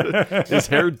sense. Yeah. His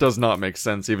hair does not make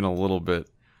sense even a little bit.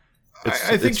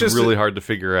 I think it's really hard to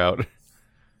figure out.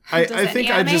 I think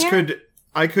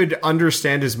I could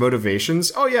understand his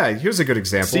motivations. Oh yeah, here's a good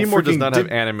example. Seymour does not have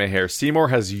anime hair. Seymour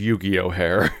has Yu-Gi-Oh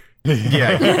hair.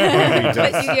 Yeah, he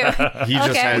does. He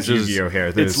just has Yu-Gi-Oh hair.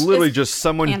 It's literally just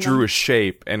someone drew a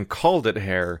shape and called it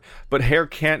hair, but hair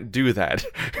can't do that.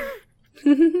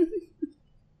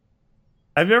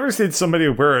 I've never seen somebody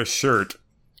wear a shirt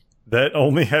that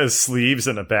only has sleeves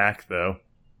and a back, though.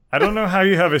 I don't know how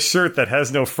you have a shirt that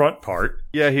has no front part.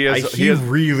 Yeah, he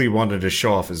really wanted to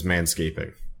show off his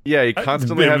manscaping. Yeah, he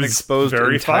constantly had an exposed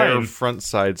entire front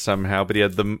side somehow, but he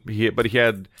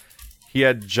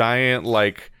had giant,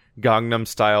 like, Gangnam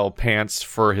style pants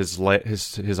for his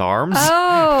arms,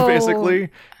 basically,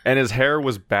 and his hair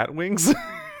was bat wings.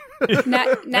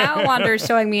 now Wander's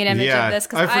showing me an image of this.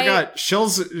 I forgot.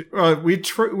 Shell's. We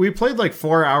played like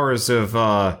 4 hours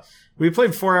of. We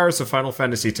played 4 hours of Final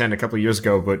Fantasy X a couple of years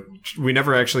ago, but we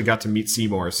never actually got to meet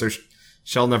Seymour. So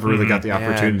Shell never really got the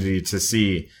opportunity to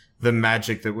see the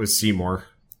magic that was Seymour.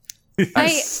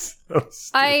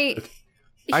 I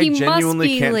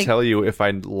genuinely can't tell you if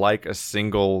I like a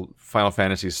single Final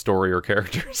Fantasy story or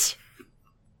characters.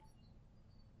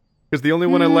 Because the only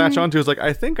one I latch onto is like,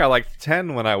 I think I liked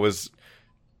 10 when I was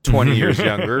 20 years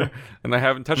younger, and I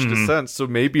haven't touched it since, so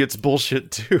maybe it's bullshit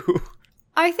too.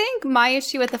 I think my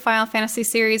issue with the Final Fantasy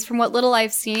series, from what little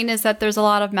I've seen, is that there's a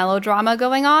lot of melodrama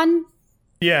going on.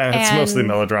 Yeah, it's mostly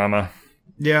melodrama.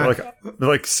 Yeah.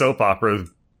 Like soap opera.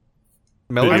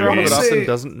 Melodrama that often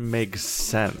doesn't make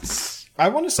sense. I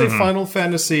want to say Final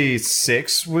Fantasy VI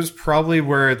was probably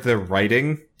where the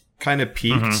writing kind of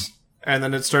peaked, and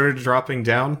then it started dropping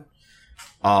down.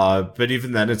 But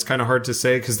even then, it's kind of hard to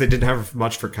say, because they didn't have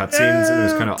much for cutscenes, and it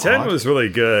was kind of 10 was really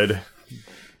good.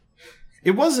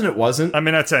 It wasn't. I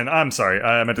mean, not 10. I'm sorry.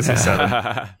 I meant to say 7.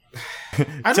 I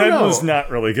don't 10 know. was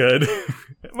not really good.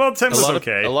 Well, 10 was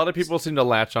okay. A lot of people seem to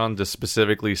latch on to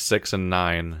specifically 6 and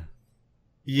 9.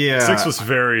 Yeah. 6 was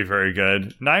very, very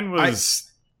good. 9 was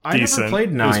I decent. never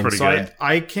played 9, so good.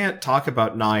 I can't talk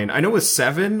about 9. I know with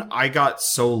 7, I got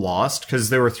so lost, because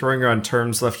they were throwing around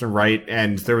terms left and right,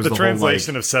 and there was the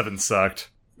translation whole, of 7 sucked.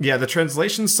 Yeah, the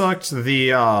translation sucked.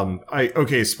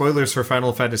 The spoilers for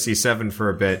Final Fantasy VII for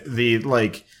a bit. The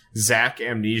like Zack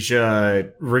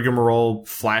amnesia rigmarole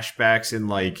flashbacks in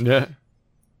like that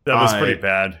was pretty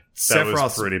bad. Sephiroth's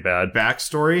was pretty bad.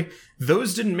 Backstory.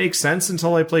 Those didn't make sense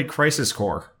until I played Crisis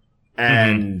Core,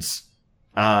 and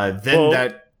then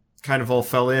that kind of all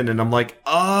fell in, and I'm like,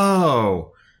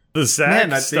 oh, the Zack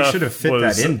they should have fit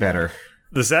that in better.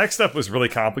 The Zack stuff was really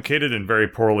complicated and very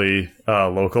poorly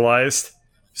localized.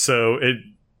 So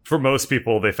for most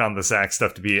people, they found the Zack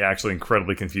stuff to be actually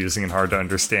incredibly confusing and hard to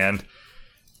understand.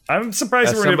 I'm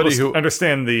surprised you weren't able to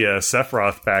understand the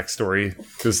Sephiroth backstory,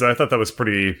 because I thought that was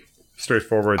pretty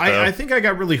straightforward, though. I think I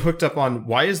got really hooked up on,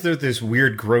 why is there this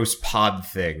weird, gross pod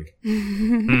thing?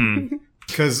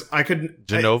 Because I couldn't...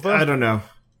 Genova? I don't know.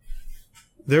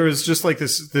 There was just like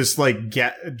this like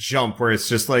jump where it's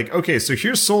just like, okay, so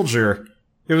here's Soldier.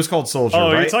 It was called Soldier.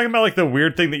 Oh, right? You're talking about like the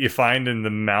weird thing that you find in the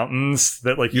mountains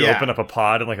that like you open up a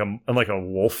pod and like a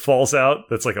wolf falls out.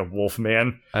 That's like a wolf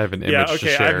man. I have an image to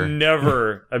share. I've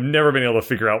never been able to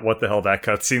figure out what the hell that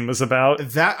cutscene was about.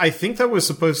 That I think that was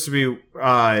supposed to be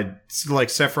like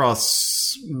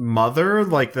Sephiroth's mother,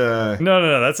 like the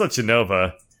No, that's not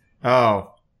Jenova.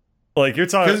 Oh, like you're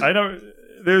talking. I don't.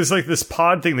 There's like this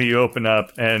pod thing that you open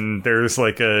up, and there's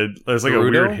like a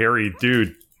weird hairy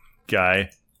dude guy.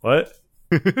 What?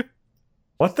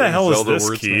 What the hell is this,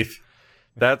 Keith?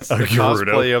 That's the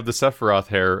cosplay of the Sephiroth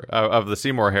hair, of the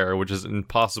Seymour hair, which is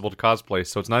impossible to cosplay,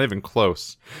 so it's not even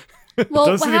close. Well, it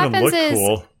doesn't even look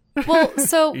cool. Well,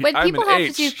 so when people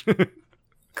have to do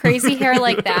crazy hair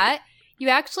like that, you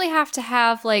actually have to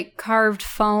have like carved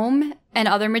foam and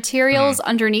other materials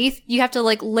underneath. You have to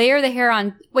like layer the hair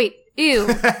on. Wait. Ew.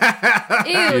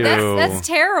 That's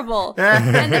terrible.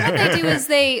 And then what they do is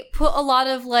they put a lot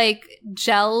of like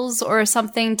gels or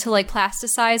something to like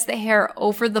plasticize the hair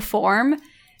over the form,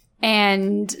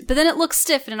 but then it looks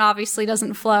stiff and it obviously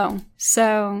doesn't flow.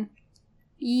 So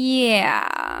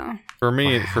yeah. For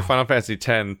me, for Final Fantasy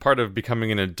X, part of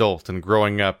becoming an adult and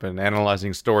growing up and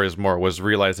analyzing stories more was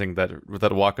realizing that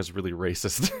Wakka's really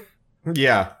racist.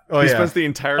 Yeah. He spends the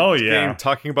entire game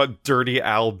talking about dirty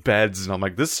Al Beds, and I'm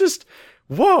like, this is just,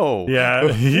 whoa.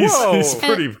 Yeah, he's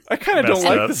pretty. I kind of don't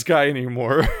like this guy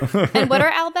anymore. And what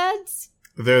are Al Beds?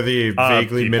 They're the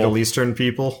vaguely Middle Eastern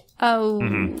people. Oh.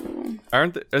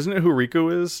 Isn't it who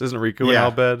Riku is? Isn't Riku an Al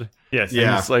Bed? Yes.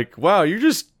 Yeah. It's like, wow, you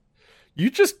just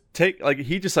take, like,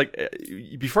 he just, like,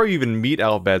 before you even meet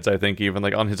Al Beds, I think, even,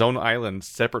 like, on his own island,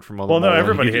 separate from all the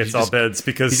everybody hates Al Beds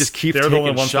because they're the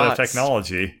only ones that have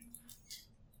technology.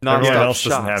 Everyone else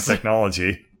doesn't have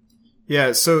technology.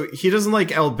 Yeah, so he doesn't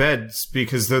like Al Beds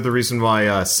because they're the reason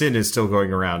why Sin is still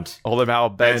going around. All of Al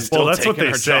Beds still that's what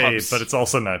they say, jobs. But it's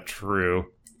also not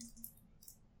true.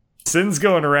 Sin's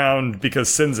going around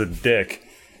because Sin's a dick.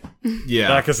 Yeah.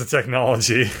 Not because of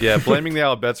technology. Yeah, blaming the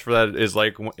Al Beds for that is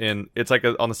like it's like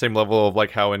on the same level of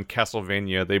like how in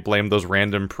Castlevania they blame those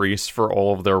random priests for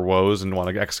all of their woes and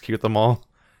want to execute them all.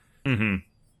 Mm-hmm.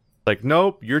 Like,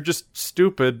 nope, you're just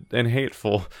stupid and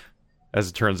hateful, as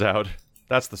it turns out.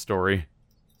 That's the story.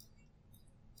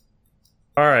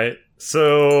 All right,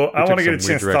 so I want to get a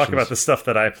chance to talk about the stuff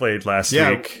that I played last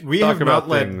week. We have not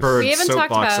let Bird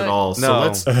soapbox at all. So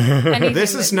let's.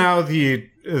 This is now the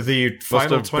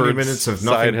final 20 minutes of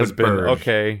nothing but Bird.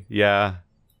 Okay, yeah,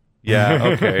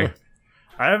 okay.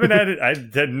 I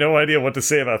had no idea what to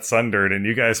say about Sundered, and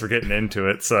you guys were getting into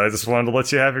it, so I just wanted to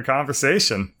let you have your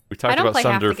conversation. We talked about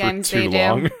Sundered for too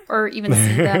long. Or even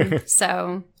see them,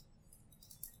 so...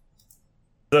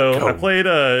 So, I played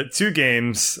 2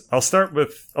 games. I'll start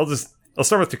with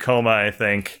Tacoma, I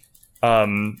think.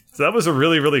 So that was a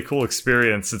really, really cool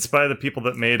experience. It's by the people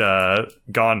that made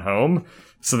Gone Home.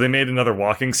 So they made another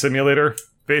walking simulator,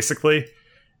 basically.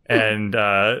 And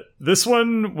this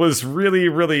one was really,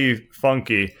 really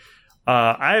funky.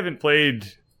 I haven't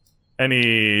played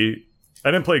I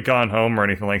didn't play Gone Home or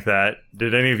anything like that.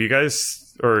 Did any of you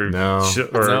guys? Or no.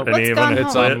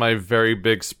 It's on my very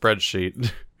big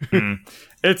spreadsheet.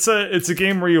 It's a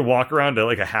game where you walk around to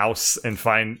like a house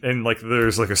and like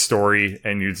there's like a story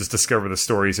and you just discover the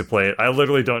stories you play it. I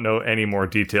literally don't know any more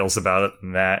details about it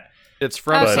than that. It's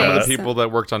from some of the people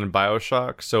that worked on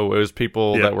BioShock, so it was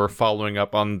people that were following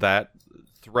up on that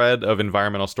thread of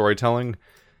environmental storytelling.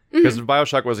 Because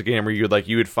BioShock was a game where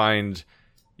you would find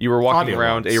you were walking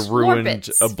around a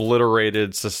ruined,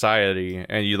 obliterated society,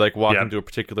 and you like walk into a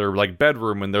particular like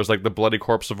bedroom, and there's like the bloody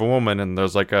corpse of a woman, and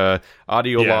there's like a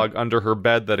audio log under her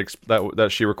bed that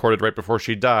she recorded right before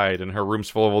she died, and her room's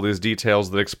full of all these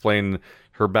details that explain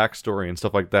her backstory and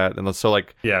stuff like that. And so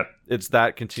like it's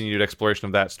that continued exploration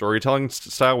of that storytelling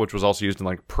style, which was also used in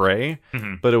like Prey,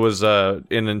 but it was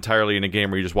entirely in a game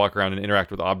where you just walk around and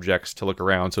interact with objects to look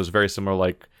around. So it's very similar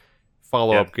like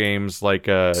follow-up games like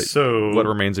What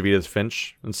Remains of Edith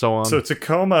Finch and so on. So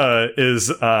Tacoma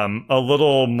is a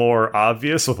little more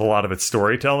obvious with a lot of its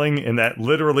storytelling in that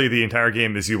literally the entire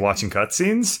game is you watching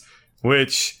cutscenes,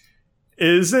 which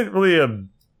isn't really a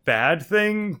bad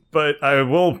thing, but I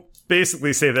will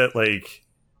basically say that like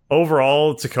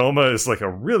overall Tacoma is like a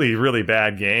really, really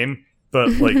bad game,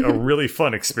 but like a really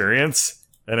fun experience,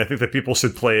 and I think that people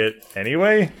should play it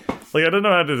anyway. Like I don't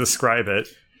know how to describe it,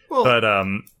 but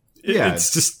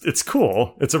it's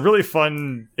cool. It's a really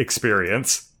fun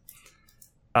experience.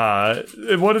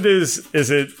 What it is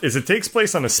it takes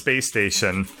place on a space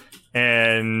station,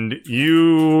 and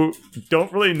you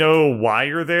don't really know why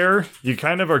you're there. You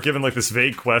kind of are given like this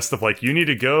vague quest of like you need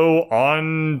to go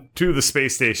on to the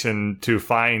space station to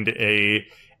find a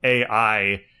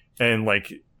AI and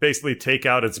like basically take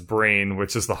out its brain,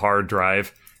 which is the hard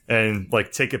drive, and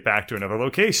like take it back to another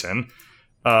location.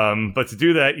 But to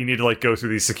do that, you need to like go through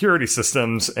these security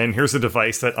systems, and here's a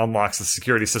device that unlocks the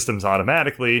security systems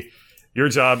automatically. Your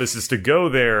job is just to go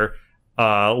there,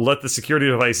 let the security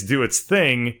device do its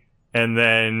thing, and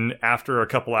then after a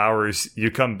couple hours,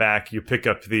 you come back, you pick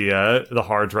up the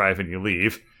hard drive, and you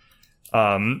leave.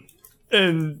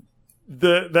 And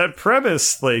that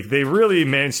premise, like, they really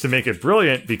managed to make it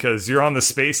brilliant because you're on the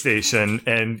space station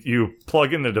and you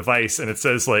plug in the device and it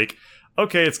says like,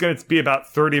 okay, it's going to be about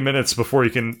 30 minutes before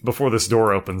this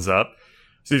door opens up.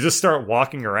 So you just start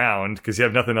walking around because you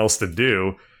have nothing else to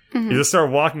do. Mm-hmm. You just start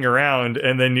walking around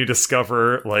and then you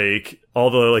discover like all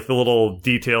the little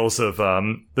details of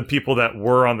the people that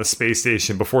were on the space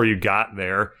station before you got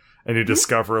there, and you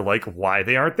discover like why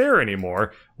they aren't there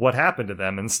anymore, what happened to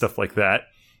them and stuff like that.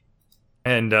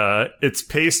 And it's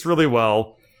paced really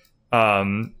well.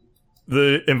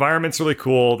 The environment's really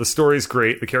cool. The story's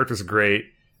great. The characters are great.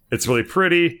 It's really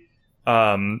pretty.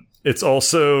 It's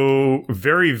also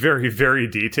very, very, very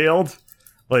detailed.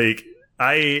 Like,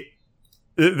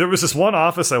 there was this one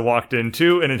office I walked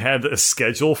into, and it had a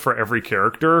schedule for every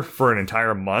character for an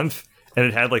entire month. And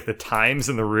it had, like, the times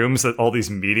in the rooms that all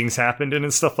these meetings happened in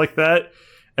and stuff like that.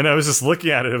 And I was just looking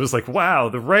at it. It was like, wow,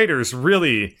 the writers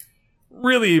really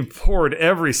poured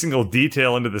every single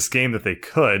detail into this game that they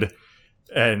could.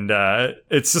 And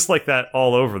it's just like that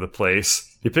all over the place.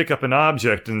 You pick up an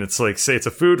object and it's like, say it's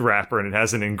a food wrapper and it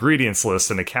has an ingredients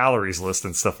list and a calories list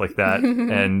and stuff like that.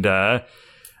 And I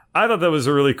thought that was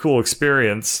a really cool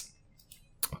experience.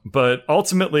 But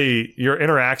ultimately, your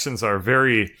interactions are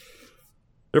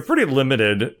they're pretty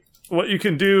limited. What you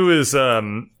can do is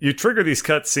you trigger these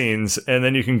cutscenes, and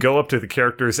then you can go up to the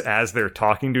characters as they're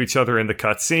talking to each other in the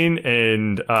cutscene,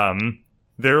 and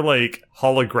they're like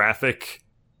holographic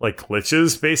like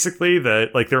glitches, basically,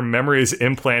 that like their memory is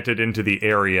implanted into the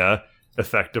area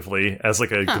effectively as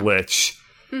like a glitch.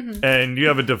 Mm-hmm. And you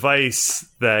have a device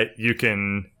that you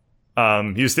can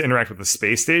use to interact with the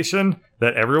space station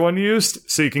that everyone used,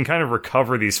 so you can kind of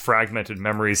recover these fragmented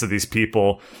memories of these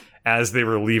people as they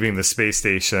were leaving the space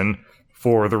station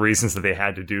for the reasons that they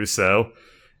had to do so.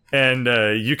 And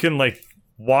you can like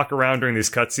walk around during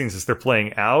these cutscenes as they're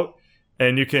playing out,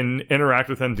 and you can interact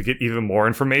with them to get even more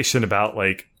information about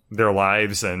like their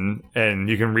lives, and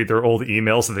you can read their old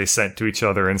emails that they sent to each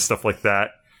other and stuff like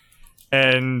that.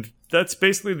 And that's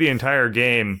basically the entire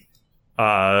game.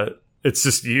 It's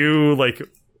just you like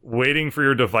waiting for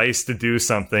your device to do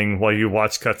something while you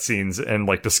watch cutscenes and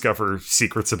like discover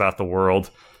secrets about the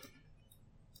world.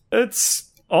 It's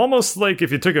almost like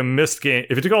if you took a Myst game,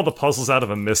 if you took all the puzzles out of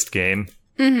a Myst game,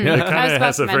 it kind of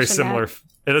has a very similar.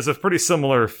 It has a pretty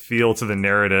similar feel to the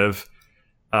narrative,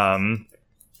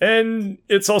 and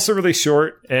it's also really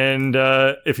short. And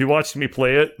if you watched me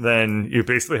play it, then you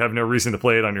basically have no reason to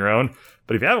play it on your own.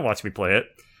 But if you haven't watched me play it,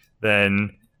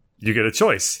 then you get a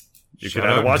choice. You can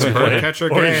either watch me play Birdcatcher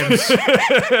Games,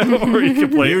 or you can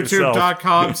play it yourself.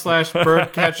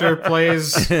 YouTube.com/Birdcatcher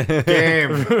plays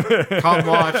game. Come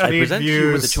watch, need views.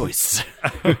 You with a choice.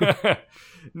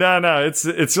 No,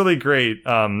 it's really great.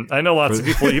 I know lots of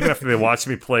people, even after they watched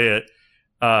me play it,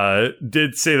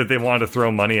 did say that they wanted to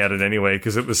throw money at it anyway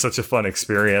because it was such a fun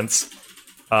experience.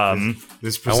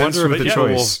 This presents with the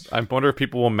choice. I wonder if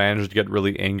people will manage to get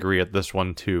really angry at this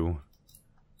one too.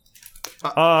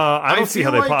 I don't see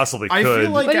how they possibly could. I feel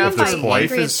like after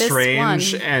Life is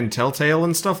Strange and Telltale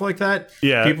and stuff like that,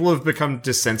 people have become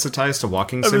desensitized to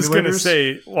walking simulators. I was going to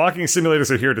say, walking simulators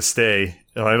are here to stay.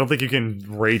 I don't think you can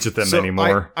rage at them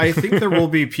anymore. I think there will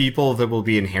be people that will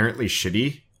be inherently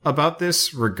shitty about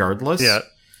this regardless. Yeah,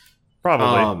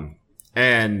 probably.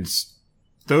 And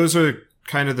those are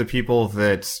kind of the people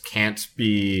that can't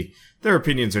be... Their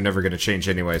opinions are never going to change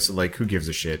anyway, so like, who gives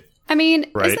a shit? I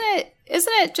mean,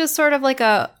 Isn't it just sort of like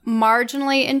a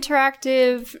marginally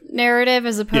interactive narrative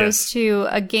as opposed to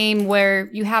a game where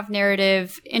you have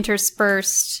narrative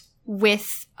interspersed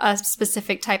with a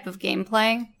specific type of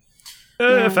gameplay?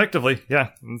 Effectively, yeah.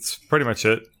 That's pretty much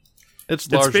it.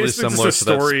 It's largely similar to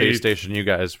that space station you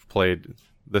guys played.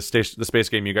 The space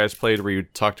game you guys played where you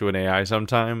talk to an AI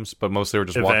sometimes, but mostly we're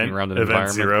just walking around an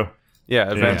environment. Zero. Yeah,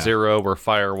 Event Zero or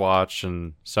Firewatch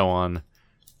and so on.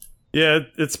 Yeah,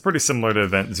 it's pretty similar to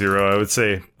Event Zero, I would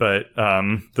say, but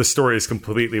the story is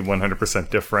completely 100%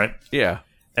 different. Yeah,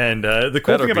 and the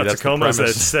cool thing about Tacoma is that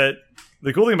it's set.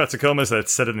 The cool thing about Tacoma is that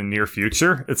it's set in the near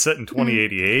future. It's set in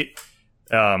 2088.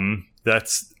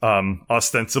 That's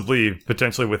ostensibly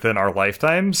potentially within our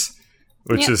lifetimes,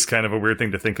 which is kind of a weird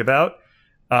thing to think about.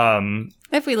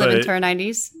 If we live into our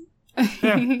 90s.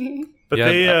 But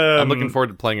I'm looking forward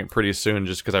to playing it pretty soon,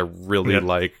 just because I really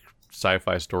like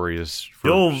sci-fi stories.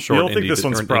 You'll think this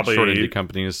one's probably short indie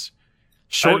companies.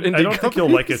 I don't think you'll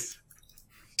like it.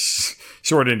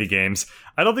 Short indie games.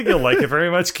 I don't think you'll like it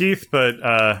very much, Keith. But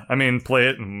play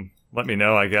it and let me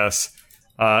know, I guess.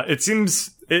 It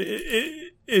seems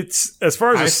it's as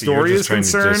far as the story is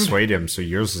concerned. Trying to dissuade him, so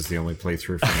yours is the only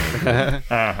playthrough for me.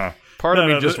 Part of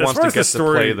me just wants to get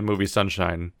to play the movie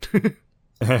Sunshine.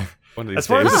 As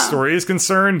far as the story is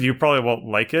concerned, you probably won't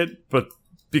like it, but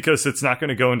because it's not going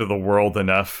to go into the world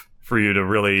enough for you to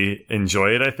really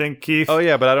enjoy it, I think, Keith. Oh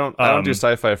yeah, but I don't do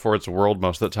sci-fi for its world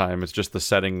most of the time. It's just the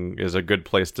setting is a good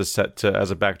place to set to as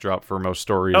a backdrop for most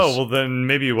stories. Oh well, then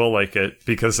maybe you will like it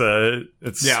because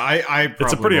it's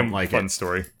it's a pretty fun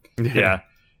story. Yeah.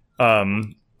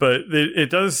 But it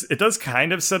does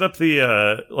kind of set up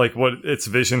the like what its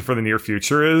vision for the near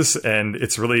future is, and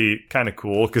it's really kind of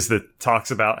cool because it talks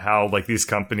about how like these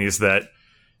companies that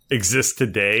exist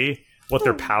today, what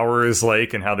their power is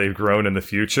like and how they've grown in the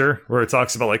future, where it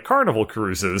talks about like Carnival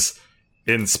cruises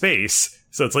in space.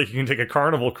 So it's like you can take a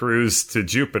Carnival cruise to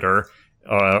Jupiter,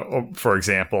 for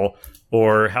example,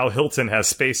 or how Hilton has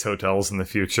space hotels in the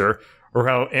future, or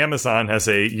how Amazon has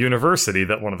a university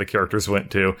that one of the characters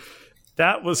went to.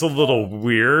 That was a little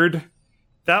weird.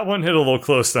 That one hit a little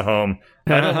close to home.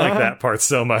 I don't like that part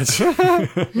so much. Hey,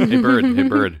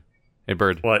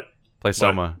 bird. What? Play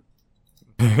Soma.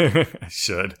 I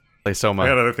should. Play Soma. I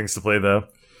got other things to play, though.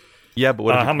 Yeah,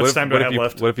 but how much time do I have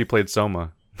left? What if you played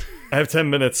Soma? I have 10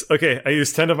 minutes. Okay, I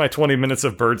used 10 of my 20 minutes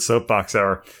of Bird Soapbox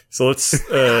Hour. So let's, if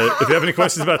you have any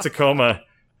questions about Tacoma,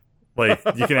 like,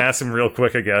 you can ask them real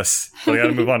quick, I guess. But I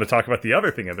gotta move on to talk about the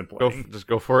other thing I've been playing. Just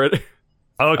go for it.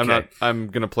 Okay. I'm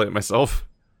gonna play it myself.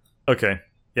 Okay.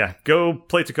 Yeah, go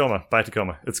play Tacoma. Buy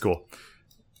Tacoma. It's cool.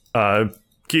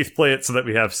 Keith, play it so that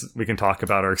we can talk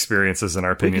about our experiences and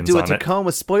our opinions on it. We could do a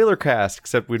Tacoma spoiler cast,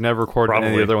 except we've never recorded any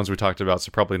of the other ones we talked about,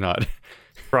 so probably not.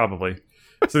 Probably.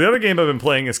 So the other game I've been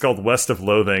playing is called West of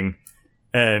Loathing,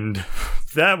 and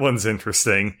that one's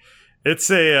interesting.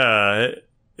 It's a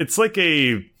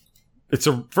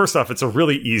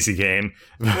really easy game.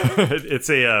 It's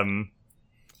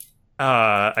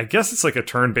I guess it's like a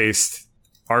turn-based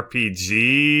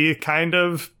RPG, kind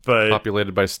of, but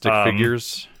populated by stick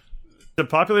figures.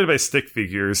 Populated by stick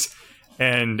figures,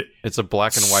 and it's a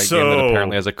black and white game that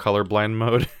apparently has a colorblind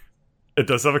mode. It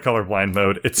does have a colorblind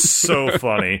mode. It's so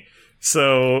funny.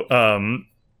 So,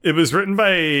 it was created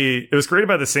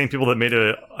by the same people that made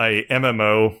a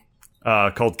MMO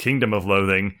called Kingdom of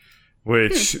Loathing,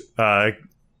 which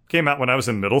came out when I was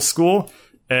in middle school.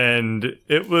 And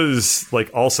it was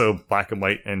like also black and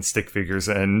white and stick figures,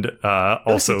 and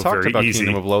also very talked about easy.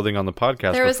 Kingdom of Loathing on the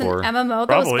podcast. There was before. an MMO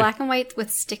that was black and white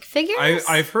with stick figures.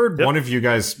 I've heard one of you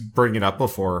guys bring it up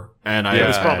before, and it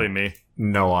was probably me.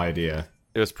 No idea.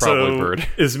 It was probably Bird.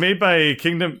 It was made by It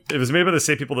was made by the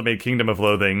same people that made Kingdom of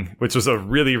Loathing, which was a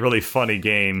really, really funny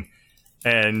game.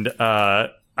 And I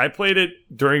played it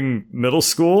during middle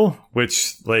school,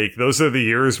 which like those are the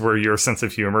years where your sense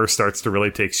of humor starts to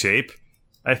really take shape.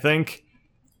 I think,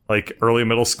 like early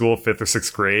middle school, 5th or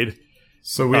 6th grade.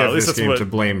 So we have this game to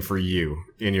blame for you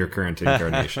in your current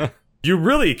incarnation. You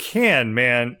really can,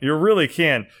 man. You really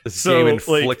can. This game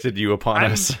inflicted you upon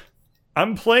us.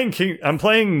 I'm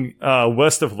playing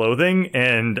West of Loathing,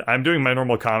 and I'm doing my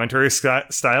normal commentary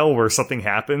style where something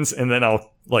happens, and then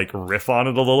I'll like riff on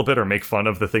it a little bit or make fun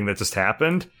of the thing that just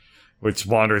happened, which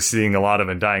Wander is seeing a lot of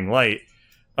in Dying Light.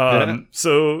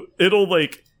 So it'll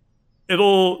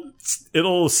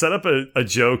set up a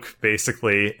joke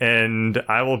basically, and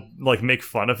I will like make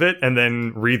fun of it and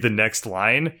then read the next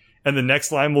line, and the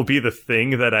next line will be the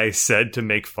thing that I said to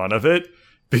make fun of it,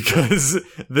 because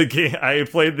I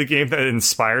played the game that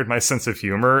inspired my sense of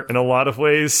humor in a lot of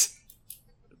ways.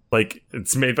 Like,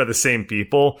 it's made by the same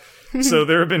people. So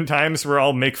there have been times where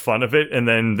I'll make fun of it and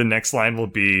then the next line will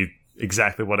be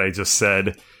exactly what I just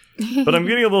said. But I'm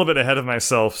getting a little bit ahead of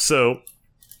myself. So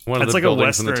one of the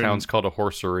buildings in the town's called a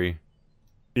horsery.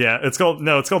 Yeah, it's called a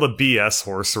BS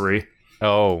horsery.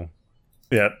 Oh.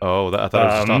 Yeah. Oh, I thought it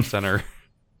was just off center.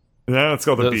 No, it's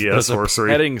called a BS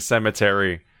horsery. Petting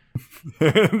cemetery.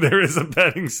 There is a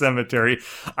petting cemetery.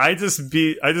 I just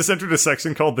entered a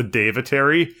section called the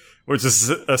Davetary, which is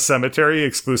a cemetery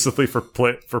exclusively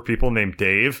for people named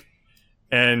Dave.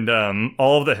 And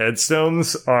all of the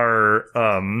headstones are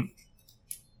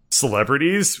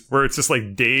celebrities, where it's just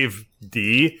like Dave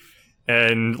D,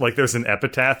 and like there's an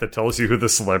epitaph that tells you who the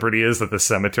celebrity is that the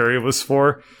cemetery was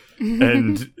for.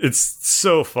 And it's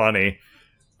so funny.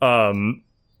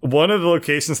 One of the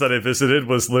locations that I visited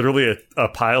was literally a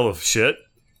pile of shit.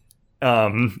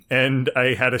 and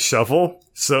I had a shovel,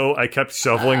 so I kept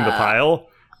shoveling the pile.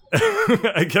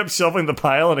 I kept shoveling the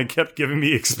pile, and it kept giving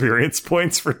me experience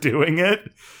points for doing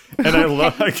it. And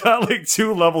I got like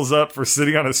 2 levels up for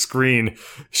sitting on a screen,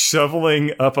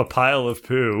 shoveling up a pile of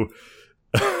poo.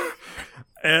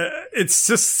 It's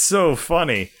just so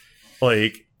funny.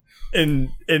 Like, and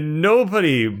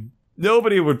nobody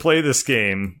would play this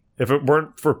game if it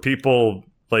weren't for people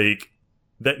like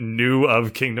that knew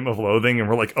of Kingdom of Loathing and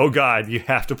were like, "Oh God, you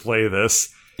have to play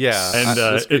this." Yeah,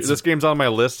 and this game's on my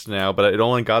list now, but it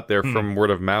only got there from word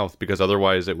of mouth because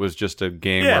otherwise it was just a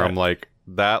game where I'm like,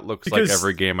 that looks like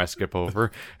every game I skip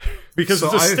over. Because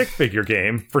it's a stick figure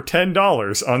game for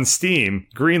 $10 on Steam,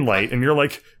 Greenlight, and you're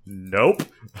like, nope,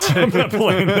 I'm not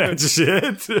playing that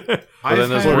shit. But then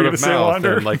there's word of mouth,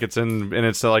 and like it's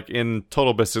in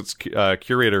Total Biscuit's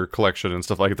curator collection and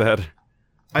stuff like that.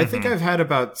 I think I've had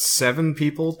about 7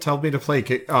 people tell me to play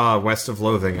West of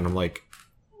Loathing, and I'm like,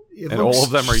 and all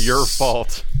of them are your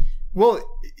fault. Well,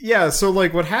 yeah, so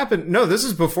like what happened, no, this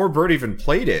is before Bert even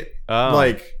played it.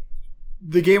 Like,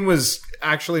 the game was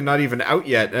actually not even out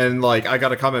yet, and like I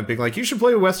got a comment being like, you should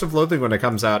play West of Loathing when it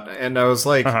comes out, and I was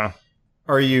like,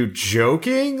 are you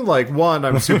joking? Like, one,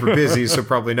 I'm super busy, so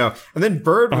probably no. And then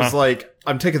Bert was like,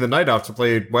 I'm taking the night off to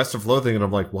play West of Loathing, and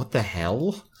I'm like, what the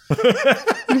hell?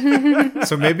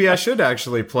 So maybe I should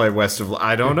actually play West of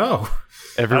I don't know.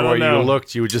 Everywhere you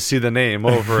looked, you would just see the name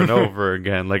over and over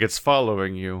again, like it's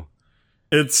following you.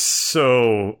 It's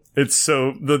so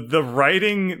the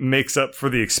writing makes up for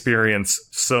the experience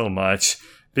so much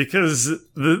because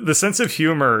the sense of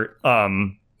humor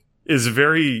is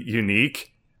very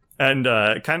unique, and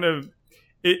kind of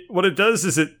what it does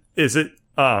is it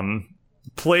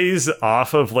plays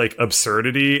off of like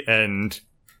absurdity and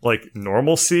like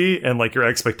normalcy and like your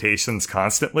expectations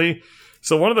constantly.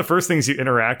 So one of the first things you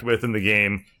interact with in the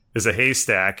game is a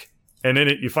haystack, and in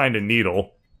it you find a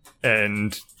needle,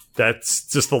 and that's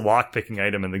just the lockpicking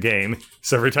item in the game.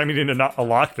 So every time you need a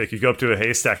lockpick, you go up to a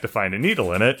haystack to find a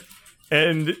needle in it.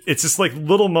 And it's just like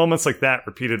little moments like that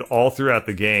repeated all throughout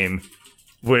the game,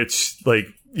 which like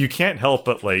you can't help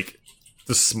but like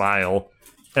just smile.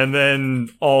 And then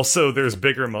also there's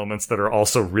bigger moments that are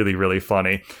also really, really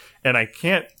funny. And I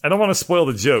don't want to spoil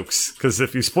the jokes, because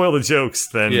if you spoil the jokes,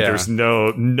 then there's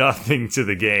nothing to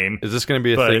the game. Is this going to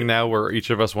be a thing now where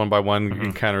each of us one by one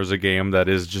encounters a game that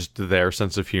is just their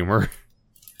sense of humor?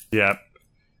 Yeah.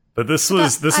 But this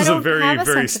was a very,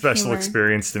 very special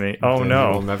experience to me. Oh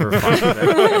no. We'll never find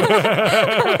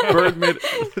it. Bird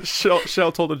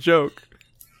Shell told a joke.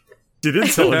 She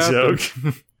did tell a joke.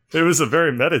 It was a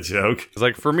very meta joke. It's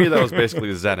like, for me, that was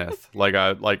basically Zenith.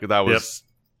 That was... Yep.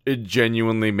 It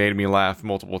genuinely made me laugh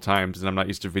multiple times, and I'm not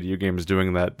used to video games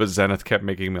doing that, but Zenith kept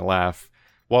making me laugh,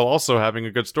 while also having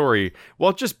a good story,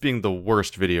 while just being the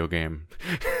worst video game.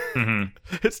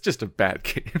 It's just a bad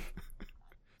game.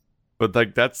 But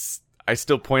like, I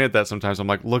still point at that sometimes. I'm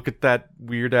like, look at that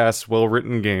weird-ass,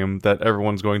 well-written game that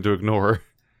everyone's going to ignore.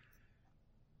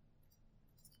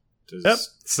 Yep,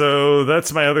 so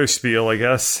that's my other spiel, I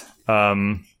guess.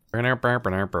 West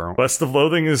of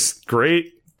Loathing is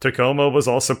great. Tacoma was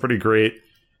also pretty great,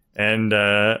 and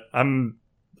I'm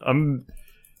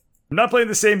not playing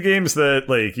the same games that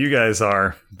like you guys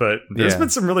are, but there's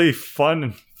been some really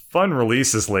fun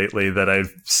releases lately that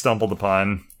I've stumbled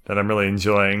upon that I'm really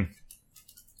enjoying.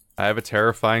 I have a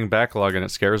terrifying backlog, and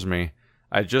it scares me.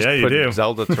 I just put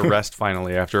Zelda to rest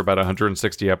finally after about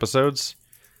 160 episodes,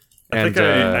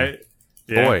 boy.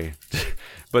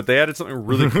 But they added something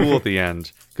really cool at the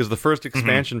end, because the first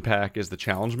expansion pack is the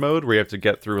challenge mode, where you have to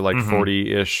get through like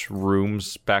 40-ish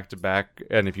rooms back to back,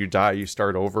 and if you die, you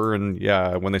start over. And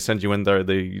when they send you in there,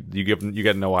 you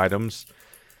get no items.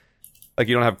 Like,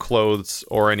 you don't have clothes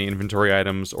or any inventory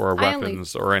items or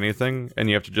weapons or anything, and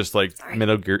you have to just like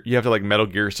Metal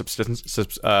Gear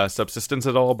subsistence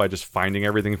it all by just finding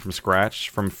everything from scratch,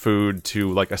 from food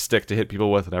to like a stick to hit people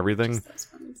with and everything.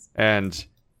 And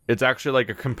it's actually like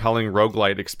a compelling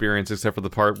roguelite experience, except for the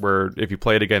part where if you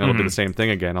play it again, it'll do the same thing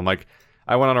again. I'm like,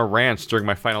 I went on a rant during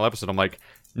my final episode. I'm like,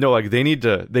 no, like they need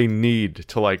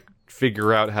to like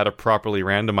figure out how to properly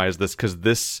randomize this, because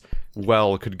this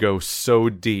well could go so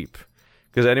deep.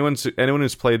 Because anyone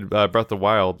who's played Breath of the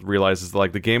Wild realizes that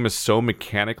like the game is so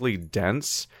mechanically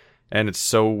dense, and it's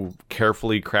so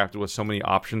carefully crafted with so many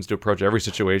options to approach every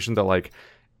situation, that like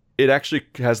it actually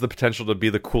has the potential to be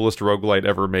the coolest roguelite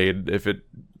ever made if it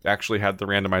actually had the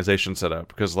randomization set up.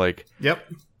 Because like,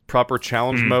 proper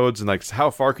challenge modes and like how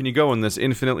far can you go in this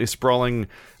infinitely sprawling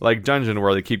like dungeon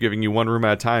where they keep giving you one room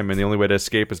at a time and the only way to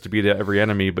escape is to beat every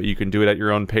enemy, but you can do it at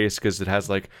your own pace because it has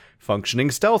like functioning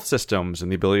stealth systems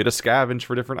and the ability to scavenge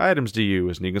for different items to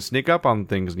use, and you can sneak up on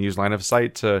things and use line of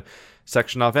sight to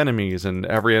section off enemies, and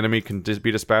every enemy can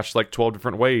be dispatched like 12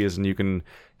 different ways, and you can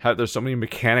have, there's so many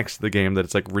mechanics to the game that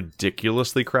it's like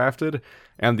ridiculously crafted.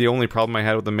 And the only problem I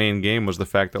had with the main game was the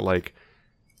fact that like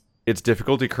its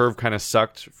difficulty curve kind of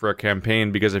sucked for a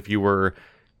campaign, because if you were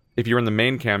in the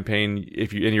main campaign,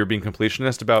 and you're being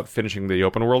completionist about finishing the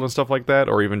open world and stuff like that,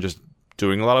 or even just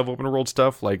doing a lot of open world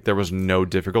stuff, like there was no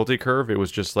difficulty curve. It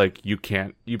was just like you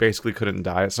basically couldn't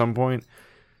die at some point.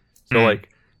 So like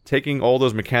taking all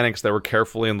those mechanics that were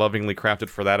carefully and lovingly crafted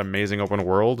for that amazing open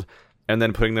world and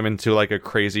then putting them into like a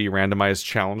crazy randomized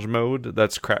challenge mode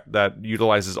that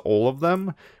utilizes all of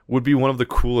them would be one of the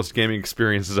coolest gaming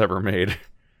experiences ever made.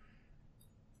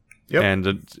 Yep.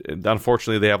 And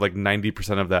unfortunately, they have like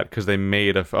 90% of that because they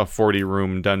made a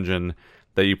 40-room dungeon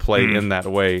that you play in that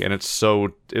way, and it's so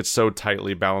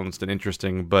tightly balanced and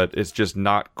interesting, but it's just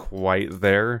not quite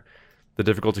there. The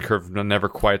difficulty curve never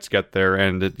quite gets there,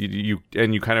 and you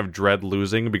kind of dread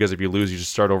losing, because if you lose, you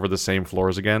just start over the same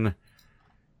floors again,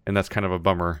 and that's kind of a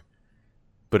bummer.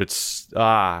 But it's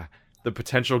the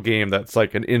potential game that's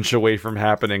like an inch away from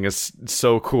happening is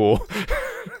so cool.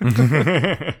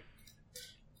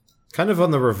 Kind of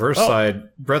on the reverse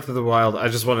side, Breath of the Wild, I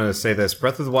just want to say this.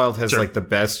 Breath of the Wild has like the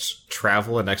best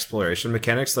travel and exploration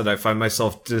mechanics that I find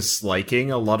myself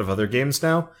disliking a lot of other games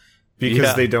now,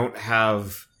 because they don't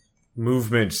have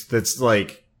movement that's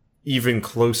like even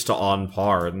close to on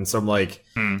par. And so I'm like,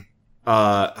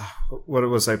 what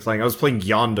was I playing? I was playing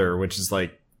Yonder, which is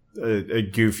like a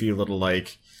goofy little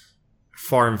like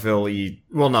Farmville-y,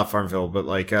 well, not Farmville, but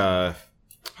like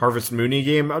Harvest Moon-y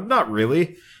game. Not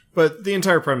really. But the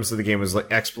entire premise of the game was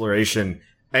like exploration,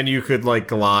 and you could like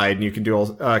glide, and you can do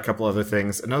a couple other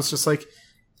things. And I was just like,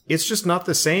 it's just not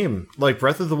the same. Like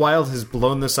Breath of the Wild has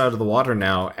blown this out of the water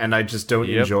now, and I just don't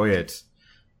enjoy it.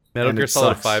 Metal Gear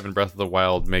Solid 5 and Breath of the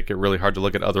Wild make it really hard to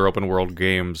look at other open world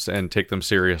games and take them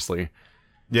seriously.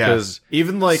 Yeah,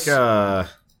 even like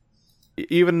Horizon,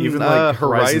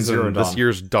 this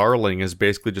year's darling, is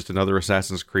basically just another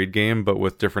Assassin's Creed game, but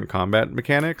with different combat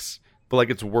mechanics. But like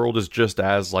its world is just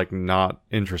as like not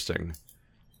interesting,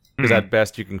 because at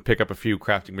best you can pick up a few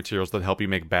crafting materials that help you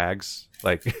make bags.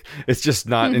 Like it's just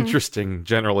not interesting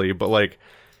generally. But like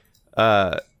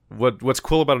what's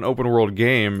cool about an open world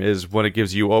game is when it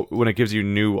gives you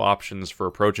new options for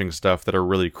approaching stuff that are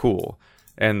really cool.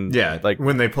 And like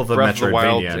when they pull the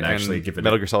Metroidvania and actually give it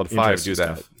Metal Gear Solid 5 do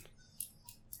that.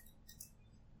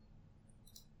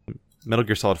 Metal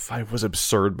Gear Solid 5 was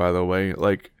absurd, by the way.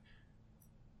 Like,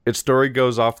 its story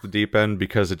goes off the deep end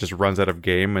because it just runs out of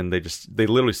game, and they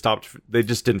literally stopped. They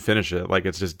just didn't finish it. Like,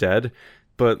 it's just dead.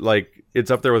 But like, it's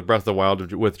up there with Breath of the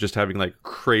Wild with just having like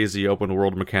crazy open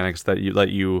world mechanics that you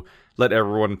let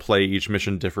everyone play each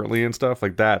mission differently and stuff.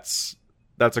 Like, that's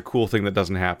a cool thing that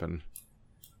doesn't happen.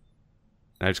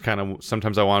 And I just kind of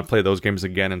sometimes I want to play those games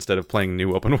again instead of playing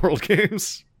new open world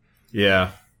games. Yeah.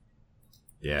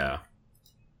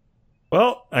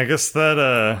 Well, I guess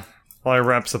that probably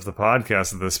wraps up the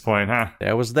podcast at this point, huh?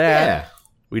 That was that. Yeah.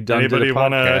 We done. Anybody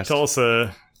want to tell us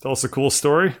a cool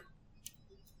story?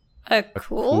 A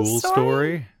cool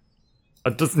story?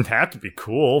 It doesn't have to be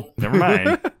cool. Never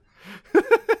mind.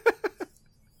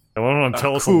 I want to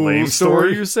tell us a lame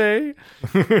story. You say?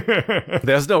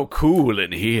 There's no cool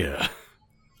in here.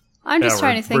 I'm just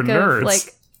trying to think of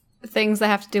like things that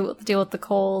have to deal with the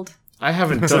cold. I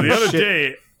haven't done So the other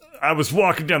day, I was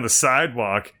walking down the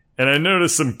sidewalk, and I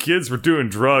noticed some kids were doing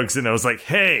drugs, and I was like,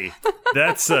 "Hey,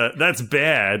 that's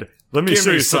bad. Let me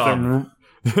show you something.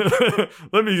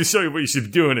 Let me just show you what you should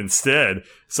be doing instead."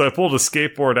 So I pulled a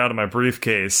skateboard out of my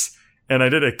briefcase, and I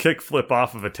did a kickflip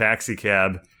off of a taxi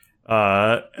cab,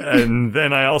 and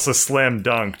then I also slam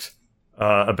dunked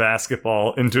a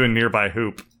basketball into a nearby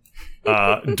hoop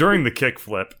during the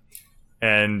kickflip,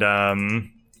 and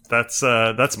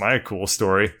that's my cool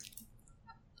story.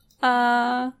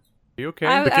 You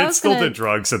okay? The kids still did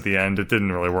drugs at the end. It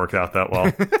didn't really work out that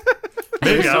well.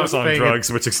 Maybe I was on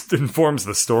drugs, which informs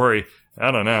the story. I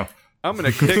don't know. I'm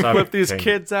going to kickflip these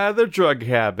kids out of their drug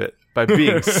habit by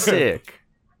being sick.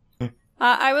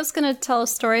 I was going to tell a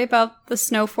story about the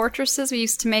snow fortresses we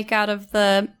used to make out of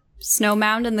the snow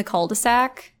mound in the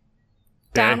cul-de-sac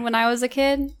down when I was a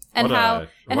kid. And how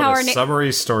our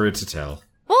summary story to tell.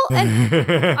 Well, and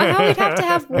how we'd have to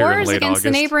have wars against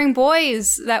the neighboring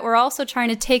boys that were also trying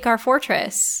to take our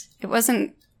fortress. It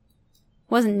wasn't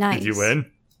nice. Did you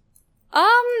win?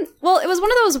 Well, it was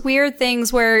one of those weird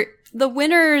things where the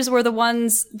winners were the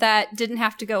ones that didn't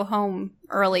have to go home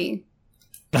early.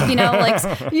 You know,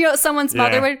 like, you know, someone's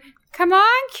mother would, come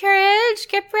on, kids,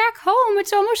 get back home.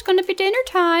 It's almost going to be dinner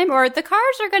time, or the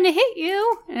cars are going to hit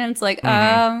you. And it's like,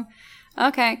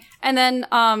 okay. And then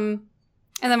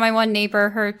my one neighbor,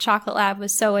 her chocolate lab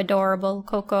was so adorable,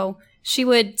 Coco. She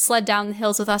would sled down the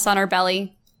hills with us on her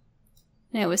belly.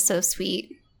 And it was so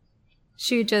sweet.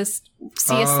 She would just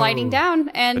see us sliding down,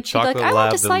 and she'd be like, I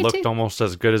want to slide too. Looked almost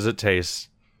as good as it tastes.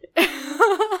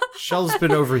 Shell's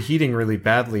been overheating really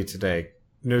badly today.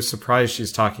 No surprise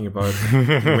she's talking about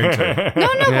winter.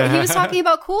 No, he was talking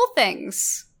about cool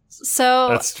things. So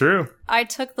that's true. I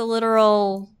took the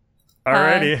literal...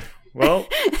 Alrighty. Well...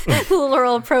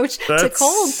 literal approach to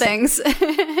cold things.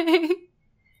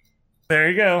 There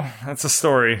you go. That's a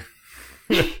story.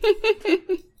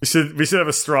 We should have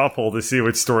a straw poll to see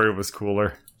which story was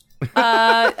cooler.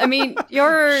 I mean,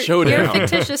 your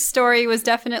fictitious story was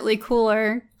definitely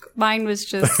cooler. Mine was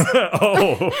just...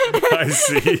 Oh, I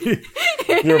see.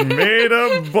 Your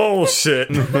made-up bullshit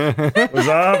was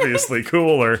obviously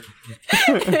cooler.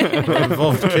 It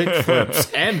involved kickflips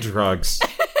and drugs.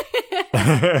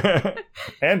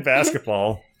 And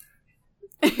basketball.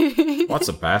 What's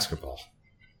a basketball?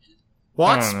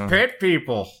 What's pit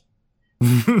people?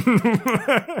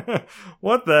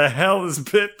 What the hell is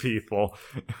pit people?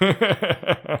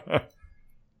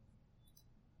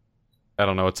 I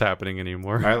don't know what's happening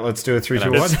anymore. All right, let's do a 3,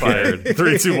 2, 1.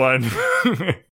 3, 2, 1.